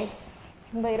slice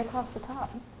and lay it across the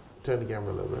top. Turn the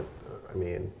camera a little bit. I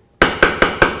mean.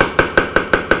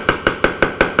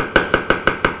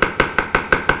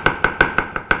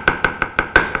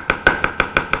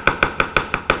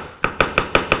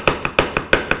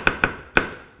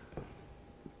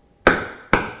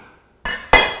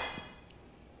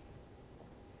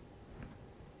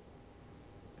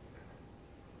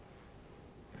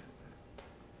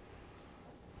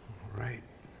 Right.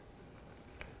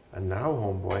 And now,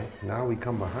 homeboy, now we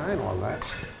come behind all that.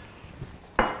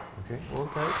 Okay,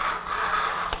 hold tight.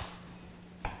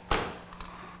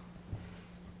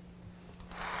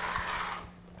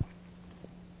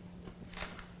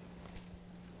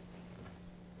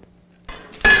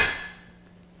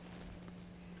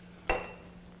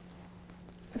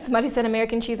 Somebody said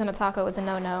American cheese on a taco is a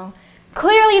no-no.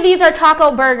 Clearly these are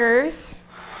taco burgers.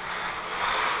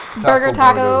 Burger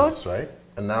tacos. Burgers, right?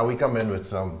 And now we come in with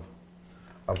some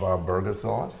of our burger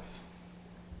sauce.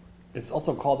 It's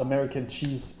also called American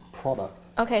cheese product.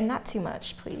 Okay, not too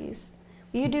much, please.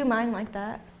 Will you do mine like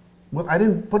that? Well, I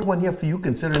didn't put one here for you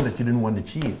considering that you didn't want the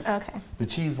cheese. Okay. The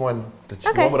cheese one,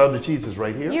 Okay. one without the cheese is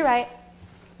right here. You're right.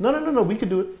 No, we can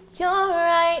do it. You're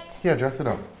right. Here, dress it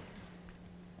up.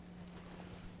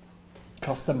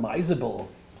 Customizable.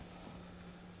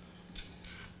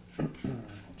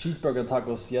 Cheeseburger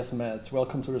tacos, yes, Mads.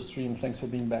 Welcome to the stream. Thanks for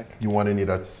being back. You want any of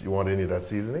that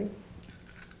seasoning?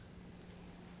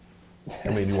 I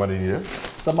mean, you want any of this?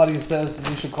 Somebody says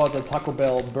you should call it the Taco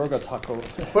Bell burger taco.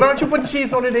 But aren't you putting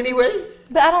cheese on it anyway?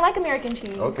 But I don't like American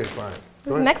cheese. Okay, fine.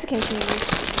 This is Mexican cheese.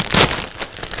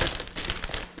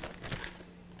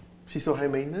 She's so high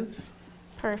maintenance?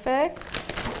 Perfect.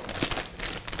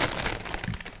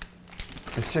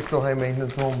 This chick so high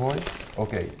maintenance, homeboy?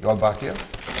 Okay, y'all back here?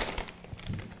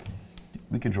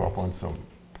 We could drop on some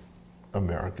some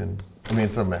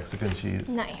Mexican cheese.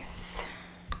 Nice.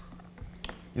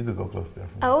 You could go close there.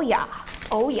 Oh yeah.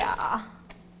 Oh yeah.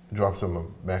 Drop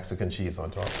some Mexican cheese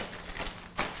on top.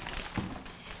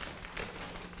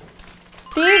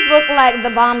 These look like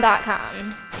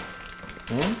thebomb.com.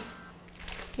 Hmm?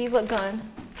 These look good.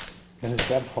 And is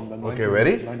that from the Okay,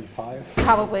 ready? 1995?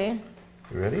 Probably.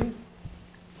 You ready?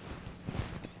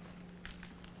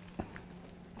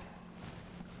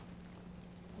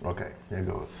 Okay, here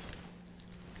goes.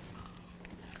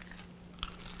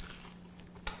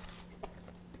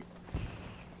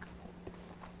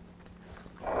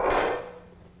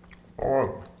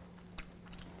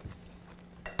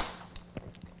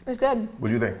 It's good. What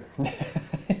do you think?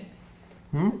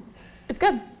 It's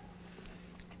good.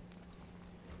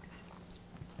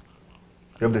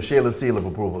 You have the CHALA seal of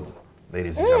approval,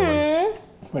 ladies and gentlemen.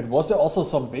 Wait, was there also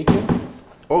some bacon?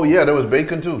 Oh yeah, there was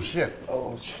bacon too. Shit.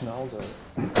 Oh, schnauzer.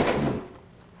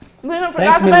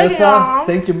 Thanks, Melissa.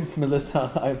 Thank you,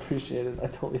 Melissa. I appreciate it. I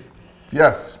totally.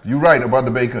 Yes, you're right about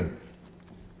the bacon.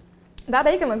 That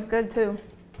bacon looks good too.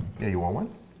 Yeah, you want one?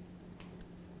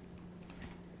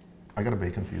 I got a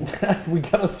bacon for you. We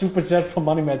got a super chat from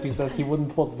Money Mats. He says he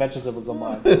wouldn't put vegetables on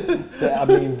mine. I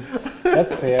mean,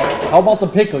 that's fair. How about the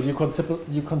pickle? You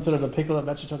consider the pickle a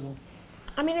vegetable?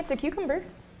 I mean, it's a cucumber.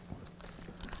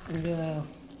 Yeah.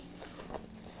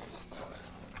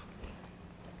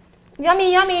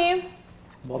 Yummy, yummy.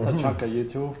 Water chunka, you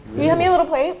too. Will you have me a little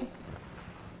plate?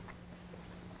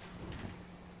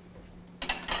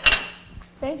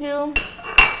 Thank you.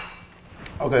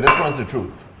 Okay, this one's the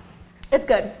truth. It's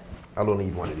good. I don't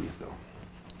need one of these though.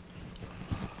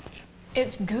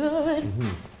 It's good.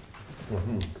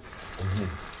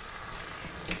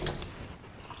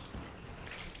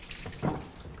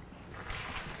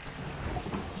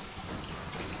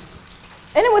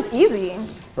 And it was easy.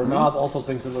 Bernard also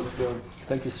thinks it looks good.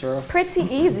 Thank you, sir. Pretty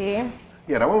easy.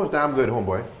 Yeah, that one was damn good,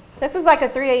 homeboy. This is like a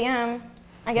 3 a.m.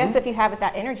 I guess if you have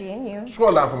that energy in you.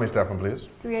 Scroll down for me, Stefan, please.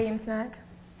 3 a.m. snack.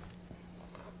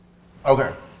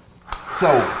 Okay,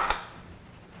 so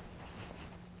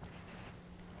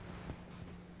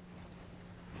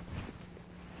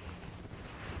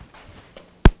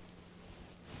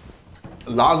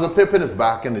Larsa Pippen is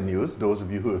back in the news, those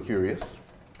of you who are curious.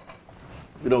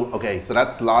 You know, okay, so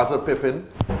that's Larsa Pippen,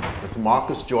 that's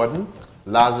Marcus Jordan.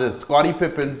 Larsa is Scottie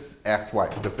Pippen's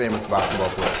ex-wife, the famous basketball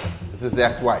player. This is his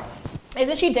ex-wife.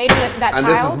 Isn't she dating that And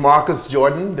child? this is Marcus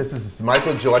Jordan. This is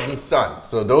Michael Jordan's son.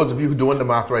 So those of you who are doing the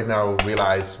math right now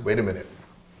realize, wait a minute.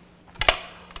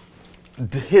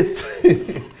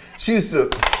 She used to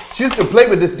play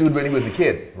with this dude when he was a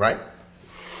kid, right?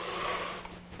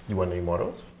 You want any more of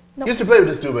those? Nope. He used to play with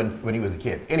this dude when he was a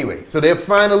kid. Anyway, so they're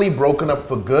finally broken up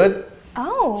for good.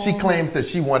 Oh. She claims that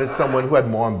she wanted someone who had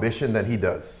more ambition than he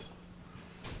does.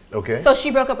 Okay? So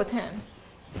she broke up with him.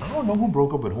 I don't know who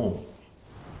broke up with whom.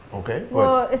 Okay?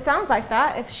 Well, it sounds like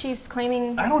that if she's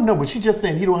claiming... I don't know, but she's just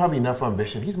saying he don't have enough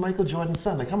ambition. He's Michael Jordan's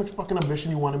son. Like, how much fucking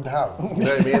ambition you want him to have? You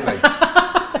know what I mean?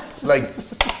 Like,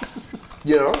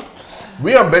 you know?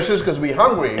 We ambitious because we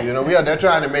hungry. You know, we are there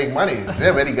trying to make money. They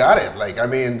already got it. Like, I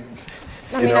mean...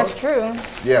 I mean, that's true.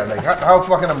 Yeah, like, how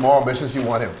fucking more ambitious you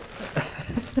want him?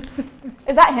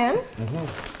 Is that him?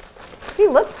 He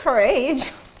looks her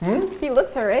age. He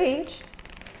looks her age.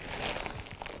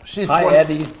 Hi,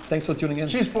 Eddie. Thanks for tuning in.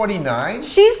 She's 49.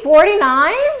 She's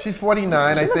 49? She's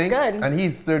 49, I think. Good. And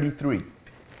he's 33.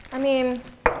 I mean,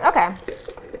 okay.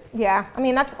 Yeah, I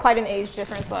mean, that's quite an age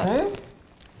difference, but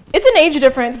it's an age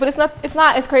difference, but it's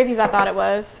not as crazy as I thought it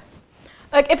was.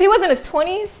 Like, if he was in his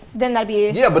 20s, then that'd be...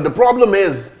 Yeah, but the problem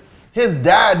is, his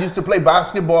dad used to play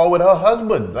basketball with her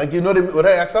husband. Like, you know, with her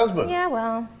ex-husband. Yeah,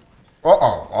 well...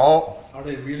 Are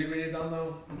they really, really done,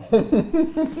 though?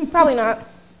 Probably not.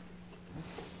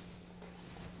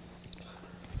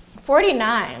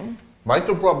 49.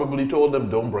 Michael probably told them,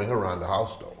 don't bring her around the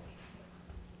house, though.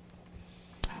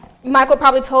 Michael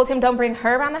probably told him, don't bring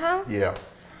her around the house? Yeah.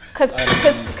 Because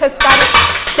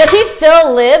Scottie, does he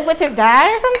still live with his dad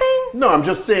or something? No, I'm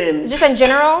just saying. Just in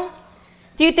general?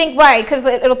 Do you think, why? Because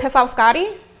it'll piss off Scottie?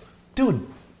 Dude,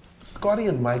 Scottie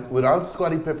and Mike, without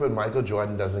Scottie Pippen, Michael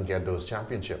Jordan doesn't get those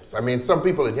championships. I mean, some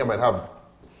people in here might have,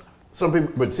 some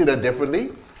people would see that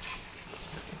differently.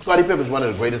 Scottie Pippen is one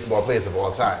of the greatest ball players of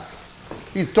all time.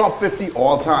 He's top 50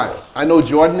 all time. I know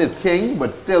Jordan is king,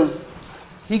 but still,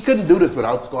 he couldn't do this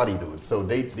without Scottie, dude. So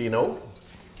they, you know.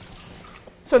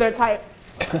 So they're tight.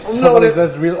 Somebody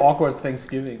says real awkward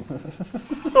Thanksgiving.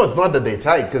 No, it's not that they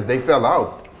tight, because they fell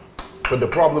out. But the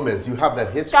problem is, you have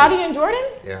that history. Scottie and Jordan?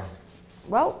 Yeah.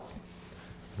 Well.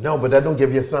 No, but that don't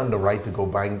give your son the right to go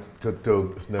bang,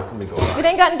 to necessarily go bang. It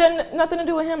ain't got nothing to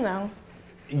do with him, though.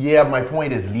 Yeah, my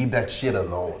point is, leave that shit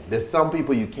alone. There's some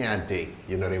people you can't date,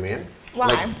 you know what I mean?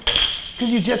 Why?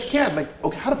 Because you just can't. Like,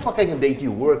 okay, how the fuck I can date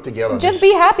you, work together? Just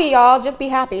be happy, y'all. Just be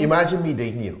happy. Imagine me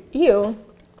dating you. You.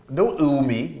 Don't ooh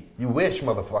me. You wish,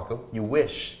 motherfucker. You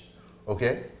wish.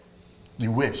 Okay?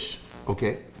 You wish.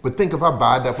 Okay? But think of how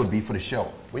bad that would be for the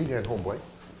show. Where you going, homeboy?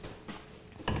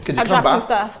 Could you I come dropped back? some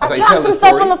stuff. as I I dropped tell some this stuff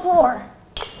story? on the floor.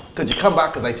 Could you come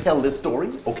back as I tell this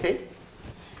story? Okay?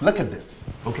 Look at this.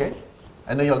 Okay?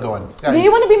 I know you're going, Scottie. Do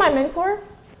you want to be my mentor?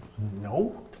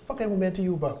 No. What the fuck am I mentor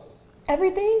you about?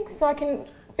 Everything, so I can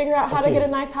figure out how to get a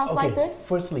nice house like this?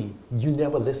 Firstly, you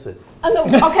never listen. No,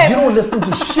 okay. You don't listen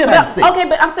to shit I say. Okay,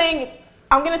 but I'm saying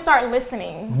I'm gonna start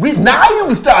listening. Now you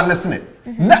can start listening.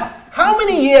 Now, how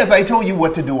many years I told you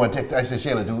what to do on TikTok? I said,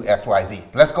 Shayla, do X, Y, Z.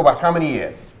 Let's go back. How many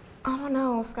years? I don't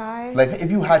know, Sky. Like,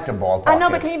 if you had to ballpark I know,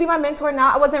 but can you be my mentor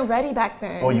now? I wasn't ready back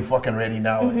then. Oh, you fucking ready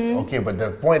now? Okay, but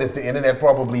the point is the internet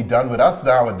probably done with us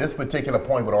now at this particular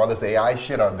point with all this AI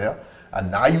shit out there.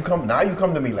 And now you come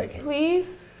to me like, hey.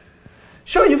 Please?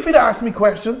 Sure, you fit to ask me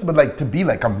questions, but like to be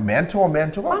like a mentor.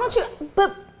 Why don't you,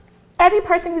 but every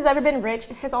person who's ever been rich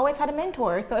has always had a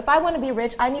mentor. So if I want to be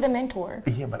rich, I need a mentor.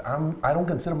 Yeah, but I don't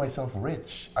consider myself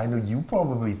rich. I know you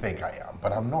probably think I am,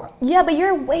 but I'm not. Yeah, but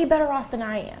you're way better off than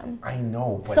I am. I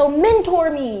know, but... So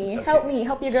mentor me. Okay. Help me.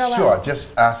 Help your girl out. Sure,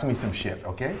 just ask me some shit,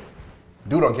 okay?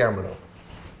 Do it on camera, though.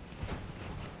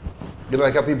 You know,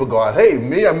 like how people go out, hey,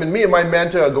 me and my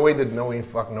mentor are going to... No,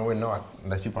 we're not.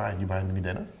 Unless you buying me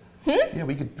dinner. Yeah,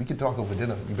 we could talk over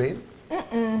dinner. You paid?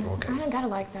 Okay. I ain't gotta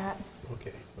like that.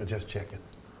 Okay, we're just checking.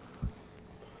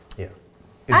 Yeah.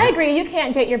 I agree. You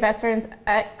can't date your best friend's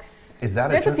ex. Is that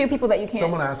There's a few people that you can't.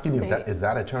 Someone asking you is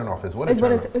that a turn off? Is what a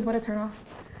turn off?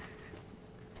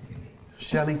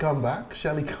 Shelly, come back.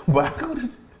 Shelly, come back.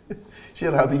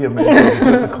 She'll have you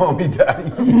man to call me daddy.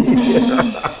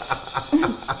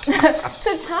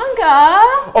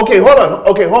 Tachanka. Okay, hold on.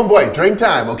 Okay, homeboy, drink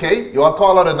time. Okay, you all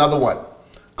call out another one.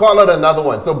 Call out another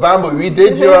one. So Bamboo, we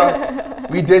did your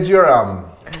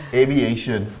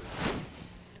aviation.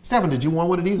 Stefan, did you want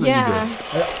one of these? Yeah. Or you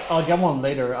good? I'll get one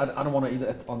later. I don't want to eat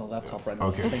it on the laptop right now.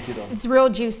 Okay. Thank you, though. It's real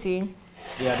juicy.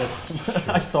 Yeah, that's.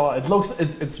 I saw it.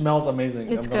 It smells amazing.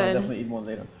 It's I'm gonna good. definitely eat one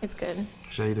later. It's good.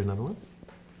 Should I eat another one?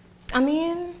 I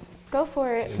mean, go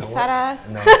for it, you know fat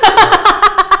ass. No.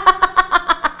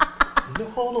 No,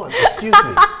 hold on. Excuse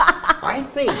me. I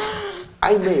think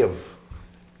I may have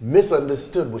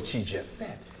misunderstood what she just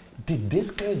said. Did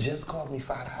this girl just call me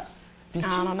fat ass?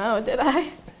 I don't know. Did I?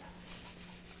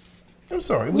 I'm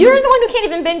sorry. You're the one who can't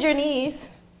even bend your knees.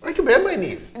 I can bend my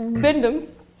knees. Bend them.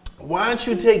 Why don't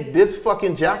you take this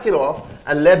fucking jacket off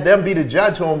and let them be the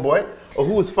judge, homeboy? Or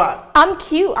who is fat? I'm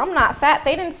cute. I'm not fat.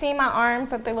 They didn't see my arms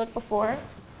that they looked before.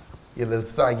 Your little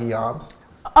saggy arms.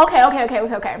 Okay.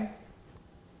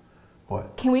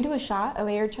 What? Can we do a shot, a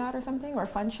layered shot or something, or a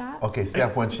fun shot? Okay,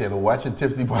 step one, Shayla. Watch your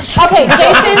Tipsy Bartender. Okay,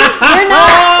 Jason, you're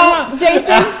not.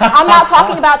 Jason, I'm not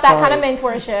talking about that kind of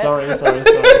mentorship. Sorry.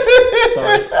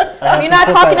 We're not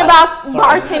talking about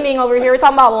bartending over here. We're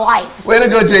talking about life. Way to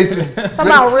go, Jason. Talking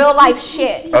about real life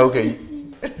shit. Okay.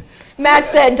 Matt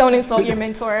said, "Don't insult your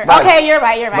mentor." Matt, okay, you're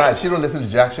right. Matt, she don't listen to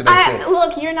jack shit I say.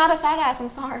 Look, you're not a fat ass. I'm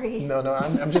sorry. No,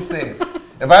 I'm just saying.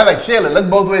 If I like Shayla, look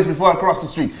both ways before I cross the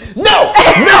street. No,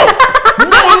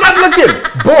 I'm not looking.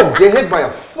 Boom, get hit by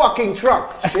a fucking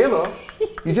truck. Shayla,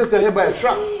 you just got hit by a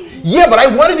truck. Yeah, but I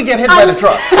wanted to get hit by the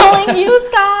truck. I'm telling you,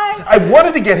 Sky. I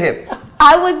wanted to get hit.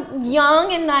 I was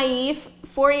young and naive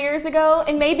 4 years ago,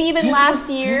 and maybe even last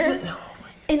year.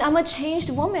 And I'm a changed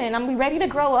woman. I'm ready to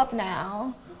grow up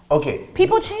now. Okay.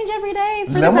 People change every day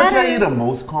for the Let me better. tell you the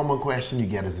most common question you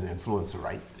get as an influencer,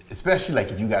 right? Especially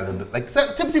like if you got a little bit, like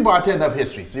Tipsy Bartender of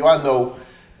history. So you all know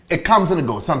it comes and it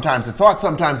goes. Sometimes it's hot,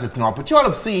 sometimes it's not. But you all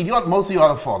have seen, most of you all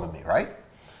have followed me, right?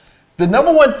 The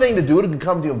number one thing to do is to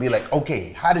come to you and be like,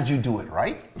 okay, how did you do it,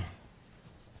 right?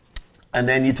 And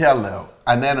then you tell them.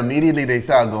 And then immediately they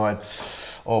start going,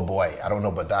 oh boy, I don't know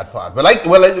about that part. But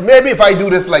maybe if I do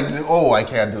this, like, oh, I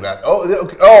can't do that.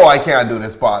 Oh, I can't do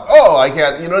this part. Oh, I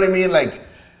can't, you know what I mean? Like,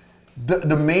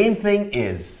 the main thing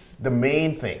is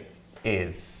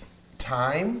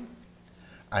time,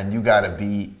 and you gotta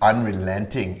be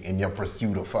unrelenting in your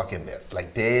pursuit of fucking this.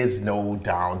 Like, there's no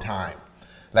downtime.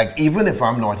 Like, even if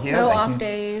I'm not here, no like off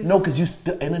days. No, because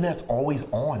the internet's always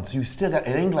on, so you still got,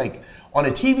 it ain't like on a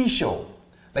TV show.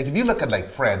 Like, if you look at like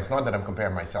Friends, not that I'm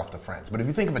comparing myself to Friends, but if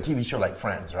you think of a TV show like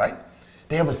Friends, right?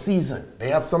 They have a season, they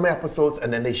have some episodes,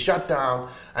 and then they shut down,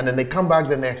 and then they come back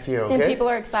the next year, okay? And people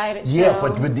are excited. Yeah,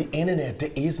 but with the internet,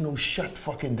 there is no shut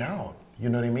fucking down. You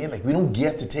know what I mean? Like, we don't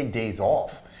get to take days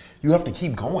off. You have to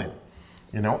keep going,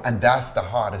 you know? And that's the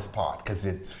hardest part, because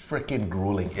it's freaking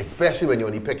grueling, especially when you're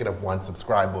only picking up one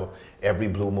subscriber every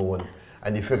blue moon,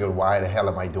 and you figure, why the hell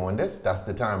am I doing this? That's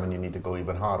the time when you need to go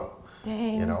even harder.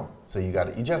 Dang. You know? So you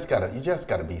just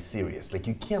gotta be serious. Like,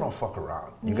 you cannot fuck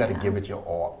around. You gotta give it your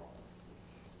all.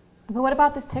 But what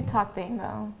about this TikTok thing,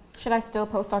 though? Should I still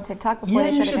post on TikTok before Yeah,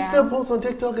 they you shut it should down? still post on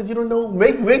TikTok because you don't know.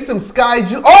 Make some sky.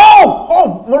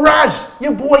 Oh, Mirage,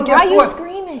 your boy. Guess Why are you what?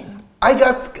 screaming? I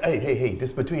got. Hey,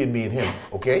 this between me and him,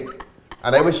 okay?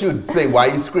 And I wish you'd say why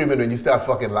you screaming when you start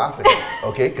fucking laughing,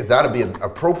 okay? Because that'll be an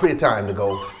appropriate time to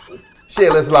go.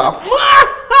 Shayla's laugh.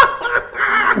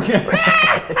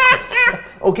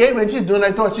 Okay, when she's doing,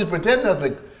 I thought she'd pretend. I was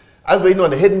like, I was waiting on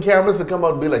the hidden cameras to come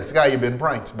out and be like, Sky, you've been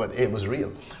pranked, but it was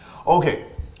real. Okay.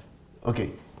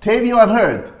 Tavion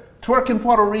Heard, twerking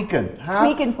Puerto Rican.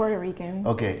 Tweaking Puerto Rican.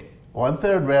 Okay.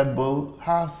 1/3 Red Bull,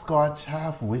 half Scotch,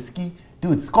 half whiskey.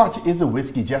 Dude, Scotch is a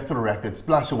whiskey, just for the record.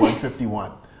 Splash of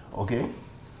 151. Okay?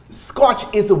 Scotch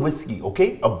is a whiskey,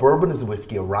 okay? A bourbon is a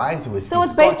whiskey, a rye is a whiskey. So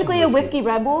it's Scotch basically a whiskey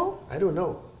Red Bull? I don't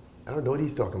know. I don't know what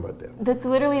he's talking about there. That's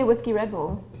literally a whiskey Red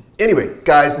Bull. Anyway,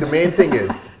 guys, the main thing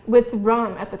is... with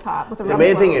rum at the top. With the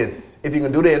main thing is, if you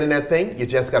can do the internet thing, you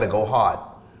just got to go hard.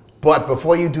 But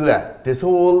before you do that, this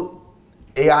whole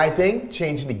AI thing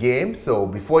changing the game. So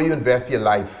before you invest your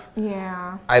life,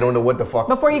 I don't know what the fuck.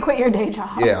 Before you quit your day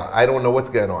job. Yeah, I don't know what's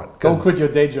going on. Don't quit your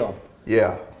day job.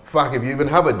 Yeah. Fuck, if you even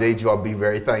have a day job, be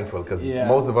very thankful because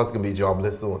most of us can be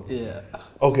jobless soon. Yeah.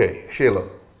 Okay, Sheila.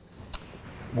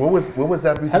 What was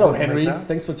that? Hello, Henry.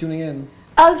 Thanks for tuning in.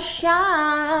 A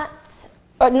shot.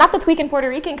 Not the tweaking Puerto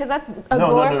Rican, because that's a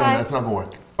glorified... No, that's not going to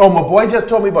work. Oh, my boy just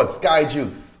told me about Sky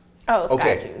Juice. Oh,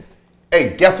 Sky Juice.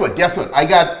 Hey, guess what? I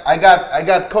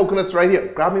got coconuts right here.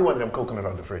 Grab me one of them coconut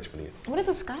out of the fridge, please. What is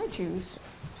a Sky Juice?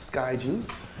 Sky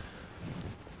Juice?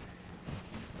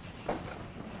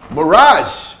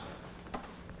 Mirage.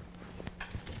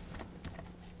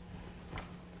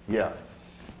 Yeah.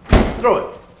 Throw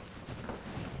it.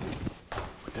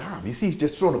 Damn, you see, he's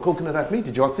just throwing a coconut at me.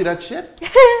 Did y'all see that shit?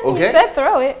 Okay. You said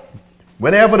throw it.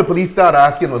 Whenever the police start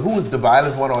asking, well, who is the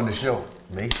violent one on the show?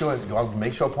 Make sure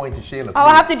point to Sheila. All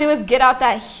I have to do is get out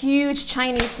that huge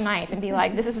Chinese knife and be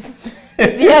like, this is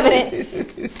the evidence.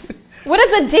 What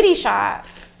is a Diddy shot?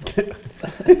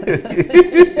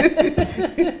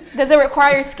 Does it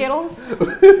require Skittles?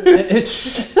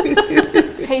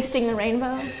 Tasting the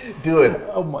rainbow? Dude,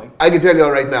 oh my. I can tell you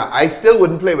right now, I still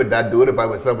wouldn't play with that dude if I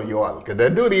was some of y'all. Because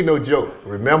that dude ain't no joke.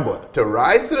 Remember, to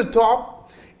rise to the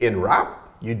top in rap,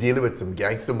 you're dealing with some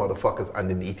gangster motherfuckers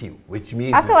underneath you. Which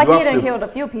means I feel like he done killed a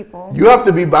few people. You have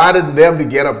to be badder than them to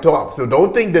get up top. So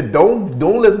don't think that, don't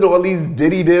listen to all these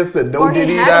Diddy this and no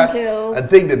Diddy that. And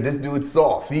think that this dude's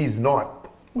soft. He's not.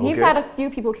 Okay? He's had a few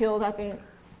people killed, I think.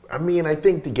 I mean, I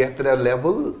think to get to that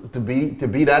level, to be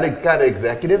that kind of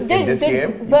executive in this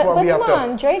game, you probably have to. But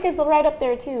come on, Drake is right up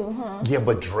there too, huh? Yeah,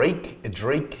 but Drake's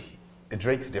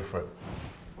different.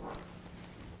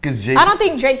 I don't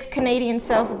think Drake's Canadian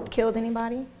self killed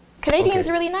anybody. Canadians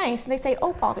are really nice. They say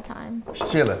 "ope" all the time.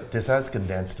 Sheila, this has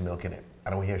condensed milk in it. I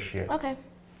don't hear shit. Okay.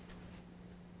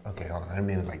 Okay, hold on. I didn't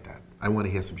mean it like that. I want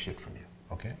to hear some shit from you.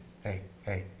 Okay?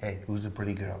 Hey, who's a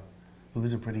pretty girl?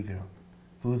 Who's a pretty girl?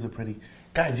 Who's a pretty...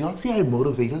 Guys, y'all see how I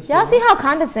motivate us? Y'all see how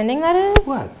condescending that is?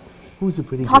 What? Who's a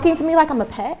pretty girl? Talking to me like I'm a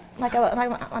pet? Like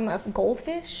I'm a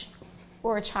goldfish?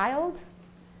 Or a child?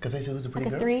 Because I said who's a pretty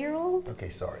girl? Like a 3-year-old? Okay,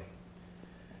 sorry.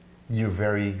 You're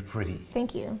very pretty.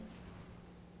 Thank you.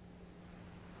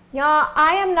 Y'all,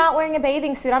 I am not wearing a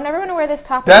bathing suit. I'm never going to wear this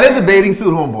top. That is a bathing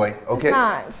suit, homeboy. Okay. It's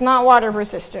not. It's not water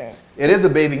resistant. It is a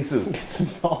bathing suit.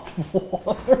 It's not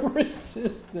water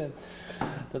resistant.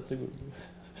 That's a good one.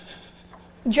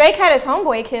 Drake had his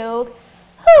homeboy killed.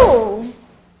 Who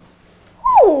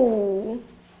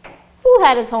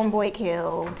had his homeboy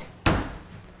killed?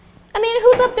 I mean,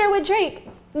 who's up there with Drake?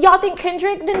 Y'all think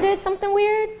Kendrick did something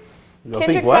weird?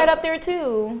 Kendrick's right up there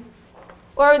too.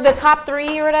 Or the top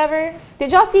 3 or whatever.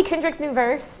 Did y'all see Kendrick's new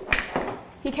verse?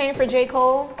 He came for J.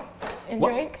 Cole and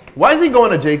Drake. Why is he going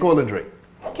to J. Cole and Drake?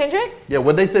 Kendrick? Yeah,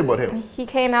 what'd they say about him? He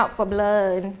came out for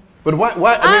blood. But what?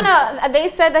 I don't know. They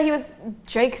said that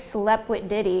Drake slept with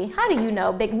Diddy. How do you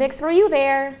know, Big Mix? Were you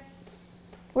there?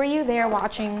 Were you there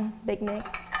watching Big Mix?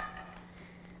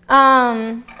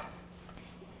 Apparently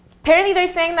they're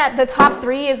saying that the top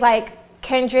 3 is like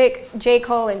Kendrick, J.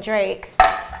 Cole, and Drake.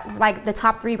 Like the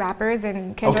top 3 rappers,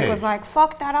 and Kendrick was like,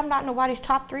 fuck that, I'm not nobody's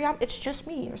top 3, it's just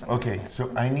me, or something. Okay,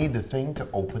 so I need the thing to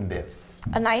open this.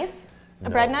 A knife? A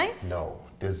bread knife? No,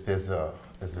 there's a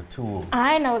tool.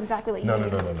 I know exactly what you mean. No,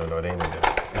 it ain't in there.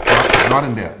 It's not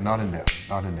in there, not in there.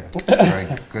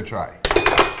 Right, good try.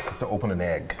 It's to open an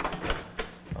egg.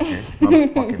 Okay, not a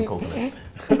fucking coconut.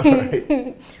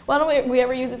 Right. Why don't we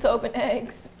ever use it to open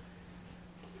eggs?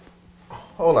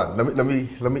 Hold on, let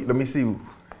me see.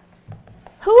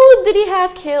 Who did he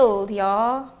have killed,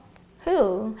 y'all?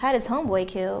 Who had his homeboy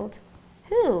killed?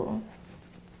 Who?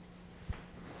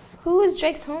 Who is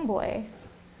Drake's homeboy?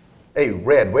 Hey,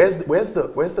 Red, where's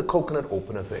the coconut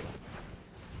opener thing?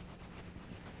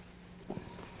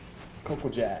 Coco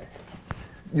Jack.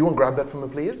 You want to grab that from me,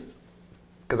 please?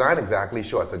 Because I ain't exactly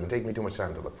sure, so it can take me too much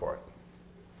time to look for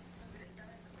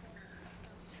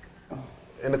it.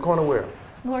 In the corner where?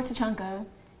 Lord Tachanka,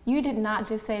 you did not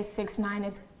just say 6ix9ine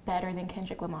is better than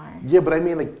Kendrick Lamar. Yeah, but I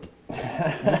mean, like,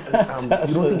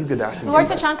 you don't think you could actually? Lord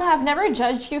Tachanka, I've never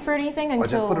judged you for anything until. Or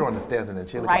just put her on the stairs and then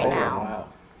chill. Right over. now. Wow.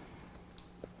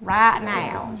 Right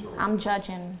now, I'm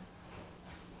judging.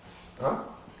 Huh?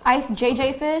 Ice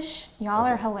JJ Fish, y'all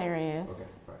are hilarious. Okay,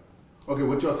 right. Okay,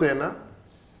 what y'all saying now?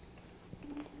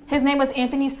 His name was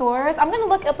Anthony Soares. I'm gonna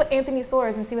look up Anthony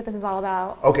Soares and see what this is all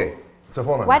about. Okay, so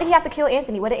hold on. Why did he have to kill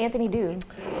Anthony? What did Anthony do?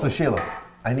 So Sheila,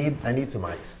 I need some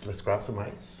ice. Let's grab some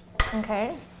ice.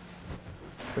 Okay.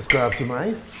 Let's grab some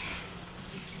ice.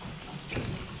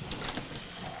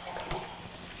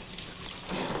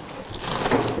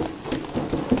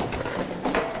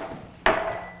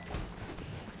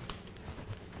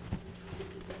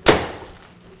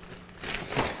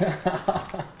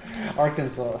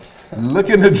 Arkansas. Look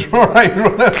in the drawer right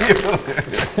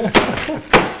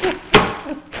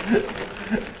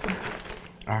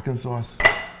Arkansas,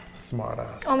 smart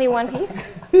ass. Only one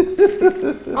piece?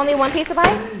 Only one piece of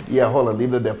ice? Yeah, hold on.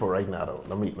 Leave it there for right now, though.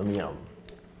 Let me.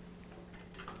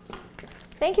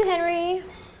 Thank you, Henry.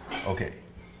 Okay.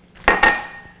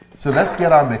 So let's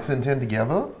get our mixing tin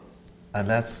together, and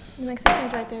let's. The mixing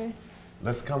tin's right there.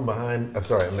 Let's come behind. I'm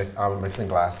sorry, our mixing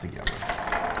glass together.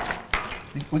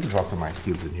 We can drop some ice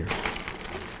cubes in here.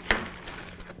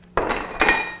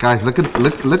 Guys, look at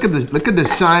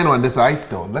the shine on this ice,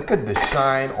 though. Look at the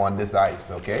shine on this ice,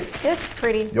 okay? It's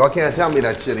pretty. Y'all can't tell me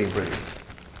that shit ain't pretty.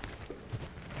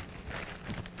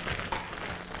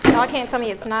 Y'all can't tell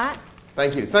me it's not.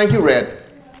 Thank you, Red.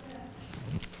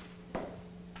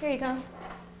 Here you go.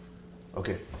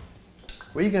 Okay.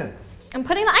 Where you going? I'm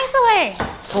putting the ice away.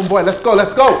 Oh boy, let's go.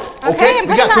 Okay, I'm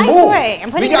we got putting to the ice move. away. I'm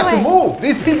putting We got it to away. move.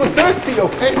 These people thirsty,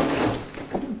 okay?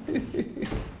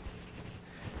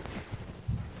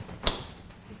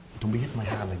 Don't be hitting my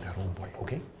hand like that, homeboy,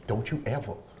 okay? Don't you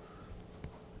ever.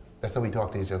 That's how we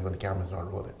talk to each other when the camera's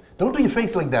not rolling. Don't do your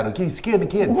face like that, okay? You're scaring the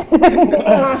kids.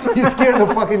 You're scaring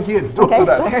the fucking kids. Don't do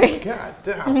that. Sorry. God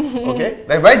damn. Okay?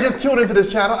 Like, if I just tuned into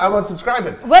this channel, I'm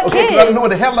unsubscribing. What okay, kids? I don't know what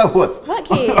the hell that was. What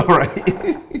kids? All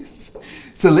right.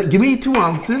 So give me 2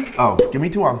 ounces of.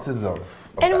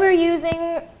 And we're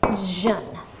using gin.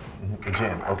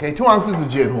 Gin. Okay, 2 ounces of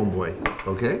gin, homeboy.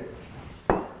 Okay.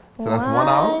 So that's 1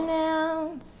 ounce. 1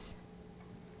 ounce.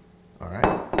 All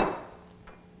right.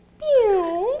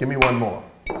 Pew. Give me 1 more.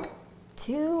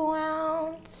 2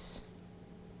 ounce.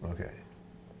 Okay.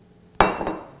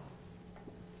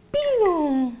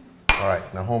 Pew. All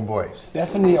right, now homeboy.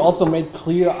 Stephanie also made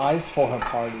clear ice for her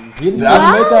party. Really?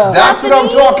 That's what I'm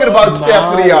talking about,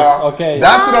 Stephanie. Okay.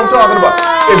 That's what I'm talking about.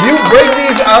 If you bring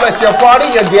these out at your party,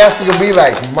 your guests will be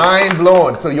like mind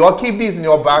blown. So y'all keep these in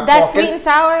your back That's pocket. sweet and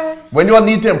sour. When y'all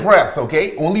need to impress,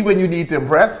 okay? Only when you need to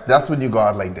impress, that's when you go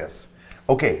out like this.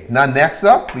 Okay, now next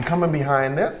up, we coming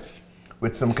behind this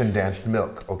with some condensed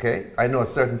milk, okay? I know a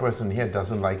certain person here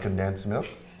doesn't like condensed milk,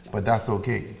 but that's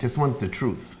okay. This one's the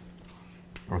truth,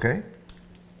 okay?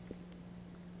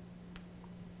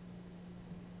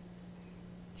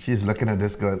 She's looking at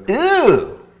this going,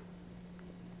 ew!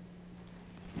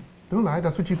 Don't lie,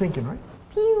 that's what you're thinking, right?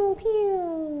 Pew,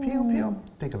 pew. Pew, pew.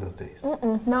 Take a little taste.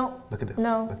 No. Look at this.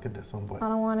 No. Look at this, homeboy. I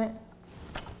don't want it.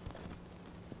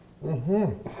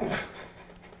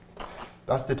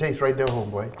 That's the taste right there,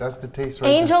 homeboy. That's the taste right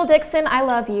Angel Dixon, I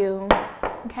love you.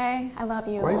 Okay? I love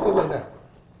you. Why you say it like that?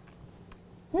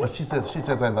 What she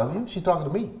says I love you? She's talking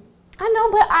to me. I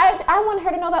know, but I want her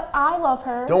to know that I love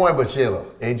her. Don't worry about Sheila.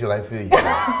 Angel, I feel you.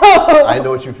 I know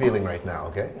what you're feeling right now,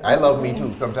 okay? I love me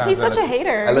too. Sometimes He's such a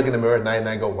hater. I look in the mirror at night and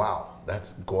I go, wow,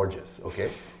 that's gorgeous, okay?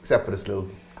 Except for this little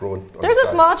growing. There's a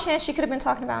small chance she could have been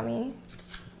talking about me.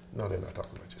 No, they're not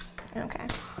talking about you. Okay.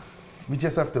 We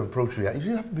just have to approach reality.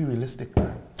 You have to be realistic,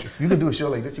 man. If you can do a show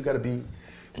like this, you got to be,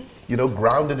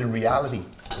 grounded in reality,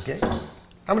 okay?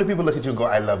 How many people look at you and go,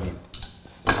 I love you?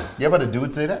 You ever had a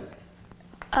dude say that?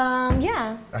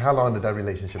 Yeah. How long did that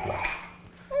relationship last?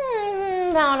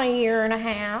 About a year and a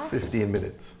half. 15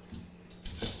 minutes.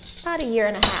 About a year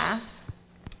and a half.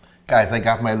 Guys, I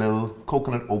got my little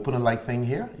coconut opener-like thing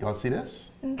here. Y'all see this?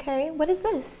 Okay, what is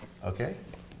this? Okay.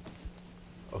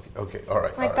 Okay, all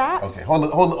right. Like all right. that? Okay, hold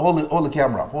the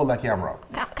camera up. Hold that camera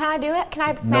up. Can I do it? Can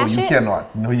I smash it? No, you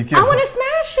cannot. No, you cannot. I want to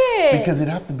smash it. Because it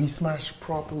have to be smashed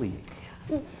properly.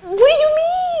 What do you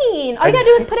mean? All you gotta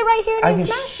do is put it right here and then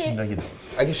smash it. No, you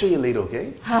don't. I can show you later,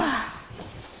 okay?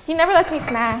 He never lets me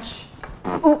smash.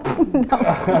 No.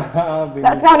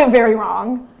 That sounded very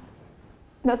wrong.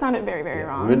 That sounded very, very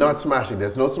wrong. We're not smashing.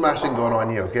 There's no smashing going on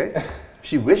here, okay?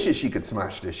 She wishes she could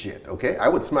smash this shit, okay? I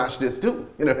would smash this too.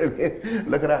 You know what I mean?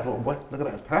 Look at that, homeboy. Look at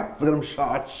that, huh? Look at them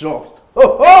short shorts.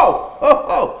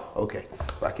 Oh! Okay,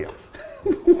 back here.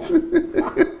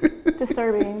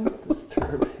 Disturbing.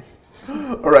 Disturbing.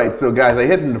 So guys, I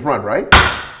hit in the front, right?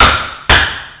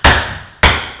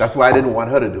 That's why I didn't want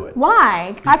her to do it.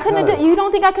 Why? I couldn't have. You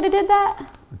don't think I could have did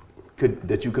that?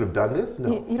 That you could have done this?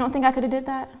 No. You don't think I could have did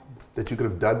that? That you could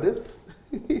have done this?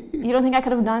 You don't think I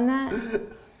could have done that?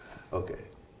 Okay.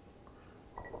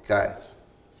 Guys,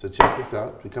 so check this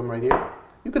out. We come right here.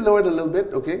 You can lower it a little bit,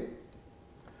 okay?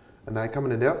 And now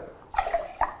coming in there.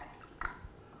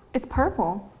 It's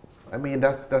purple. I mean,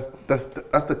 that's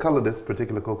the color of this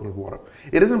particular coconut water.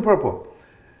 It isn't purple.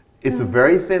 It's a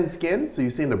very thin skin, so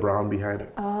you're seeing the brown behind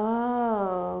it.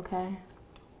 Oh, okay.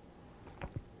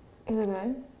 Is it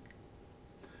good?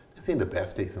 It's in the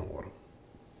best tasting water.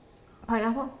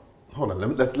 Pineapple? Hold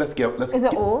on, let's get. Is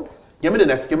it old? Give me the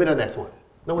next one.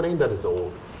 No, it ain't that it's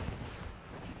old.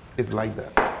 It's like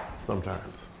that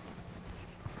sometimes.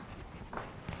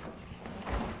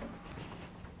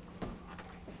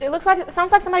 It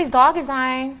sounds like somebody's dog is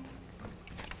dying.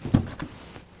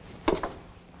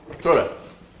 Throw that.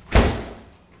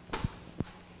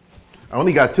 I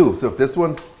only got 2, so if this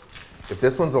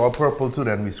one's all purple too,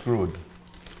 then we screwed.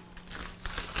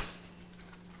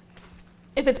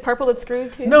 If it's purple, it's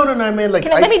screwed too? No, I mean like...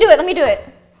 Let me do it.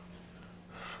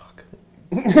 Fuck.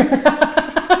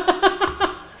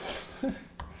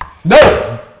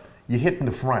 No! You're hitting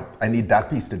the front. I need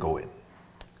that piece to go in.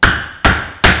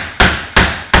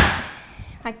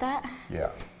 Like that? Yeah.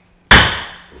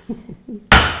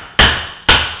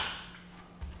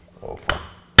 Oh, fuck.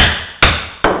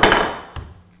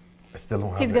 I still don't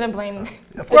have He's going to blame me.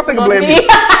 Of course I can blame you.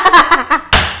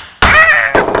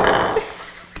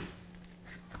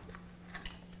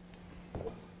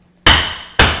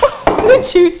 The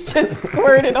juice just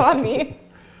squirted on me.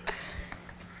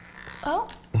 Oh.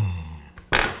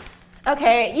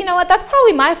 Okay, you know what? That's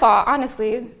probably my fault,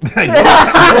 honestly. I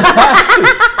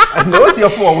know it's your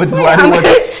fault, which is why I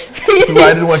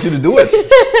didn't want you to do it.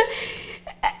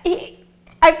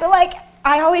 I feel like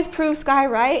I always prove Sky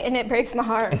right, and it breaks my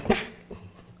heart.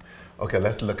 Okay,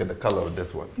 let's look at the color of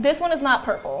this one. This one is not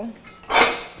purple.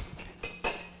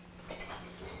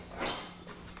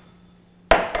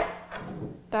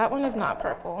 That one is not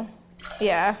purple.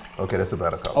 Yeah. Okay, that's a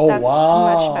better color. Oh, that's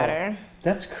wow. Much better.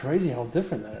 That's crazy how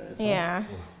different that is. Yeah.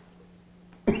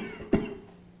 Huh?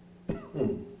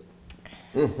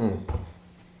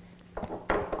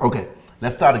 Okay,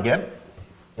 let's start again.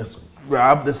 Let's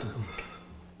grab this.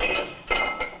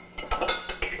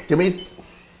 Give me.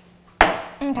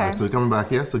 Okay. Right, so we're coming back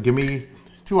here. So give me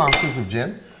 2 ounces of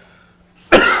gin.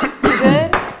 You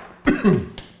good?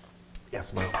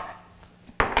 Yes, ma'am.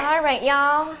 All right,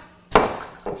 y'all.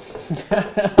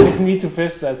 Me Too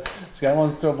Fish says, Sky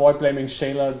wants to avoid blaming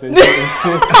Shayla, then she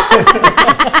insists.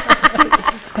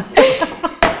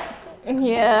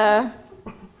 Yeah.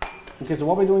 Okay, so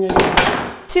what are we doing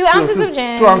again? 2 ounces of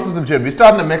gin. 2 ounces of gin. We're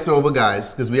starting to mix over,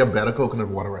 guys, because we have better coconut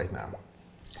water right now.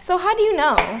 So how do you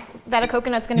know that a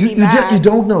coconut's going to be bad? You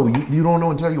don't know. You don't know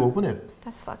until you open it.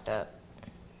 That's fucked up.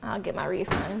 I'll get my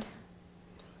refund.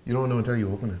 You don't know until you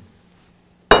open it.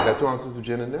 You got 2 ounces of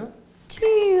gin in there?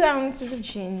 2 ounces of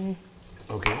gin.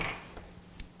 Okay.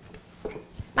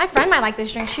 My friend might like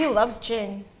this drink. She loves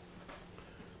gin.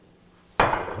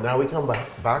 Now we come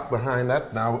back behind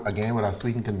that. Now again with our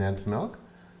sweetened condensed milk.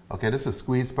 Okay, this is a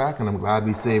squeeze pack, and I'm glad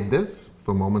we saved this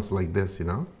for moments like this, you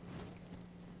know?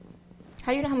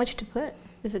 How do you know how much to put?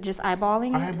 Is it just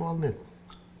eyeballing it? Eyeballing it.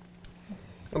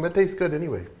 I mean, it tastes good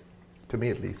anyway. To me,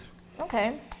 at least.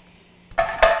 Okay.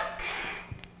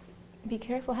 Be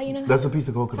careful. How you know? That's a piece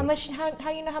of coconut. How much? How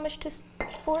do you know how much to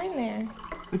pour in there?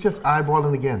 It's just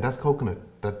eyeballing again. That's coconut.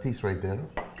 That piece right there.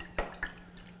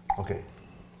 Okay.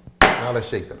 Now let's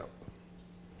shake that up.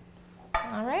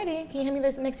 Alrighty. Can you hand me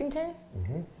this mixing tin?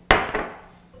 Mm-hmm.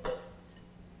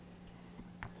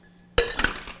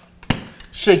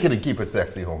 Shake it and keep it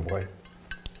sexy, homeboy.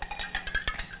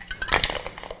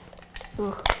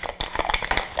 Ugh.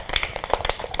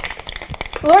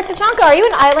 Lord Sachanka, are you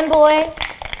an island boy?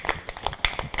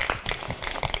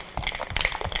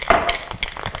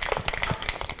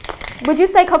 Would you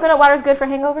say coconut water is good for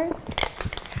hangovers?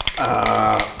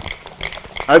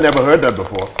 I've never heard that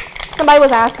before. Somebody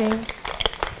was asking.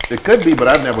 It could be, but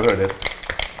I've never heard it.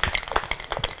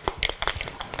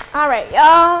 All right,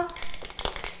 y'all.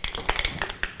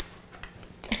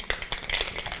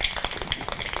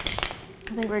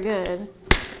 I think we're good.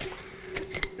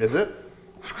 Is it?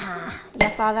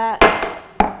 Y'all saw that?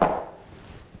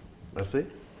 Let's see.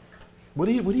 What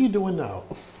are you doing now?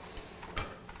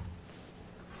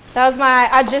 That was my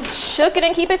I just shook it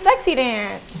and keep it sexy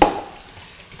dance.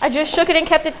 I just shook it and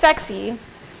kept it sexy.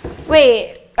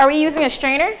 Wait, are we using a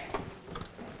strainer?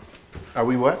 Are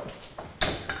we what?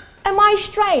 Am I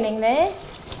straining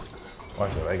this?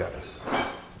 Watch it, I got it.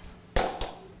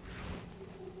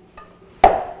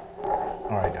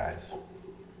 All right, guys.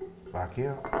 Back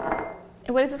here.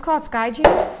 And what is this called? Sky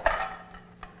juice?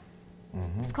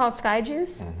 It's called sky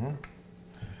juice?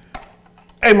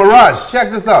 Hey, Mirage,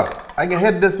 check this out. I can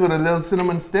hit this with a little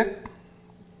cinnamon stick.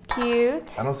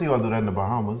 Cute. I don't see you all do that in the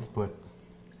Bahamas, but.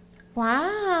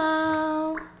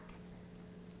 Wow.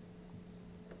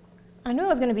 I knew it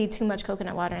was going to be too much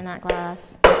coconut water in that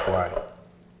glass. Why?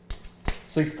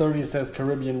 6:30 says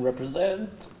Caribbean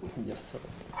represent. Yes, sir.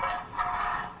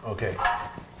 Okay.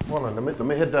 Hold on, let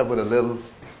me hit that with a little.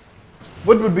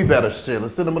 What would be better, Sheila,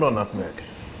 cinnamon or nutmeg?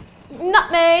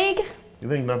 Nutmeg. You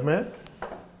think nutmeg?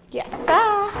 Yes,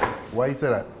 sir. Why you say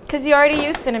that? Because you already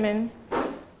used cinnamon.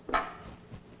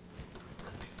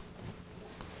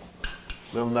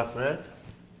 Little nutmeg?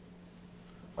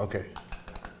 Okay.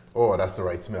 Oh, that's the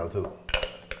right smell too.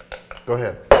 Go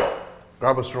ahead.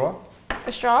 Grab a straw.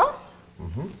 A straw?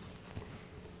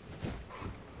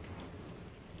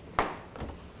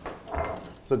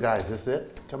 So guys, this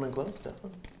it? Come in close,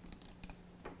 Stefan.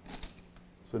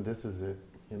 So this is it,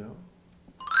 you know?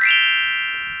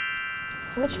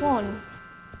 Which one?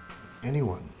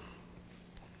 Anyone.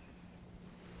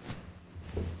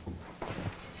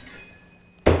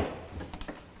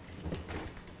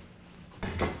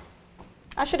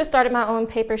 I should have started my own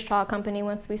paper straw company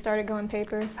once we started going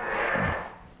paper.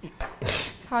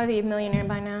 Probably be a millionaire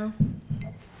by now.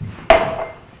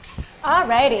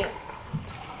 Alrighty.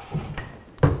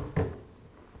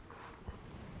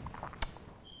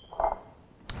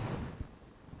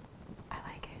 I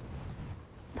like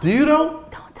it. Do you know?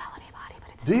 Don't tell anybody, but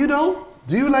it's Do you know? delicious.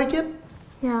 Do you like it?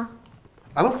 Yeah.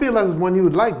 I don't feel like it's one you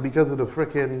would like because of the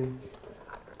frickin',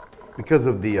 because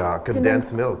of the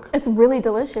condensed milk. It's really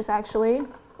delicious, actually.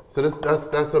 So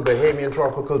that's a Bahamian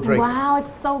tropical drink. Wow,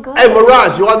 it's so good. Hey,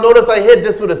 Mirage, you all notice I hit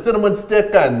this with a cinnamon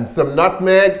stick and some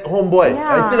nutmeg? Homeboy, Yeah.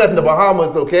 I see that in the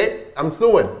Bahamas, okay? I'm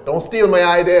suing. Don't steal my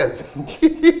ideas.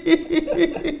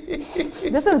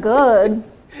 This is good.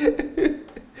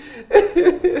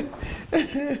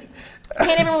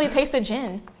 Can't even really taste the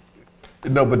gin.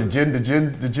 No, but the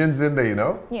gin's in there, you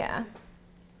know? Yeah.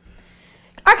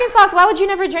 Arkansas, why would you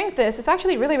never drink this? It's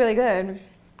actually really, really good.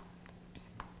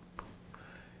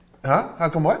 Huh? How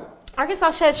come what?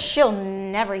 Arkansas says she'll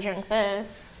never drink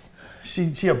this. She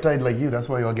uptight like you, that's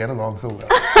why y'all get along so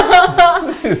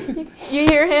well. You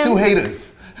hear him? Two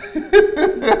haters.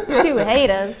 Two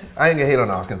haters. I ain't gonna hate on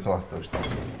Arkansas though.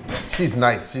 She's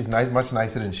nice. She's nice, much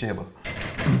nicer than Sheila.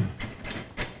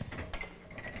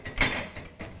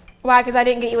 Why? Because I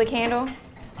didn't get you a candle?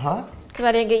 Huh? Because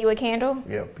I didn't get you a candle?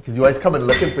 Yeah, because you always coming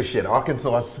looking for shit.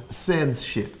 Arkansas sends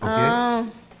shit, okay?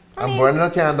 I'm burning a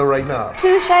candle right now.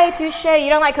 Touche, touche. You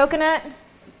don't like coconut?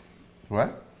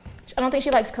 What? I don't think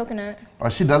she likes coconut. Oh,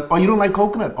 she does? Oh, you don't like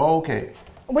coconut? Oh, okay.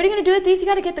 What are you going to do with these? You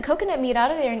got to get the coconut meat out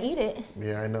of there and eat it.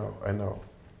 Yeah, I know.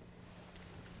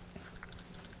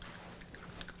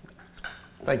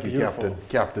 Thank you, Beautiful.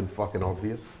 Captain fucking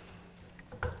obvious.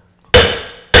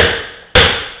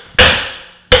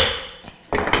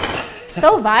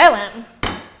 So violent.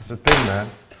 It's a thing, man.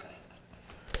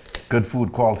 Good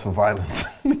food calls for violence.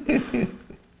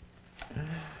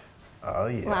 Oh,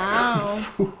 yeah. Wow.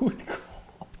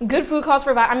 Good food calls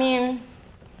for violence. I mean,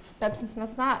 that's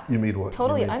not You mean what?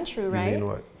 totally untrue, right? You mean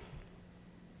what?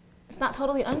 It's not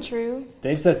totally untrue.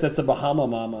 Dave says that's a Bahama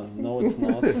Mama. No, it's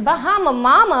not. Bahama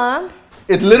Mama.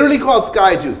 It's literally called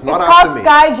Sky Juice, not It's after called me.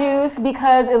 Sky Juice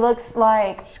because it looks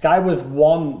like... Sky with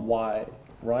one Y,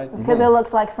 right? Because it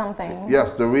looks like something.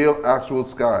 Yes, the real actual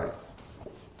sky.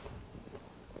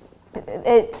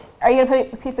 Are you going to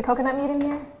put a piece of coconut meat in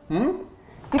here?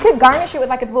 You could garnish it with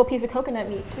like a little piece of coconut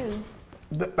meat too.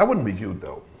 That wouldn't be cute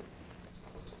though.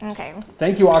 Okay.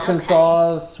 Thank you,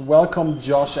 Arkansas. Welcome,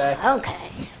 Josh X.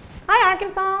 Okay. Hi,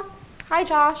 Arkansas. Hi,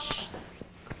 Josh.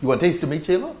 You want to taste the meat,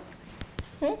 Sheila?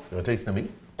 You want to taste the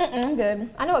meat? Good.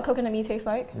 I know what coconut meat tastes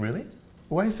like. Really?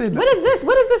 Why you say that? What is this?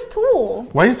 What is this tool?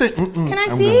 Why you say Can I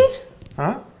I'm see? good.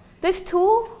 Huh? This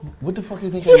tool? What the fuck you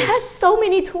think? He has so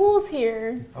many tools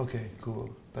here. Okay, cool.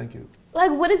 Thank you.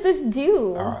 Like, what does this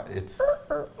do? It's.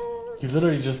 You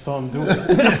literally just saw him do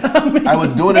it. I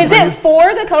was doing it. Is it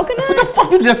for the coconut? What the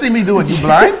fuck you just see me doing? You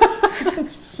blind?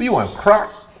 You want crack?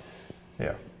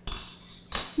 Yeah.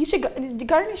 You should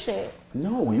garnish it.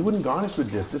 No, you wouldn't garnish with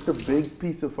this. It's a big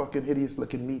piece of fucking hideous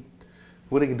looking meat.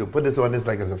 What are you gonna do? Put this on this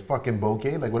like as a fucking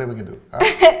bouquet? Like what are we gonna do? Huh?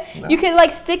 No. You could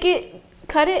like stick it,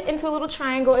 cut it into a little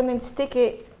triangle, and then stick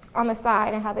it on the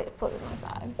side and have it floating on the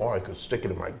side. Or I could stick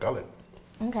it in my gullet.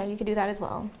 Okay, you could do that as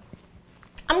well.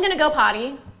 I'm gonna go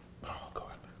potty. Oh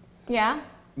god. Yeah?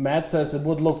 Matt says it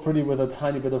would look pretty with a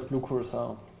tiny bit of blue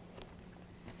curacao.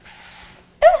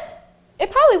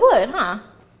 probably would, huh?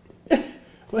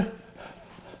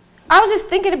 I was just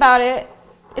thinking about it.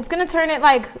 It's gonna turn it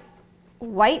like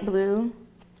white blue.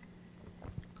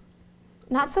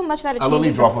 Not so much that it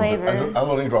changes the flavor.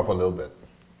 I'll only drop a little bit.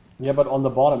 Yeah, but on the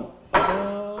bottom.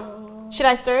 Should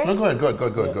I stir it? No, go ahead.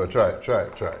 Try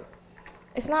it.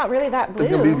 It's not really that blue.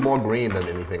 It's gonna be more green than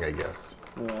anything, I guess.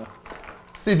 Yeah.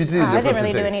 See if you see the difference. I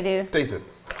didn't really do any. Taste it.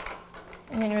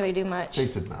 I didn't really do much.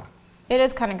 Taste it now. It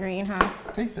is kind of green, huh?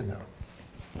 Taste it now.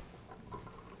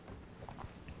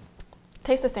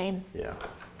 Tastes the same. Yeah.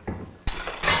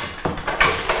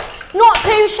 Not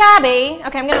too shabby.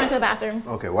 Okay, I'm gonna run to the bathroom.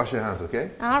 Okay, wash your hands,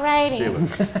 okay? Alrighty.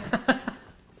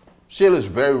 Shayla's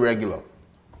very regular.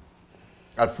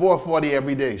 At 4:40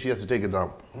 every day, she has to take a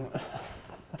dump.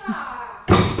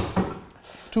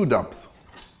 2 dumps.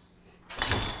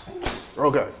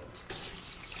 Okay.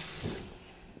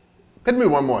 Hit me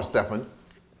one more, Stefan.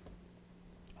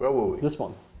 Where were we? This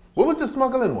one. What was the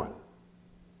smuggling one?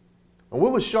 And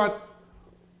what was shot?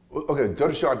 Okay, go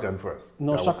to shotgun first.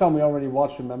 No, shotgun we already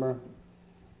watched, remember?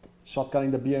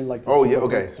 Shotgunning the beer in like the oh, yeah,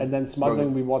 okay. And then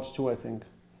smuggling we watched too, I think.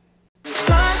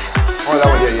 Oh, that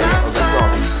one,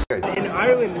 yeah. Okay. In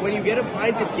Ireland, when you get a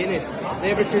pint of Guinness, they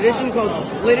have a tradition called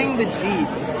splitting the G,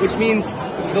 which means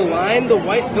the line, the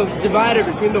divider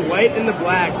between the white and the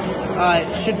black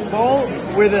should fall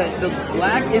where the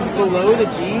black is below the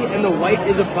G and the white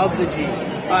is above the G.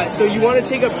 So you want to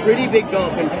take a pretty big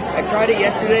gulp, and I tried it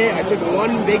yesterday. I took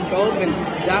 1 big gulp, and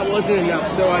that wasn't enough.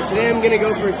 So today I'm going to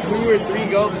go for 2 or 3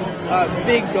 gulps,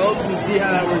 big gulps, and see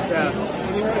how that works out.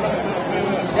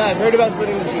 Yeah, I've heard about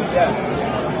splitting the G, yeah.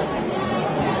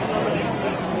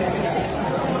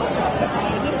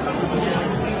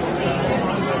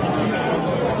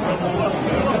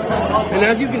 And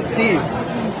as you can see,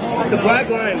 the black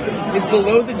line is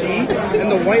below the G,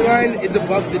 and the white line is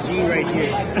above the G right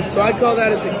here. So I'd call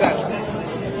that a success.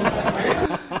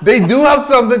 They do have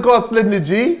something called splitting the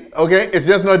G, okay? It's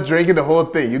just not drinking the whole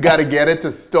thing. You got to get it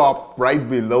to stop right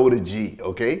below the G,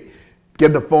 okay?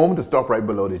 Get the foam to stop right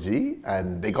below the G,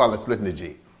 and they call it splitting the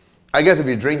G. I guess if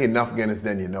you drink enough Guinness,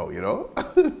 then you know,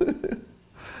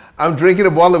 I'm drinking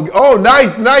a bottle of... Oh,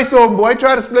 nice, homeboy.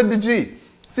 Try to split the G.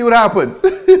 See what happens.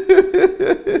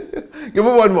 Give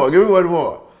me one more.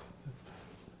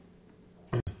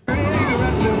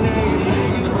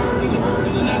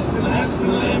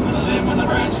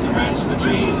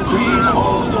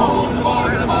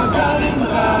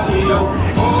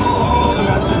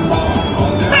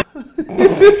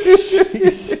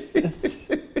 Jesus.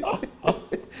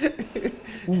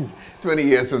 20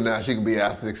 years from now, she can be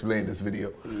asked to explain this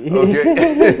video.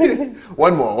 Okay?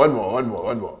 One more.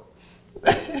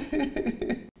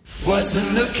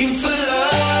 Wasn't looking for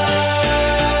love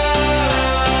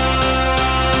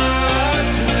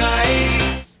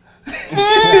tonight.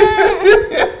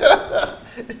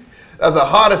 That's a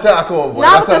heart attack, homeboy.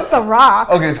 Not the Ciroc.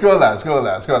 Okay, scroll that.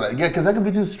 Yeah, because that could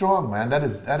be too strong, man. That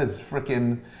is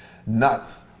freaking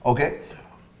nuts. Okay?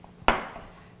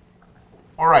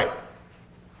 All right.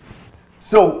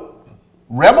 So,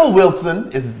 Rebel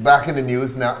Wilson is back in the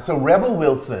news now. So, Rebel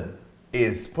Wilson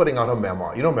is putting out her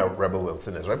memoir. You know who Rebel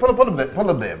Wilson is, right? Pull up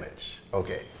the image.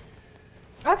 Okay.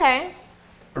 Okay.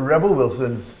 Rebel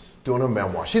Wilson's doing her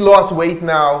memoir. She lost weight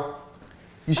now.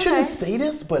 You shouldn't say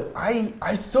this, but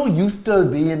I so used to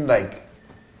being like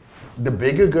the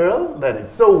bigger girl that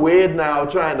it's so weird now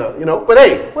trying to, But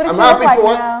hey, I'm happy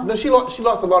for her. No, she lost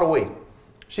a lot of weight.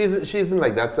 She isn't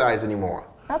like that size anymore.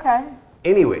 Okay.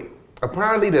 Anyway,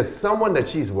 apparently there's someone that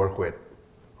she's worked with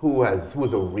who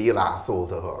was a real asshole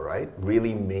to her, right?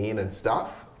 Really mean and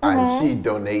stuff. And she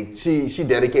dedicates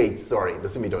a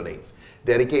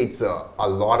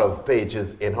lot of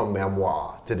pages in her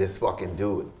memoir to this fucking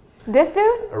dude. This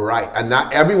dude? Right, and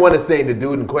not everyone is saying the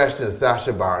dude in question is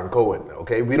Sacha Baron Cohen,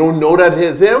 okay? We don't know that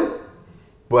it's him,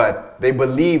 but they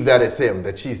believe that it's him,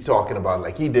 that she's talking about,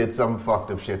 like he did some fucked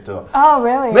up shit to her. Oh,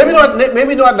 really? Maybe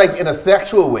not like in a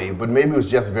sexual way, but maybe it was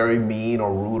just very mean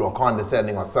or rude or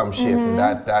condescending or some shit, and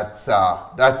that's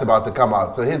about to come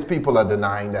out. So his people are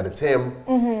denying that it's him.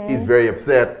 He's very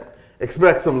upset.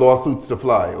 Expect some lawsuits to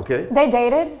fly, okay? They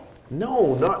dated?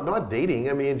 No, not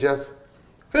dating. I mean, just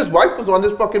his wife was on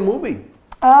this fucking movie.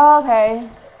 Oh, okay.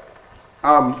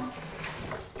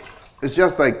 It's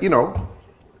just like,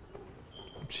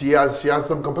 she has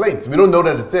some complaints. We don't know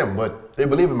that it's him, but they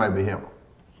believe it might be him.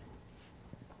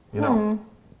 What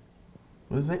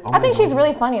is it? Oh, I think she's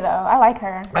really funny though. I like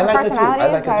her. I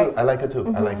like her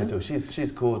too.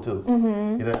 She's cool too.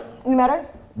 You met her?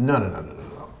 No.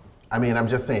 I mean, I'm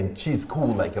just saying she's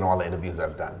cool like in all the interviews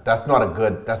I've done. That's not a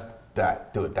good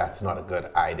dude, that's not a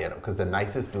good idea, because the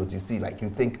nicest dudes you see, like you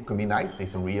think could be nice, they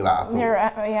some real assholes.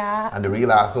 Yeah. And the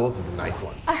real assholes are the nice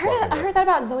ones. I heard that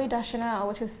about Zooey Deschanel,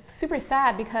 which was super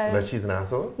sad because. That she's an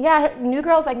asshole? Yeah, New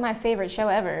Girl's like my favorite show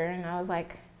ever, and I was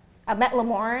like, I met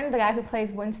Lamorne, the guy who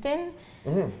plays Winston,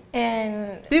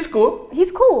 and he's cool.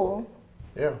 He's cool.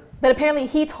 Yeah. But apparently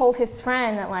he told his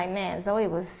friend that like, man, Zoe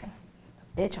was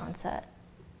a bitch on set.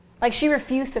 Like she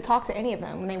refused to talk to any of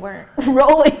them when they weren't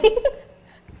rolling.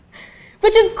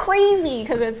 Which is crazy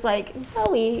because it's like,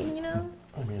 Zoe, you know?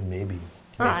 I mean, maybe.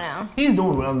 I don't know. He's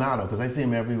doing well now though, because I see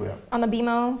him everywhere. On the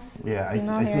BMOs? Yeah,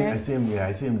 I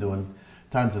see him doing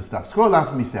tons of stuff. Scroll down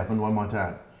for me, Stefan, one more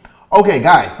time. Okay,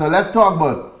 guys, so let's talk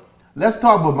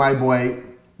about my boy,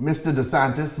 Mr.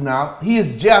 DeSantis now. He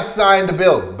has just signed a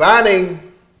bill banning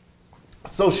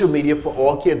social media for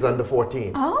all kids under 14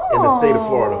 in the state of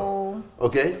Florida.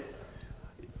 Okay?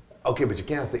 Okay, but you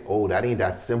can't say, oh, that ain't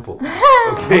that simple.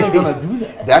 Okay? They're gonna do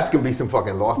that. That's gonna be some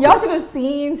fucking lawsuits. Y'all should have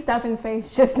seen Stefan's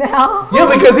face just now. Yeah,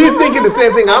 because he's thinking the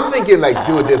same thing. I'm thinking like,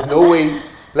 dude, there's no way.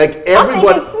 Like everybody.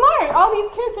 I think it's smart. All these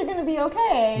kids are gonna be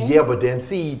okay. Yeah, but then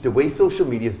see the way social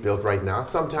media is built right now.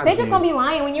 Sometimes they just gonna be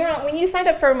lying. When you signed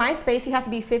up for MySpace, you have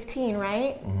to be 15,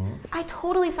 right? I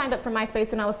totally signed up for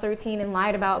MySpace when I was 13 and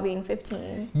lied about being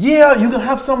 15. Yeah, you can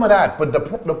have some of that, but the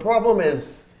problem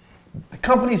is, the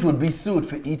companies would be sued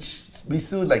like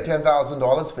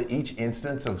 $10,000 for each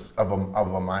instance of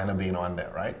a minor being on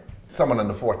there, right? Someone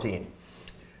under 14.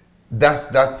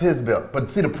 That's his bill. But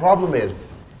see, the problem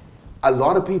is, a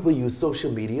lot of people use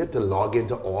social media to log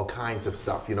into all kinds of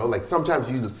stuff, you know? Like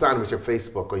sometimes you sign in with your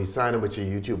Facebook, or you sign in with your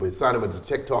YouTube, or you sign in with your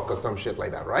TikTok or some shit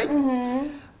like that, right?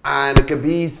 And it could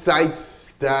be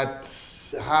sites that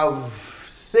have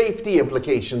safety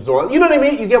implications, or, you know what I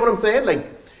mean? You get what I'm saying? Like,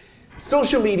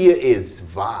 social media is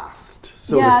vast.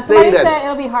 So yeah, to say that said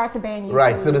it'll be hard to ban you.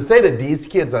 Right, so to say that these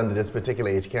kids under this particular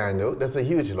age can't do, that's a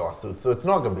huge lawsuit, so it's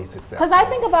not going to be successful. Because I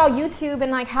think about YouTube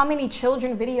and like how many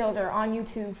children videos are on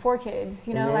YouTube for kids,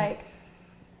 you know, like.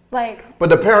 But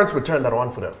the parents would turn that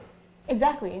on for them.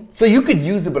 Exactly. So you could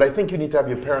use it, but I think you need to have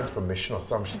your parents' permission or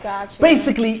some shit. Gotcha.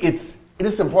 Basically, it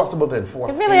is impossible to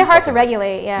enforce. It's really hard to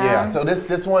regulate, yeah. Yeah, so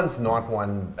this one's not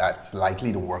one that's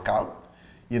likely to work out.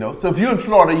 You know, so if you're in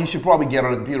Florida, you should probably get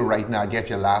on the computer right now, get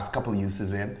your last couple of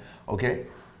uses in, okay?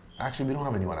 Actually, we don't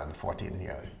have anyone under 14 in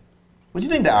here. What do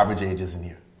you think the average age is in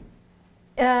here?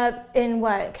 In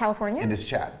what, California? In this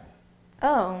chat.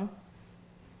 Oh,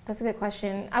 that's a good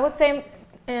question. I would say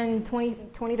in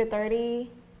 20 to 35.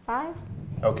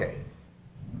 Okay.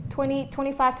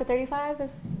 25 to 35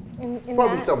 is in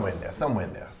probably that, somewhere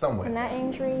in there. in that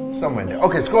age range. Somewhere in there.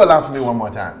 Okay, scroll down for me one more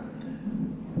time.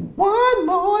 One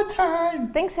more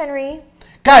time. Thanks, Henry.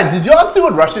 Guys, did y'all see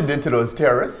what Russia did to those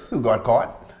terrorists who got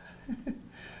caught?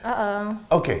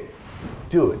 Okay,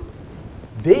 dude,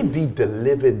 they beat the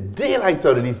living daylights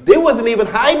out of these. They wasn't even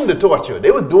hiding the torture.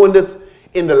 They was doing this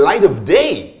in the light of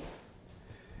day.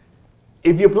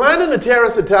 If you're planning a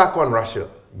terrorist attack on Russia,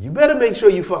 you better make sure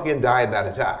you fucking die in that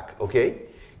attack, okay?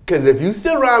 Because if you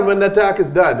still around when the attack is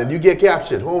done and you get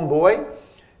captured, homeboy,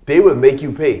 they will make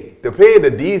you pay. The pain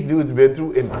that these dudes been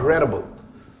through, incredible.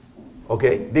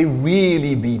 Okay? They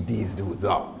really beat these dudes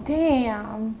up.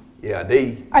 Damn. Yeah, Are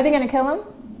they gonna kill him?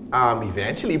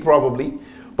 Eventually, probably.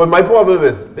 But my problem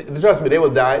is, trust me, they'll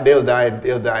die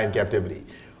in captivity.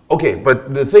 Okay,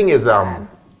 but the thing is,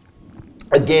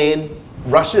 again,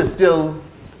 Russia is still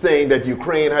saying that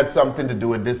Ukraine had something to do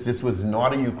with this. This was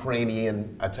not a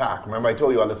Ukrainian attack. Remember, I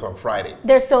told you all this on Friday.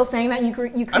 They're still saying that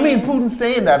Ukraine. I mean, Putin's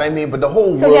saying that. I mean, but the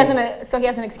whole so world. He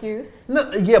has an excuse.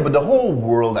 No, yeah, but the whole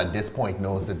world at this point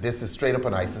knows that this is straight up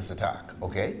an ISIS attack.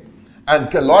 Okay,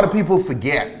 and a lot of people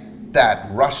forget that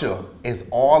Russia is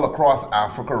all across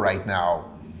Africa right now,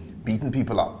 beating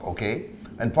people up. Okay,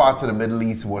 and parts of the Middle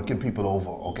East working people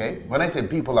over. Okay, when I say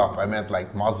people up, I meant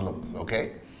like Muslims.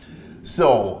 Okay,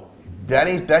 so.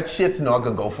 That shit's not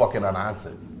gonna go fucking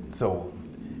unanswered. So,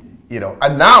 you know,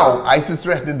 and now ISIS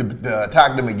threatened to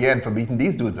attack them again for beating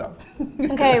these dudes up.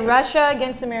 Okay, Russia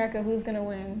against America, who's gonna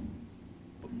win?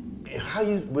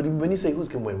 When you say who's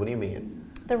gonna win, what do you mean?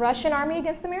 The Russian army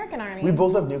against the American army. We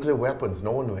both have nuclear weapons.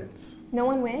 No one wins. No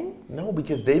one wins? No,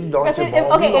 because they launched a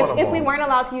bomb. Okay, if we weren't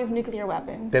allowed to use nuclear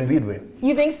weapons. Then we'd win.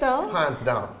 You think so? Hands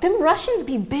down. Them Russians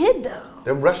be big though.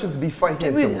 Them Russians be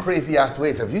fighting in some crazy ass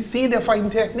ways. Have you seen their fighting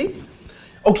technique?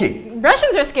 Okay.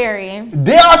 Russians are scary.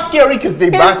 They are scary because they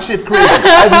batshit crazy.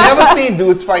 I've never seen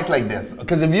dudes fight like this.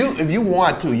 Because if you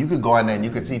want to, you could go on there and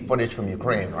you could see footage from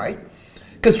Ukraine, right?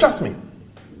 Because trust me,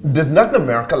 there's nothing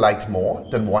America liked more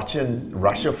than watching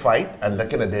Russia fight and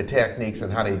looking at their techniques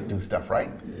and how they do stuff, right?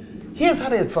 Here's how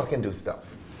they fucking do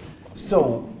stuff.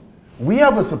 So we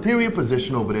have a superior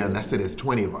position over there, and let's say there's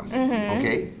 20 of us,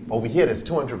 okay? Over here, there's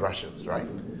 200 Russians, right?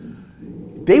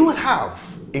 They would have,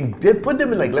 they'd put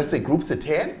them in like, let's say groups of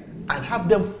 10, and have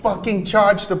them fucking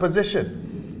charge the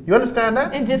position. You understand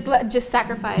that? And just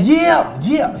sacrifice. Yeah,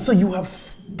 yeah. So you have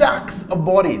stacks of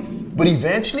bodies, but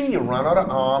eventually you run out of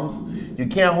arms. You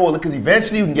can't hold it because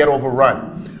eventually you can get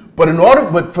overrun. But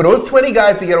for those 20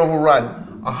 guys to get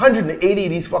overrun, 180 of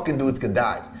these fucking dudes can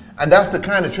die. And that's the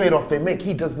kind of trade-off they make.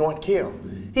 He does not care.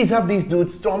 He's have these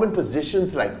dudes storming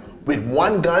positions like with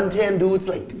one gun, 10 dudes,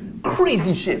 like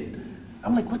crazy shit.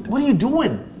 I'm like, what are you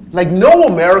doing? Like no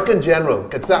American general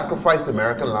could sacrifice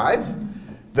American lives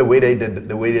the way they did,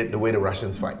 the way the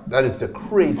Russians fight. That is the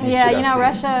crazy shit. Yeah, you know,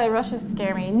 Russia's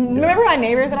scare me. Remember my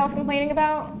neighbors that I was complaining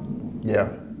about? Yeah.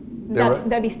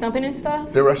 That'd be stumping and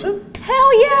stuff? They're Russian?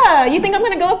 Hell yeah! You think I'm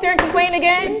gonna go up there and complain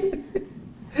again?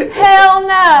 Hell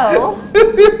no!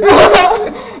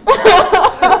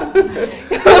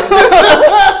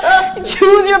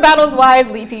 Choose your battles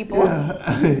wisely, people.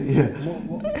 Yeah.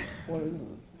 What is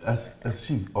this? That's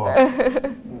sheep. Oh.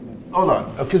 Hold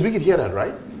on, because we could hear that,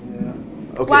 right? Yeah.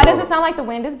 Okay, why does it sound like the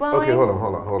wind is blowing? Okay, hold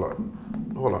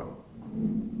on.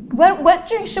 What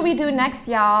drink should we do next,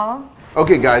 y'all?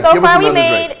 Okay, guys. So give far us we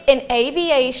made drink. an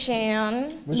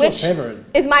aviation, Which which your favorite?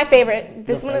 is my favorite.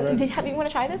 This Your one. favorite? You want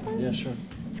to try this one? Yeah, sure.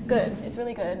 It's good. It's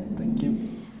really good. Thank you.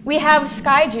 We have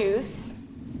Sky Juice,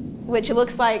 which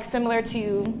looks like similar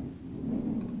to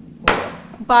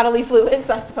bodily fluids,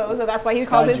 I suppose. So that's why he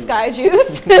calls it Sky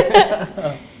Juice.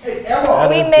 Hey, Emma.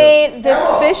 We made this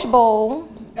fish bowl.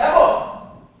 Emma.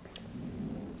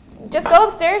 Just go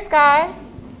upstairs, Sky,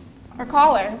 or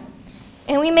call her.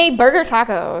 And we made burger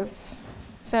tacos.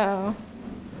 So,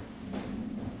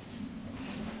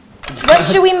 what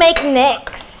should we make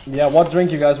next? Yeah, what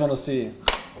drink you guys want to see?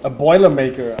 A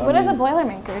Boilermaker. What is a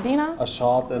Boilermaker? Do you know? A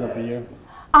shot and a beer.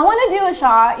 I want to do a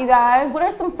shot, you guys. What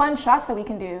are some fun shots that we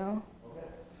can do?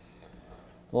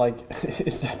 Like,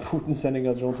 is that Putin sending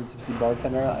a drone to Tipsy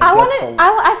Bartender? I guess so.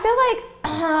 I feel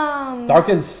like Dark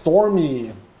and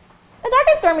Stormy. The Dark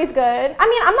and Stormy's good. I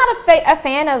mean, I'm not a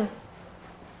fan of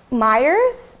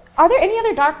Myers. Are there any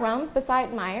other dark rums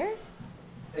beside Myers?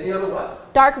 Any other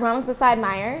what? Dark rums beside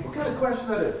Myers? What kind of question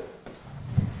that is?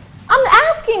 I'm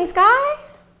asking, Sky.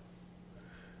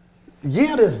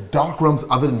 Yeah, there's dark rums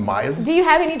other than Myers. Do you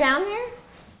have any down there?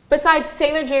 Besides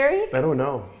Sailor Jerry? I don't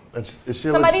know.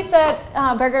 Somebody said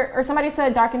burger, or somebody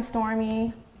said Dark and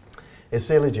Stormy. Is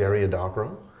Sailor Jerry a dark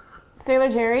rum? Sailor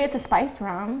Jerry, it's a spiced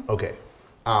rum. Okay.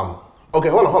 Okay,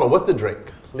 hold on. What's the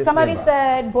drink? Somebody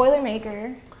said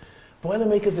Boilermaker.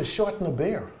 Boilermaker's a shot and a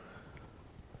beer.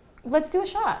 Let's do a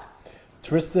shot.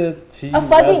 Twisted tea, a fuzzy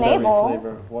raspberry navel.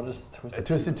 flavor. What is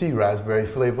twisted tea? Raspberry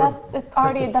flavor. That's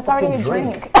already a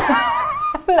drink.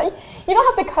 You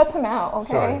don't have to cuss him out, okay?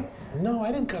 Sorry. No,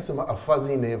 I didn't cuss him out. A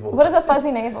fuzzy navel. What is a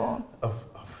fuzzy navel?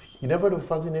 You never heard of a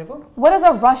fuzzy navel? What is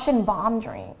a Russian bomb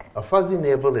drink? A fuzzy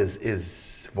navel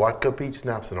is vodka, peach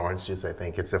schnapps, and orange juice, I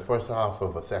think. It's the first half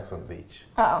of a Sex on the Beach.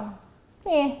 Oh.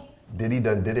 Yeah. Diddy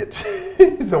done did it.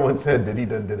 Someone said Diddy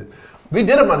done did it. We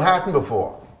did a Manhattan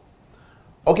before.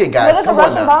 Okay, guys, come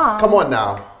on now. Bomb? Come on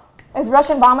now. Is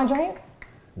Russian bomb a drink?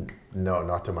 No,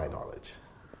 not to my knowledge.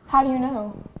 How do you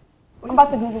know? I'm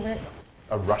about to Google it.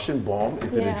 A Russian bomb?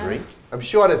 Is it a drink? I'm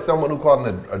sure there's someone who called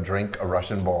it a drink a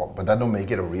Russian bomb, but that don't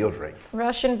make it a real drink.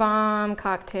 Russian bomb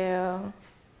cocktail.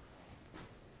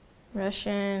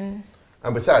 Russian.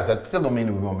 And besides, that still don't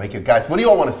mean we won't make it. Guys, what do you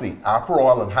all want to see?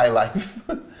 Aperol and High Life?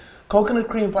 Coconut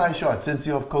cream pie shot, since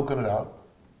you have coconut out.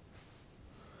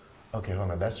 Okay,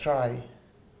 hold on, let's try.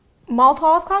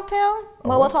 Molotov cocktail?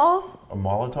 Molotov? A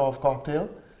Molotov cocktail?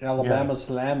 Alabama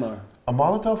Slammer. A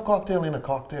Molotov cocktail in a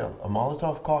cocktail. A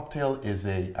Molotov cocktail is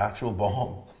a actual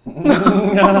bomb.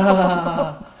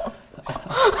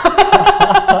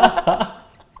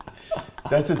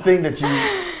 That's the thing that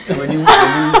when you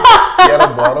get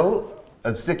a bottle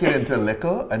and stick it into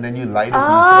liquor and then you light it and you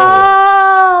throw it.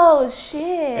 Oh,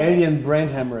 shit. Alien brain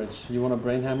hemorrhage. You want a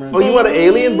brain hemorrhage? Oh, you want an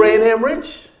alien brain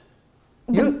hemorrhage?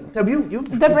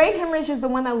 The brain hemorrhage is the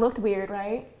one that looked weird,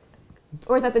 right?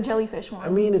 Or is that the jellyfish one? I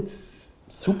mean, it's...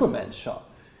 Superman shot.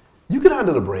 You can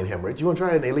handle a brain hemorrhage. You want to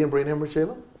try an alien brain hemorrhage,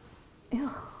 Shayla?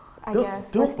 I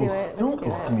guess. Let's do it. Don't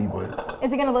look at me, boy.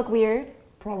 Is it going to look weird?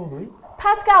 Probably.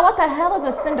 Pascal, what the hell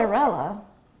is a Cinderella?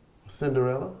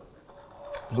 Cinderella?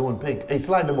 Blue and pink. Hey,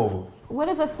 slide them over. What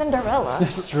is a Cinderella?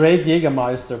 Straight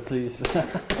Jägermeister, please.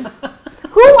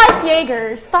 Who likes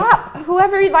Jaeger? Stop.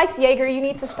 Whoever likes Jaeger, you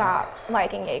need to stop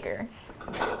liking Jaeger.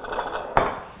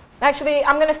 Actually,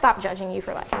 I'm going to stop judging you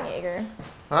for liking Jaeger.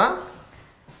 Huh?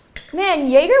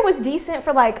 Man, Jaeger was decent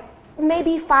for like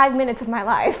maybe 5 minutes of my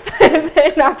life. And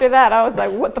then after that, I was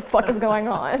like, what the fuck is going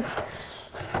on?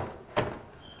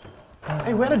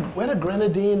 Hey, where the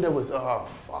grenadine that was, oh,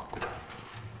 fuck.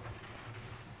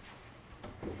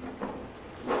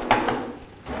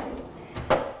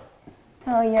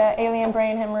 Oh yeah, alien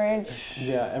brain hemorrhage.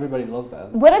 Yeah, everybody loves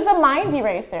that. What is a mind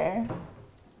eraser?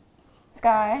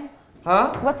 Sky?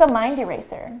 Huh? What's a mind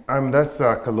eraser? That's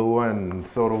Kahlua and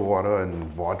soda water and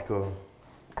vodka.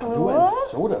 Kahlua and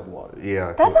soda water?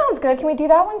 Yeah. That sounds good. Can we do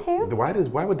that one too?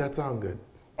 Why would that sound good?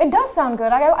 It does sound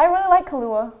good. I really like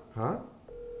Kahlua. Huh?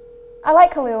 I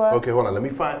like Kahlua. Okay, hold on. Let me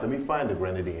find the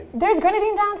grenadine. There's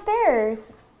grenadine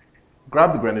downstairs.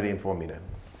 Grab the grenadine for me then.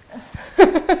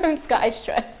 Sky's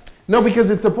stressed. No, because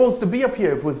it's supposed to be up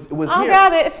here. It was I'll here.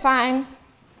 grab it. It's fine.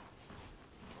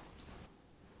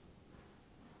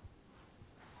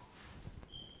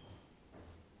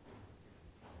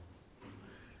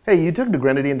 Hey, you took the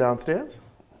grenadine downstairs?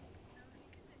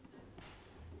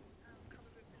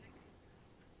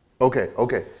 Okay,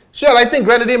 okay. Shell, I think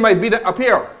grenadine might be up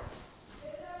here.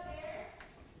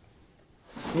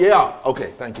 Yeah,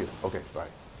 okay, thank you. Okay, bye.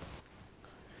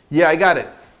 Yeah, I got it.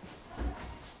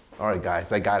 All right,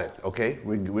 guys, I got it, okay?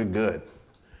 We're good.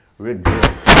 We're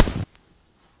good.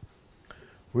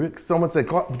 Someone said,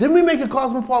 didn't we make a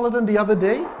Cosmopolitan the other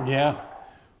day? Yeah.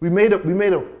 We made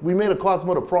a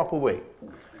Cosmo the proper way.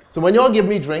 So when y'all give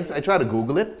me drinks, I try to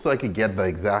Google it so I could get the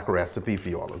exact recipe for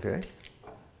y'all, okay?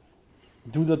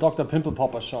 Do the Dr. Pimple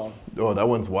Popper shot. Oh, that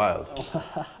one's wild.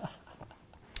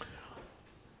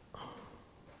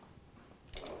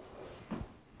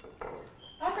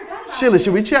 Sheila,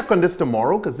 should we check on this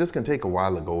tomorrow? Because this can take a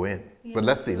while to go in. Yeah. But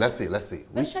let's see. Let's check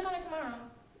on it tomorrow.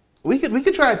 We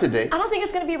could try it today. I don't think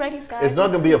it's going to be ready, Sky. It's not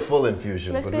going to be a full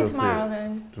infusion. Let's do it tomorrow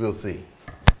then. We'll see.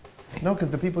 No,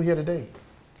 because the people here today.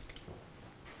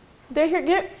 They're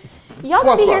here. Y'all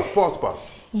gonna be here. Pause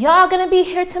spots. Y'all gonna be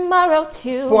here tomorrow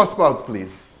too. Pause spots,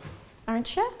 please.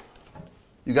 Aren't you?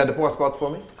 You got the pause spots for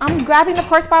me? I'm grabbing the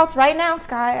pour spouts right now,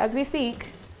 Sky, as we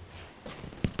speak.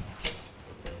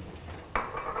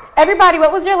 Everybody,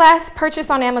 what was your last purchase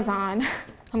on Amazon?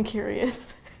 I'm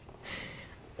curious.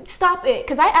 Stop it,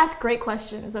 because I ask great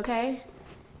questions, okay?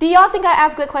 Do y'all think I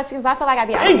ask good questions? I feel like I'd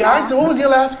be asking. Hey guys, so what was your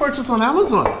last purchase on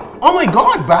Amazon? Oh my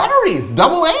God, batteries,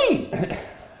 AA.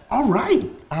 All right.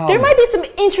 There might be some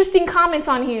interesting comments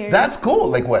on here. That's cool.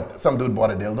 Like what? Some dude bought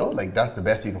a dildo? Like that's the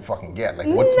best you can fucking get. Like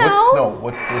what's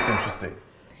interesting?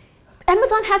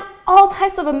 Amazon has all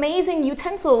types of amazing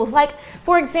utensils. Like,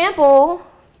 for example,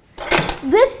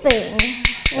 this thing,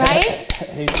 right?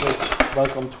 Hey Twitch,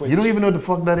 welcome Twitch. You don't even know what the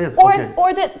fuck that is. Or, okay.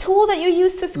 or the tool that you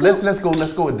use to scoop. Let's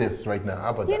go with this right now.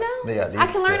 How about that? You know? Yeah, I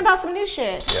can learn about some new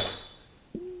shit. Yeah.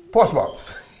 Pause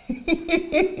box.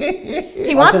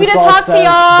 He wants me to talk to y'all.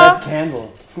 That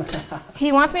candle.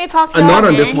 He wants me to talk to y'all. Not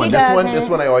on this one. This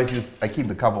one I always use. I keep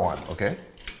the cover on. Okay.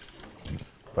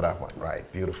 For that one, right?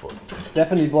 Beautiful.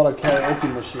 Stephanie bought a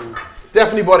karaoke machine.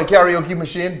 Stephanie bought a karaoke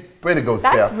machine. Way to go,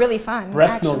 Steph. That's really fun.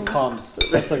 Breast milk comes.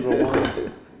 That's a good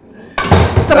one.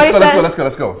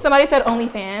 Let's go. Somebody said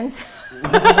OnlyFans.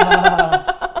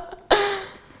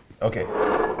 Okay.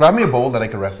 Grab me a bowl that I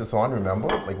can rest this on. Remember,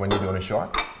 like when you're doing a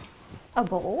shot. A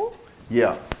bowl?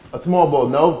 Yeah, a small bowl.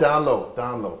 No, down low.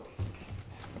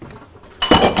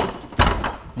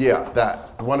 Yeah,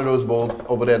 that. One of those bowls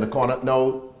over there in the corner.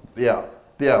 No, yeah,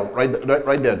 right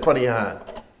there in front of your hand.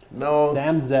 No.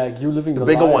 Damn, Zach, you living the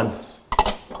bigger ones.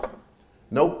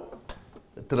 Nope.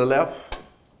 To the left.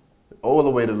 All the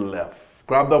way to the left.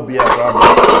 Grab the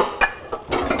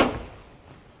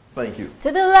Thank you. To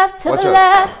the left, to the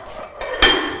left.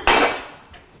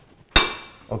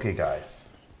 Okay, guys.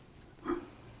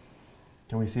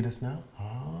 Can we see this now?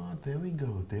 Oh, there we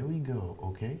go.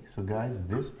 Okay, so guys,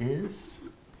 this is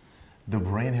the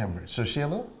brain hemorrhage. So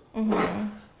Sheila,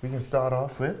 we can start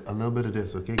off with a little bit of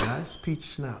this, okay guys?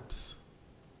 Peach schnapps.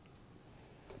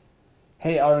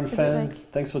 Hey Iron Fan,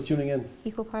 thanks for tuning in.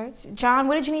 Equal parts. John,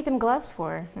 what did you need them gloves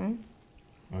for?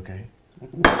 Okay.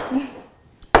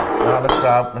 Now let's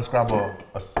grab a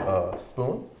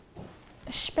spoon.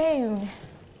 A spoon.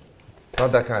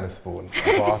 Not that kind of spoon,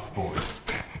 a bar spoon.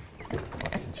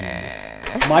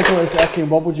 Michael is asking,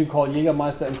 what would you call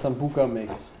Jägermeister and Sambuca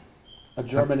mix? A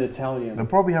German-Italian. They'll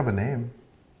probably have a name.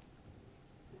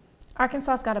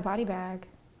 Arkansas's got a body bag.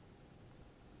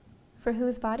 For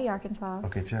whose body, Arkansas?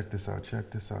 Okay, check this out.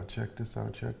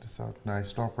 Nice,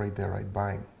 stop right there, right?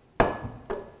 Bang.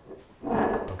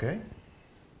 Okay?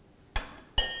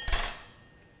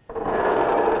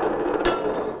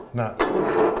 Now,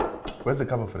 where's the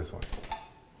cover for this one?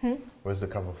 Where's the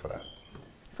cover for that?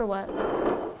 For what?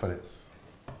 For this.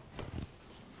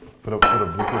 Put a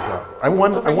blue crystal. I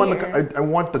want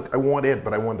it,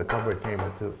 but I want the cover it came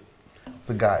with too.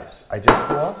 So guys, I just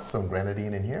pour some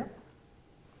grenadine in here.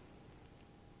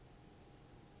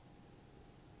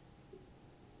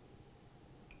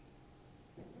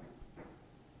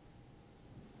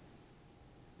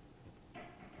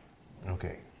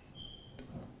 Okay.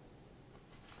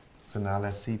 So now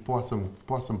let's see. Pour some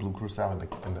blue crystal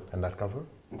in that cover.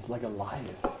 It's like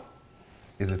alive.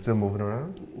 Is it still moving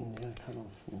around? Yeah, kind of.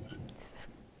 It's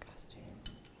disgusting.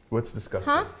 What's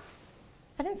disgusting? Huh?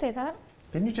 I didn't say that.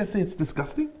 Didn't you just say it's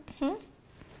disgusting? Hmm?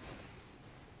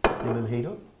 You little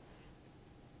hater.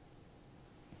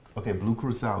 Okay, blue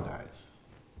crystal, guys.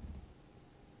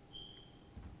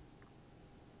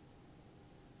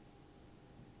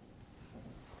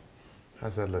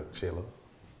 How's that look, Sheila?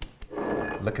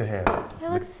 Look ahead. It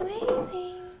looks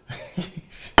amazing.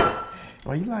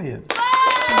 Why are you lying?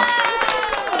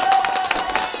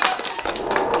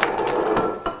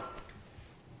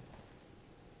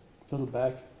 Little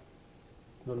back.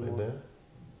 Little Right more. there?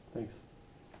 Thanks.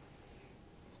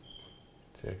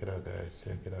 Check it out, guys.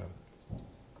 Check it out.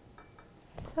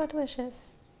 So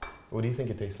delicious. What do you think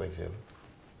it tastes like, Sheila?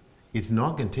 It's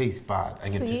not going to taste bad.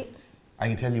 Sweet. I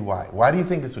can tell you why. Why do you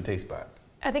think this would taste bad?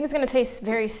 I think it's going to taste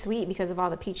very sweet because of all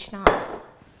the peach schnapps.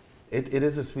 It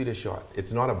is a sweeter shot.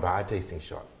 It's not a bad tasting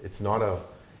shot. It's not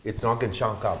going to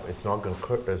chunk up. It's not going to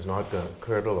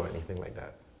curdle or anything like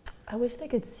that. I wish they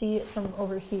could see it from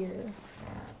over here.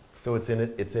 So it's in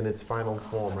its final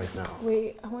form right now.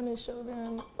 Wait, I want to show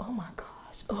them. Oh my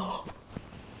gosh. Oh.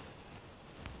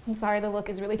 I'm sorry, the look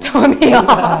is really throwing me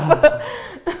off.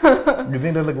 You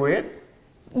think that look weird?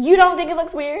 You don't think it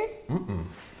looks weird? Mm-mm.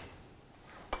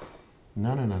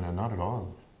 No, not at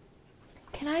all.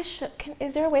 Can I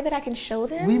is there a way that I can show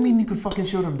them? What do you mean you can fucking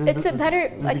show them? It's a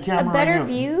better, like a better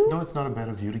view? No, it's not a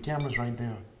better view. The camera's right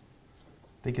there.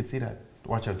 They can see that.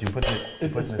 Watch out, you put it.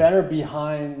 It's better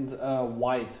behind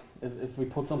white. If we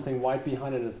put something white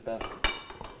behind it, it's best.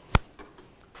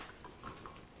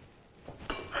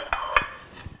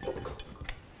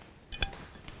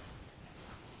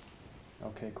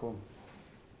 Okay, cool.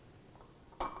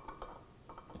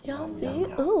 Y'all see?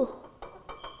 Ooh.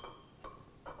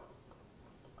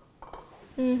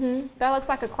 Mm-hmm. That looks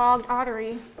like a clogged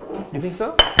artery. You think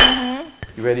so? Mm-hmm.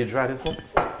 You ready to try this one?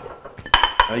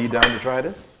 Are you down to try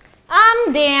this?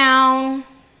 I'm down.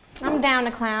 I'm down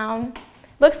to clown.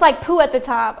 Looks like poo at the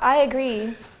top. I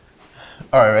agree.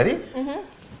 All right, ready? Mm-hmm.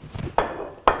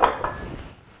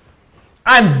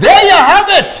 And there you have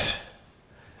it!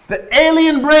 The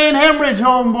alien brain hemorrhage,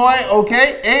 homeboy,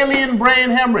 okay? Alien brain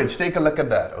hemorrhage. Take a look at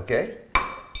that, okay?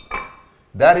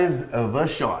 That is the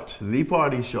shot, the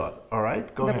party shot, all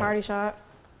right? Go ahead. The party shot.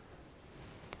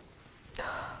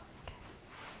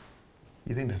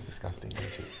 You think that's disgusting,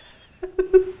 don't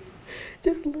you?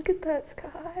 Just look at that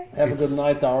sky. Have a good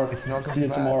night, Darth. It's not gonna See you be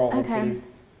bad. tomorrow, Okay. hopefully.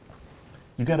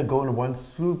 You gotta go in one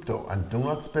swoop, though, and do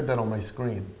not spit that on my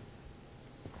screen.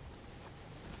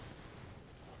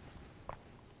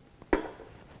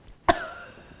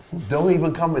 Don't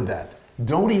even come with that.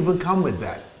 Don't even come with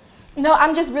that. No,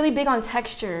 I'm just really big on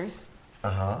textures.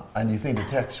 Uh-huh. And you think the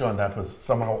texture on that was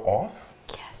somehow off?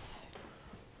 Yes.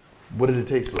 What did it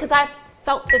taste like? Because I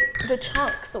felt the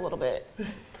chunks a little bit.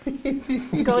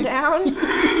 Go down.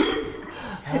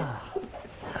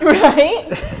 Right?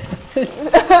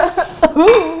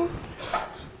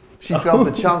 She felt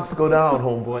the chunks go down,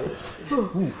 homeboy.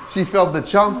 She felt the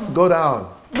chunks go down.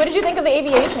 What did you think of the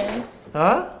aviation?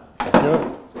 Huh?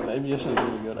 Good. The aviation is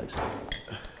really good, actually.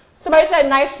 Somebody said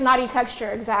nice snotty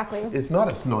texture, exactly. It's not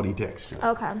a snotty texture.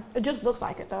 Okay. It just looks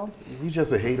like it though. You're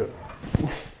just a hater.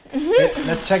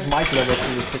 Let's check mic levels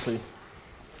really quickly.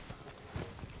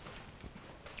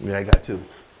 Yeah, I got two.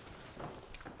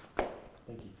 Thank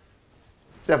you.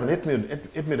 7, hit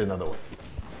me another one.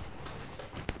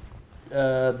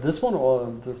 This one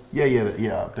or this? Yeah,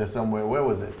 up there somewhere. Where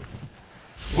was it?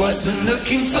 Wasn't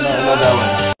looking for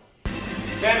that one.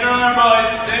 Send her on, boys.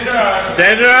 Send her on.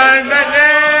 Send her on,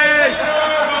 Batman!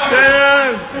 Send her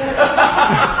on!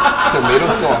 Tomato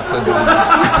sauce. That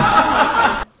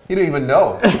dude. He didn't even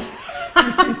know.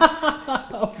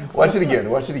 Watch it again.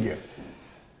 Watch it again.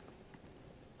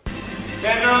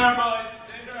 Send her on, boys.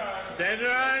 Send her on. Send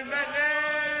her on,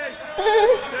 Batman!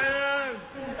 Send her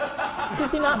on.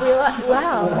 Does he not realize?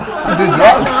 Wow. Is it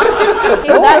drunk? He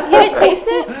didn't taste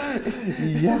it?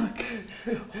 Yuck.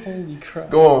 Holy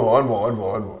crap. Go on, one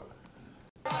more.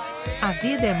 A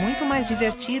vida é muito mais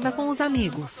divertida com os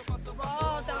amigos.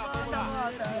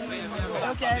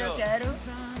 Eu quero.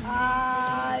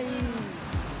 Ai.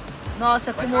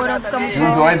 Nossa, com morango fica muito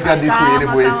He's always got these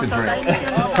creative ways to drink.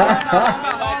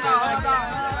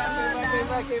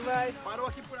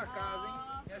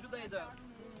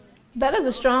 That is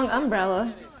a strong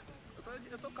umbrella.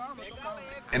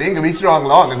 It ain't gonna be strong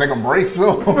long. It's gonna break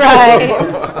soon. Right.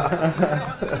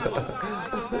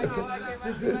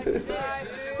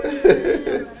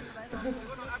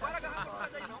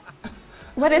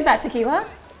 What is that, tequila?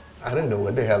 I don't know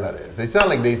what the hell that is. They sound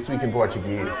like they speak in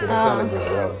Portuguese. They don't sound like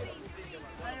Brazil.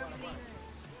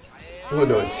 Who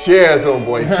knows? Cheers,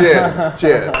 homeboy. Cheers.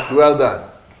 Cheers. Well done.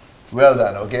 Well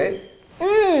done, okay?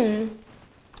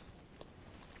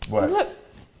 What? Look,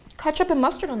 ketchup and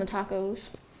mustard on the tacos.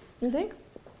 You think?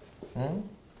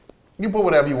 You put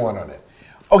whatever you want on it.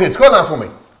 Okay, scroll down for me.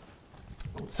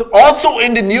 So also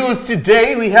in the news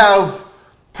today, we have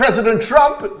President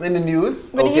Trump in the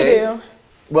news. What did he do?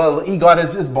 Well, he got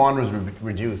his bond was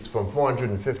reduced from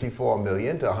 454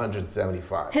 million to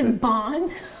 175. His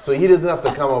bond? So he doesn't have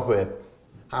to come up with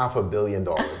 $500 million.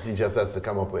 He just has to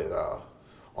come up with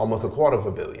almost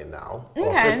 $250 million now,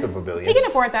 or $1/5 of a billion. He can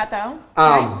afford that though.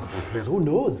 Well, who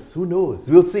knows? Who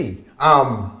knows? We'll see.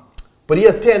 But he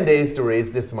has 10 days to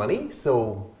raise this money.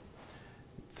 So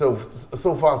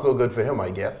far so good for him,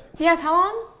 I guess. He has how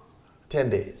long? 10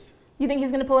 days. You think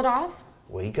he's gonna pull it off?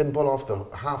 Well, he couldn't pull off the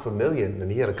 $500 million,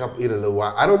 and he had a little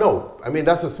while. I don't know. I mean,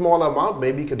 that's a small amount.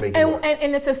 Maybe he could make it work.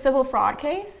 And it's a civil fraud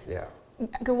case. Yeah.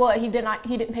 What? He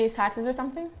didn't pay his taxes or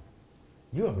something?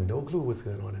 You have no clue what's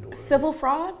going on in the world. Civil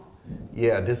fraud?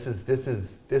 Yeah. This is the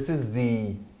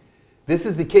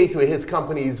case where his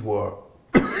companies were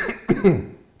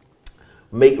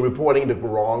reporting the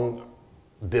wrong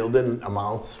building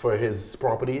amounts for his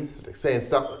properties, like saying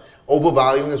stuff,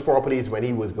 overvaluing his properties when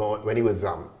he was going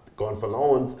for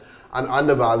loans, and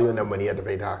undervaluing them when he had to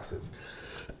pay taxes.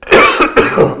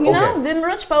 You know, them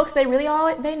rich folks, they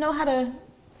know how to.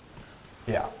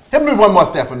 Yeah. Hit me one more,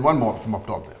 Stefan. One more from up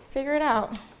top there. Figure it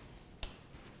out.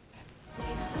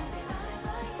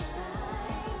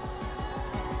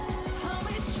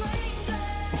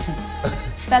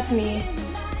 That's me.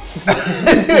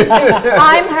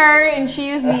 I'm her and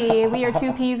she is me. We are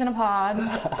two peas in a pod.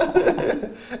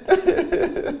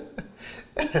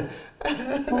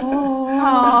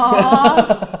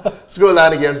 Oh. Scroll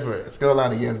out again for it. Scroll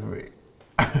out again for me.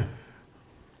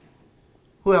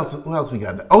 Who else we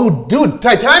got? Oh, dude,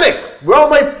 Titanic. Where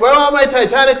are my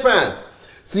Titanic fans?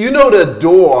 So you know the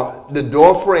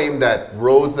door frame that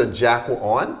Rose and Jack were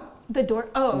on? The door.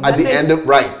 Oh. At the end of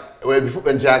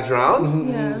when Jack drowned. Mm-hmm.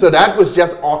 Yeah. So that was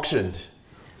just auctioned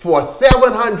for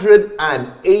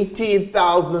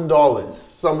 $718,000.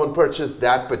 Someone purchased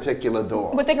that particular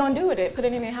door. What they gonna do with it? Put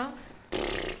it in your house?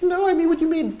 No, I mean, what do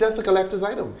you mean? That's a collector's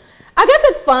item. I guess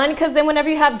it's fun because then whenever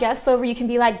you have guests over, you can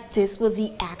be like, "This was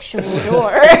the actual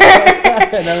door."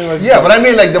 Yeah, but I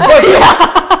mean, like the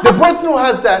person who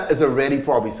has that is already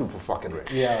probably super fucking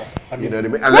rich. Yeah, I mean, you know what I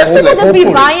mean. Unless people just be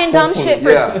buying dumb shit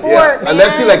for sport, man.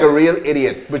 Unless you're like a real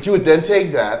idiot, but you would then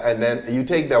take that and then you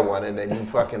take that one and then you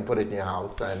fucking put it in your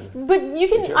house and. But you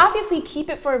can obviously keep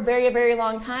it for a very, very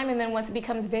long time, and then once it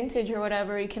becomes vintage or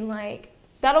whatever, you can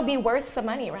that'll be worth some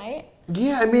money, right?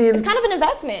 Yeah, I mean, it's kind of an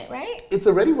investment, right? It's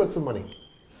already worth some money.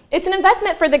 It's an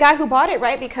investment for the guy who bought it,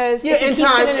 right? Because in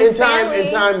time,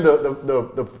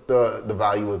 the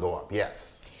value will go up.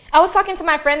 Yes. I was talking to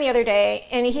my friend the other day,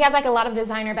 and he has like a lot of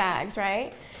designer bags,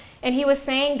 right? And he was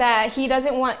saying that he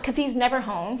doesn't want, because he's never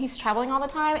home, he's traveling all the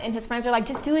time, and his friends are like,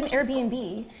 just do an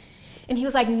Airbnb. And he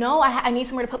was like, no, I need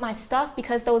somewhere to put my stuff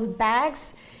because those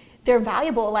bags, they're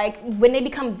valuable. Like when they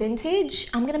become vintage,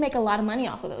 I'm gonna make a lot of money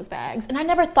off of those bags. And I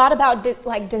never thought about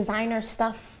designer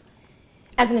stuff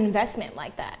as an investment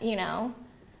like that, you know?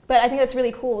 But I think that's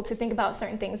really cool to think about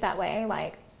certain things that way,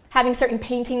 like having certain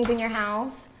paintings in your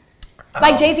house.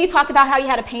 Like Jay-Z talked about how he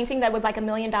had a painting that was like $1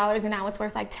 million and now it's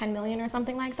worth like 10 million or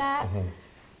something like that. Mm-hmm.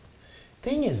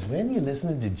 Thing is, when you're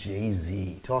listening to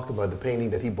Jay-Z talk about the painting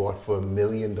that he bought for $1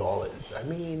 million, I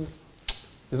mean,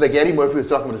 it's like Eddie Murphy was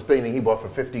talking about this painting he bought for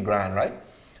 50 grand, right?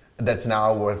 That's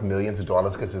now worth millions of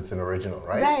dollars because it's an original,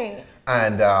 right? Right.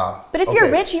 And but if you're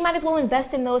rich, you might as well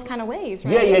invest in those kind of ways,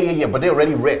 right? Yeah. But they're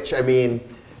already rich. I mean,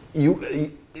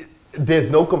 there's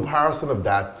no comparison of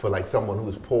that for like someone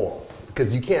who's poor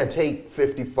because you can't take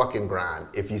 50 fucking grand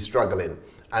if you're struggling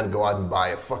and go out and buy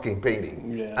a fucking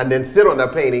painting and then sit on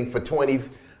that painting for 20.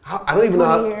 I don't even know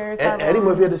how. Eddie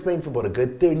Murphy had this painting for about a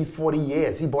good 30, 40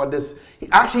 years. He bought this. He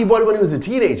bought it when he was a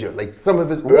teenager, like some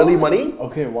of his early money.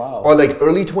 Okay, wow. Or like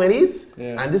early 20s.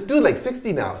 Yeah. And this dude like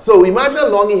 60 now. So imagine how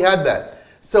long he had that.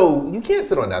 So you can't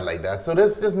sit on that like that. So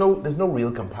there's no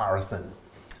real comparison.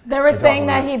 They were saying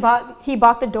that he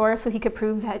bought the door so he could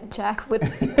prove that Jack would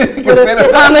have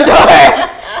fit on the door.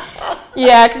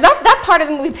 Yeah, because that part of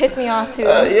the movie pissed me off too.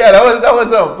 Yeah, that was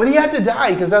but he had to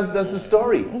die because that's the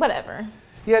story. Whatever.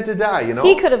 He had to die, you know?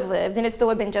 He could have lived and it still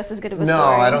would have been just as good of a story. No,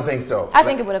 I don't think so. I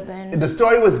think it would have been. The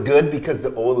story was good because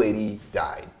the old lady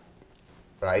died,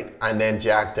 right? And then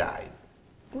Jack died.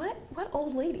 What? What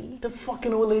old lady? The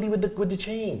fucking old lady with the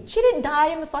chain. She didn't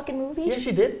die in the fucking movie. Yeah,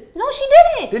 she did. No, she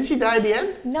didn't. Didn't she die at the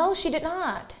end? No, she did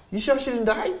not. You sure she didn't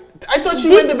die? I thought she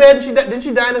went to bed and didn't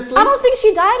she die in her sleep? I don't think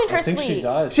she died in her sleep. I think she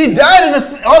died. She died in her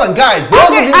sleep. Hold on, guys.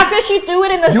 After she threw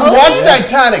it in the ocean? You watched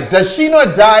Titanic. Does she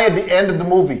not die at the end of the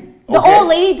movie? The old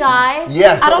lady dies?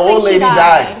 Yes, the old lady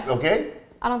dies, okay?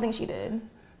 I don't think she did.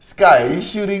 Sky, are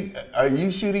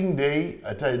you shooting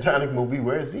a Titanic movie?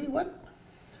 Where is he? What?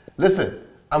 Listen,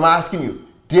 I'm asking you.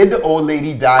 Did the old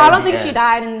lady die? I don't think she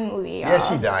died in the movie. Yes,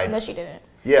 she died. No, she didn't.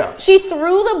 Yeah. She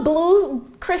threw the blue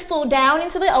crystal down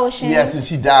into the ocean. Yes, and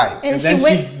she died. And then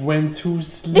she went to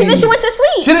sleep. And then she went to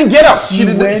sleep. She didn't get up. She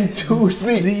went to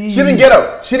sleep. She didn't get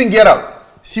up. She didn't get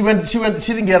up. She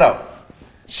didn't get up.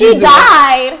 She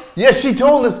died. Yes, she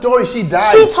told the story. She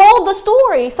died. She told the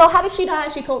story. So how did she die?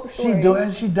 She told the story.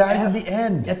 She dies at the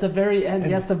end. At the very end.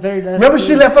 Yes, the very last. Remember,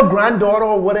 she left her granddaughter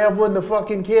or whatever and the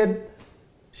fucking kid.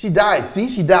 She died. See,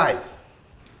 she dies.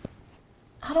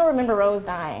 I don't remember Rose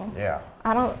dying. Yeah.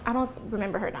 I don't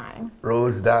remember her dying.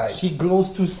 Rose died. She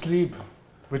goes to sleep,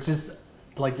 which is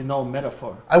like, you know,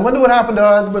 metaphor. I wonder what happened to her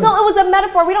husband. No, it was a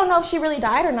metaphor. We don't know if she really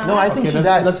died or not. No, I think she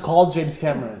died. Let's call James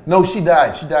Cameron. No, she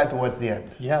died. She died towards the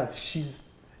end. Yeah, she's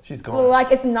gone. Well,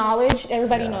 like it's knowledge.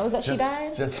 Everybody knows that she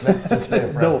died. Let's just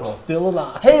say no, still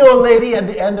alive. Hey, old lady, at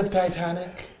the end of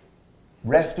Titanic,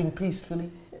 resting peacefully.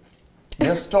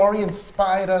 Your story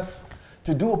inspired us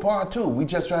to do a part 2. We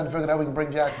just trying to figure out how we can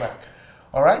bring Jack back.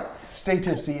 All right? Stay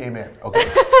tipsy, amen. Okay.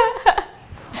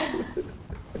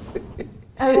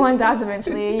 Everyone dies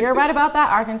eventually. You're right about that,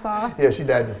 Arkansas. Yeah, she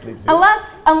died in sleep.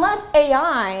 Unless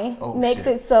AI makes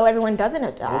it so everyone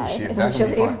doesn't die. Oh shit, that can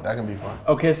be fun. That can be fun.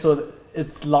 Okay, so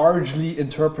it's largely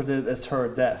interpreted as her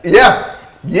death. Yes.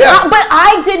 Yes. But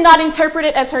I did not interpret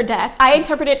it as her death. I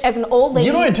interpreted it as an old lady.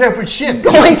 You don't interpret shit.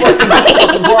 Going to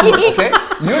sleep. Okay?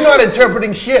 You're not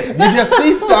interpreting shit. You just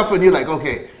see stuff and you're like,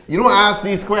 okay, you don't ask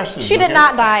these questions. She did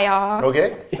not die, y'all.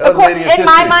 Okay? Of course, in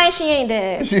my mind, she ain't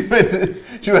dead. She went to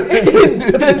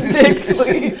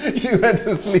sleep. She went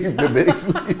to sleep, the big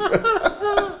sleep.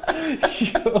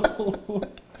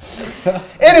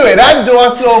 Anyway, that door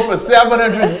sold for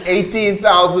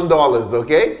 $718,000,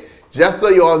 okay? Just so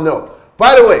you all know.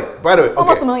 By the way, okay.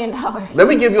 Almost $1 million. Let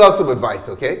me give you all some advice,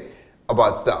 okay,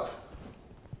 about stuff.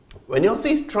 When you'll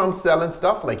see Trump selling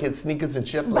stuff like his sneakers and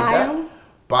shit like that,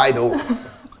 buy those,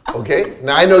 okay?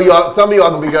 Now I know some of y'all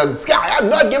gonna be going, Sky,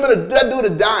 I'm not giving that dude a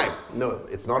dime. No,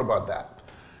 it's not about that.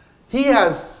 He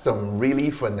has some really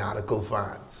fanatical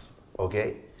fans,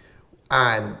 okay,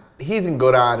 and he's gonna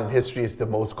go down in history as the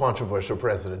most controversial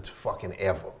president fucking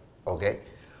ever, okay?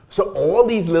 So all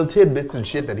these little tidbits and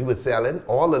shit that he was selling,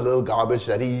 all the little garbage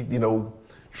that he, you know,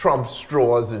 Trump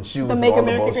straws and shoes and all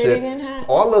the bullshit,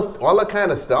 all that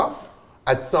kind of stuff,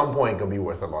 at some point can be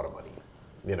worth a lot of money,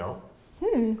 you know?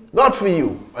 Not for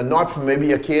you, and not for maybe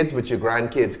your kids, but your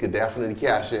grandkids could definitely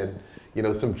cash in, you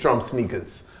know, some Trump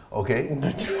sneakers, okay?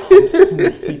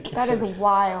 That is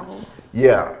wild.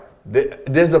 Yeah.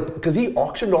 There's because he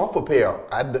auctioned off a pair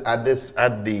at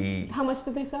the. How much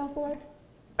did they sell for?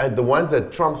 And the ones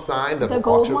that Trump signed, the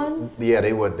gold ones? Yeah,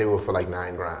 they were for like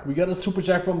 $9,000. We got a super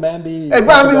chat from Bambi. Hey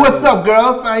Bambi, what's up,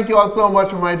 girl? Thank you all so much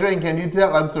for my drink. Can you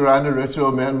tell I'm surrounded rich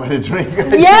old man by the drink?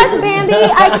 Yes, Bambi,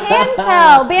 I can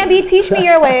tell. Bambi, teach me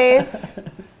your ways,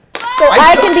 so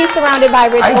I can be surrounded by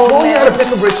rich old men. I told you how to pick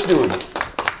up rich dudes.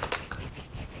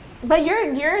 But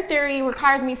your theory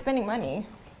requires me spending money.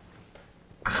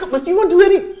 But you won't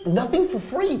do nothing for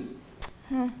free.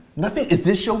 Nothing. Is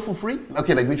this show for free?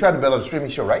 Okay, like we try to build a streaming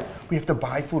show, right? We have to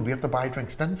buy food, we have to buy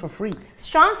drinks, nothing for free.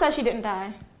 Strawn says she didn't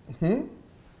die.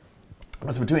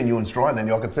 That's between you and Strawn, and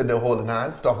y'all can sit there holding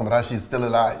hands, talking about how she's still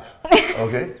alive.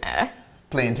 Okay?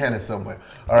 Playing tennis somewhere.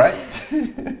 All right?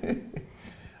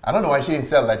 I don't know why she didn't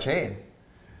sell that chain.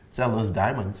 Sell those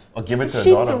diamonds. Or give it to her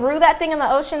daughter. She threw that thing in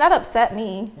the ocean. That upset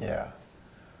me. Yeah.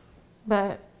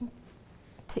 But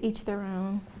to each their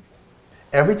own.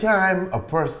 Every time a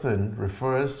person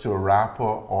refers to a rapper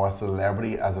or a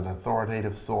celebrity as an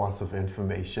authoritative source of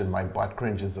information, my butt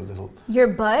cringes a little. Your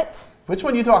butt? Which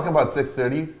one are you talking about,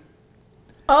 630?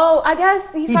 Oh, I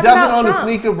guess he's talking about He doesn't own Trump. a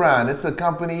sneaker brand. It's a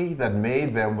company that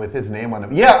made them with his name on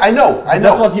them. Yeah, I know.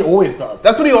 That's what he always does.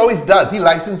 That's what he always does. He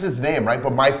licenses his name, right?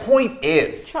 But my point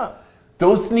is, Trump.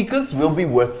 Those sneakers will be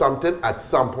worth something at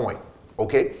some point,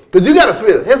 Okay? Because you gotta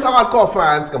feel, his hardcore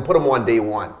fans can put him on day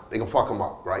one. They can fuck him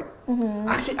up, right?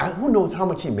 Actually, who knows how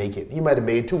much he make it? He might have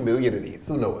made 2 million of these,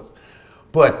 who knows?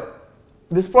 But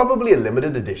this is probably a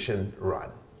limited edition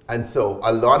run. And so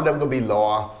a lot of them gonna be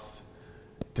lost,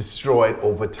 destroyed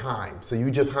over time. So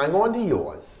you just hang on to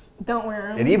yours. Don't wear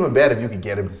them. And even better if you could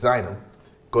get him to sign them.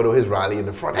 Go to his rally in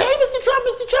the front. Hey, Mr. Trump,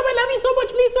 I love you so much,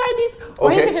 please sign these.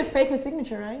 Or you Okay. could just fake his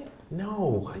signature, right?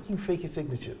 No, how can you fake his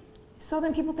signature? So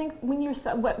then people think when you're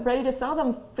ready to sell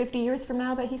them 50 years from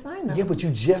now that he signed them. Yeah, but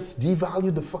you just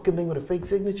devalued the fucking thing with a fake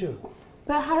signature.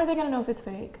 But how are they gonna know if it's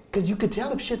fake? Because you could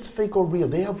tell if shit's fake or real.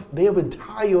 They have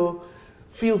entire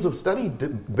fields of study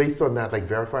based on that, like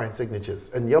verifying signatures.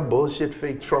 And your bullshit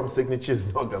fake Trump signature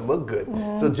is not gonna look good.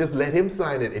 So just let him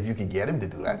sign it if you can get him to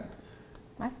do that.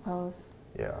 I suppose.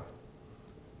 Yeah.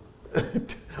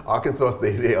 Arkansas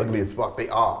State, they ugly as fuck. They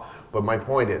are. But my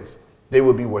point is, they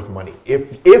will be worth money.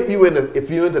 If you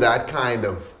into that kind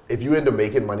of, if you into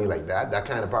making money like that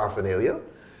kind of paraphernalia,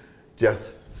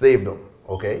 just save them,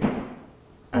 okay?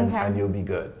 And you'll be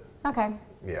good. Okay.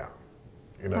 Yeah.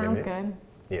 You know Sounds what I mean?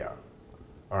 good. Yeah.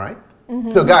 All right?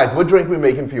 So guys, what drink we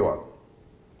making for you all?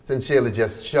 Since Shayla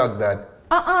just chugged that.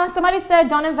 Somebody said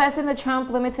don't invest in the Trump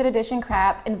limited edition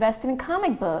crap. Invest in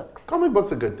comic books. Comic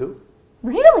books are good too.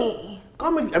 Really?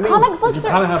 Comic books you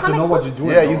kind of have to know what you're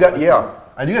doing. Yeah, you got,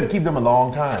 and you got to keep them a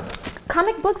long time.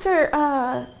 Comic books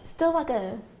are still like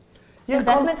a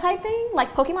investment type thing,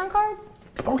 like Pokemon cards.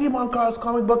 Pokemon cards,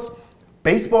 comic books,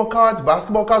 baseball cards,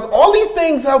 basketball cards. All these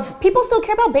things have. People still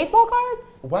care about baseball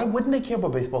cards? Why wouldn't they care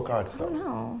about baseball cards though? I don't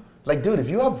know. Like, dude, if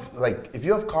you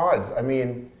have cards, I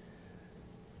mean,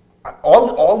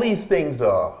 all these things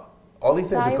are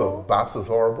good. Bops was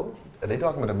horrible. Are they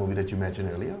talking about the movie that you mentioned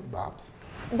earlier, Bops?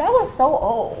 That was so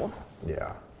old.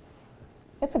 Yeah.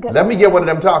 It's a good Let me get one of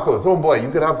them tacos. Oh boy, you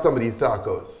could have some of these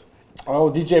tacos.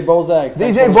 Oh, DJ Bozak.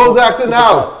 DJ Bozak's in the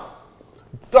house.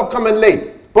 Stop coming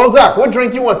late. Bozak, what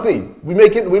drink you want to see?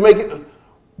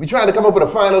 We trying to come up with a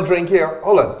final drink here.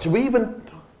 Hold on, should we even?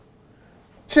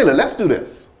 Sheila, let's do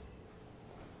this.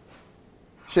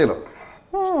 Sheila,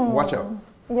 watch out.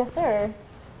 Yes, sir.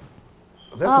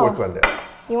 Let's work on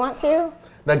this. You want to?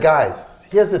 Now guys,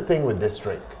 here's the thing with this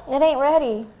drink. It ain't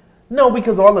ready. No,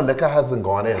 because all the liquor hasn't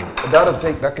gone in.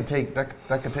 That could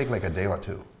take like a day or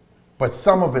two. But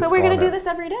some of it's But we're gone gonna do in. this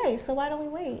every day, so why don't we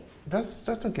wait? That's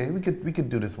okay. We could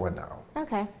do this one now.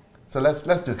 Okay. So let's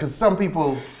do it, because some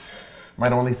people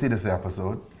might only see this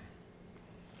episode.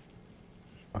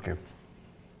 Okay,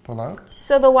 pull out.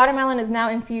 So the watermelon is now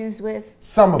infused with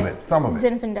Some of it.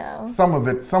 Zinfandel.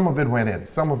 Some of it went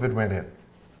in.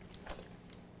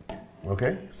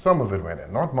 Okay, some of it went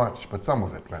in. Not much, but some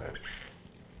of it went in.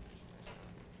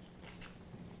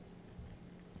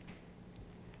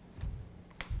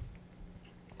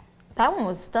 That one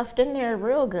was stuffed in there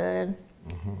real good.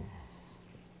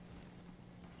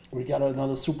 We got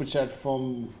another super chat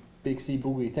from Big C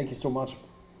Boogie. Thank you so much.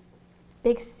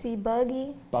 Big C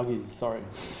Buggy. Buggy, sorry.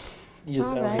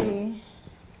 ESL.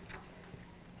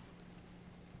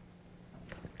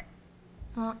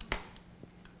 Alrighty.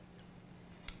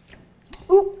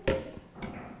 Ooh.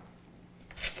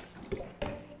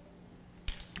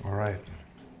 All right.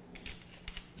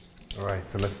 All right,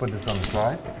 so let's put this on the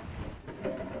side.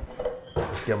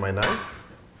 Let's get my knife.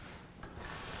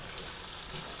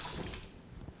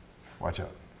 Watch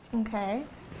out. Okay.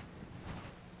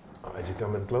 As you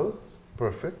come in close,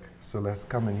 perfect. So let's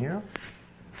come in here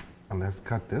and let's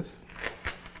cut this.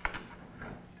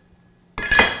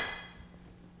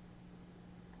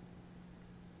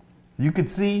 You could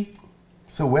see,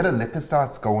 so where the liquor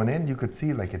starts going in, you could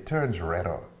see like it turns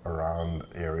redder around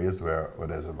areas where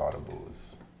there's a lot of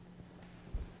booze.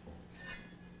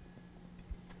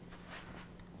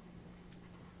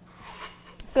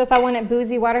 So if I wanted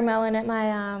boozy watermelon at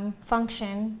my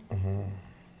function,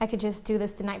 I could just do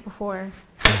this the night before.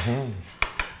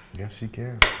 Yes, you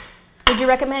can. Would you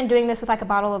recommend doing this with like a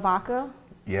bottle of vodka?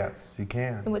 Yes, you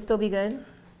can. It would still be good?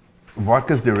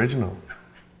 Vodka's the original.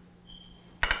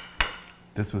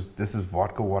 This is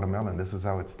vodka watermelon. This is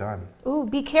how it's done. Ooh,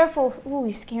 be careful. Ooh,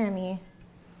 you're scaring me.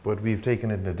 But we've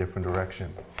taken it in a different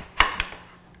direction.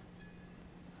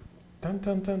 Dun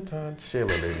dun dun dun. Shayla,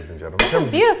 ladies and gentlemen. This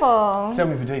is beautiful. Tell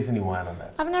me if you taste any wine on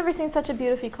that. I've never seen such a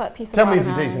beautifully cut piece of Tell me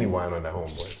watermelon. if you taste any wine on that,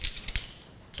 homeboy.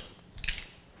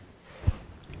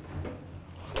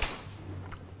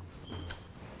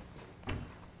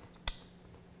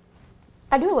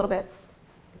 I do a little bit.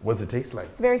 What does it taste like?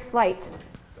 It's very slight.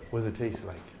 What does it taste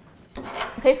like?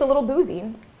 It tastes a little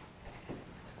boozy.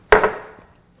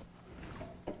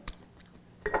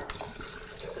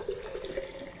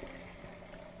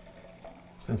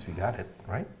 Since we got it,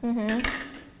 right? Mm-hmm.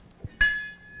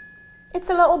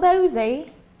 It's a little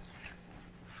boozy.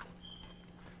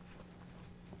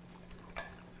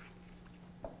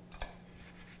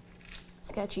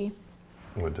 Sketchy.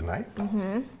 With the knife?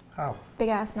 Mm-hmm. How? Big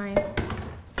ass knife.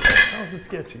 How is it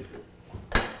sketchy?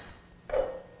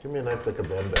 Give me a knife like a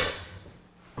bend bag.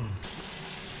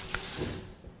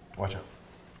 Watch out.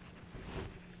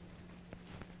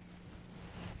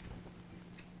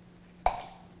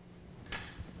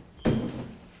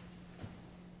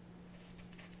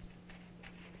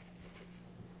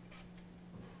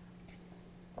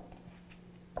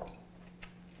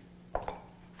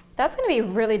 That's gonna be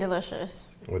really delicious.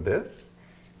 With this?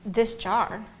 This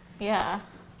jar, yeah.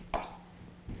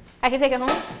 I can take it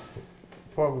home?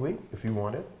 Probably, if you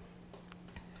want it.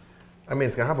 I mean,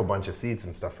 it's gonna have a bunch of seeds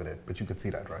and stuff in it, but you could see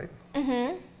that, right?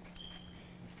 Mm-hmm.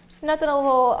 Nothing a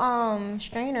little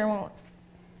strainer won't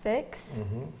fix.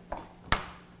 Mm-hmm.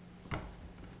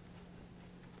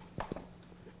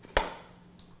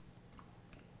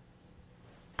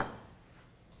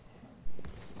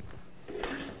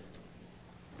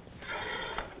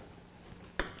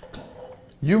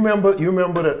 You remember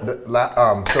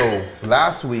so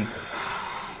last week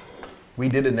we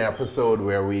did an episode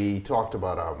where we talked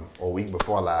about, or week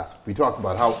before last, we talked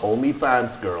about how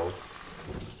OnlyFans girls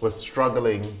were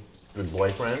struggling with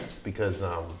boyfriends because,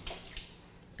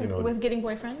 you know. With getting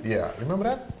boyfriends? Yeah, you remember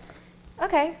that?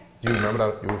 Okay. Do you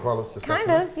remember that? You recall us discussing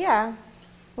Kind of, yeah.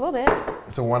 A little bit.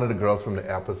 So one of the girls from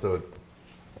the episode,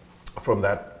 from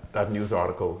that news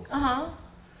article,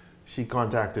 she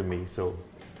contacted me, so.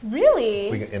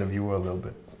 Really? We can interview her a little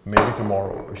bit. Maybe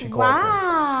tomorrow if she calls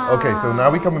Wow. me. Okay, so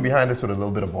now we're coming behind us with a little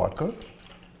bit of vodka.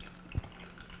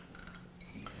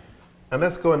 And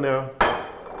let's go in there.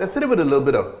 Let's hit it with a little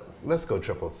bit of, let's go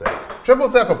triple sec. Triple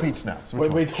sec or peach snaps?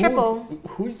 Wait, triple.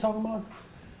 Who are you talking about?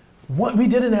 What we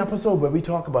did an episode where we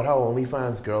talk about how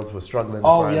OnlyFans girls were struggling to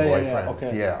find boyfriends.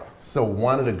 Okay. Yeah. So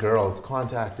one of the girls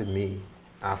contacted me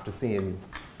after seeing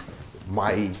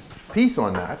my piece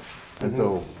on that. And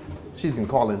so she's gonna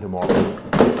call in tomorrow.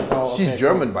 Oh, okay, she's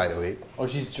German, by the way. Oh,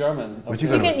 she's German. What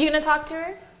Okay. You gonna talk to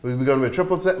her? We're going with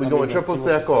triple sec. We're going with triple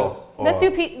sec or Let's do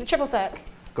triple sec.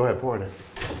 Go ahead, pour it in.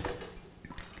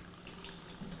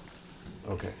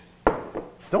 Okay.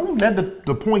 Don't let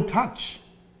the point touch.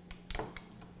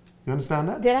 You understand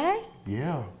that? Did I?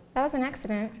 Yeah. That was an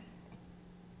accident.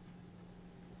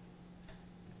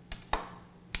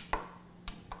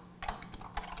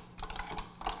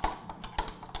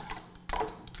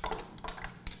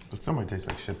 But some might taste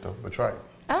like shit though, but try it.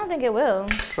 I don't think it will.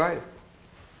 Try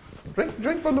it.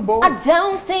 Drink from the bowl. I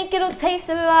don't think it'll taste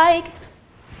like.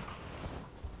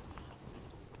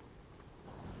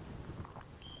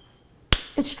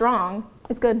 It's strong.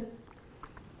 It's good.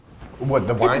 What,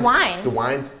 the wine? It's wine. The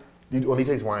wines, you only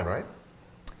taste wine, right?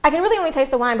 I can really only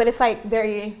taste the wine, but it's like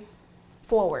very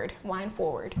forward, wine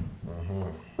forward.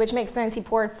 Which makes sense. He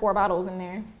poured 4 bottles in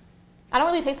there. I don't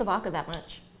really taste the vodka that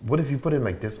much. What if you put in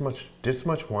like this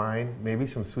much wine, maybe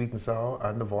some sweet and sour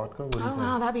and the vodka? What do you think?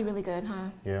 Wow, that'd be really good, huh?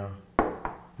 Yeah.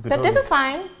 But this is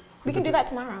fine. We can do that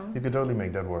tomorrow. You could totally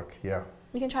make that work, yeah.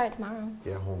 We can try it tomorrow.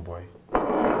 Yeah, homeboy.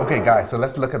 Okay, guys, so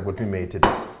let's look at what we made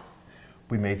today.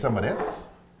 We made some of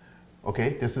this.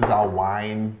 Okay, this is our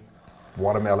wine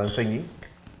watermelon thingy.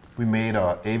 We made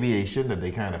aviation that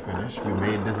they kind of finished. We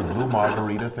made this blue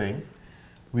margarita thing.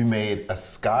 We made a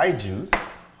sky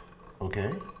juice,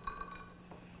 okay?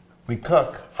 We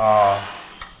cook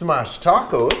smashed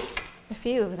tacos. A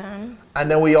few of them.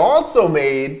 And then we also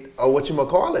made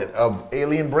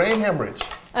alien brain hemorrhage.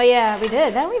 Oh yeah, we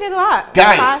did. We did a lot.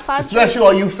 Guys, Five especially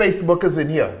all you Facebookers in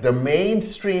here, the main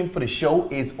stream for the show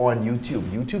is on YouTube.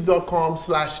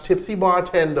 YouTube.com/Tipsy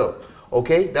Bartender.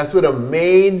 Okay, that's where the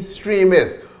main stream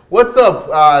is. What's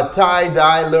up,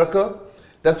 tie-dye lurker?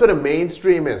 That's where the main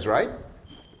stream is, right?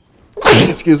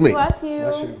 Excuse me. Bless you.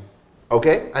 Bless you.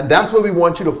 Okay, and that's where we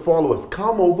want you to follow us.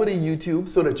 Come over to YouTube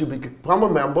so that you become a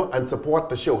member and support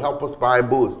the show. Help us buy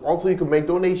booze. Also, you can make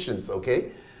donations,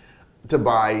 okay, to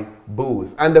buy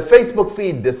booze. And the Facebook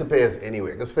feed disappears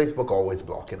anyway because Facebook always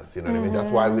blocking us. You know what I mean?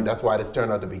 That's why this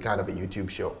turned out to be kind of a YouTube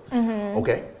show.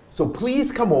 Okay, so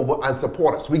please come over and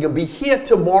support us. We're gonna be here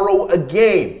tomorrow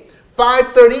again,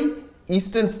 5:30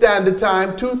 Eastern Standard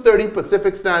Time, 2:30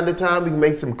 Pacific Standard Time. We can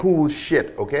make some cool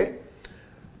shit. Okay,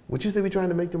 what you say we're trying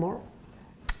to make tomorrow?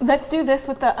 Let's do this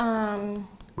with the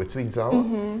With sweet and sour?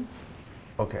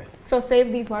 Okay. So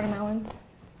save these watermelons.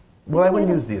 Well, I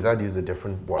wouldn't use these. I'd use a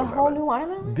different watermelon. A whole new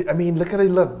watermelon? I mean, look how they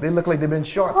look. They look like they've been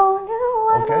shot. Whole new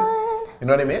watermelon. Okay? You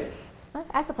know what I mean?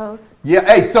 I suppose. Yeah,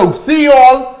 hey, so see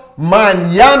y'all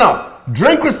mañana.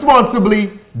 Drink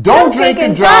responsibly. Don't drink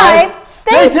and drive.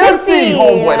 Stay tipsy,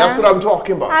 homeboy. That's what I'm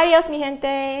talking about. Adios, mi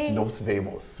gente. Nos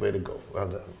vemos. Way to go. Well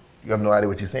done. You have no idea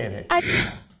what you're saying here.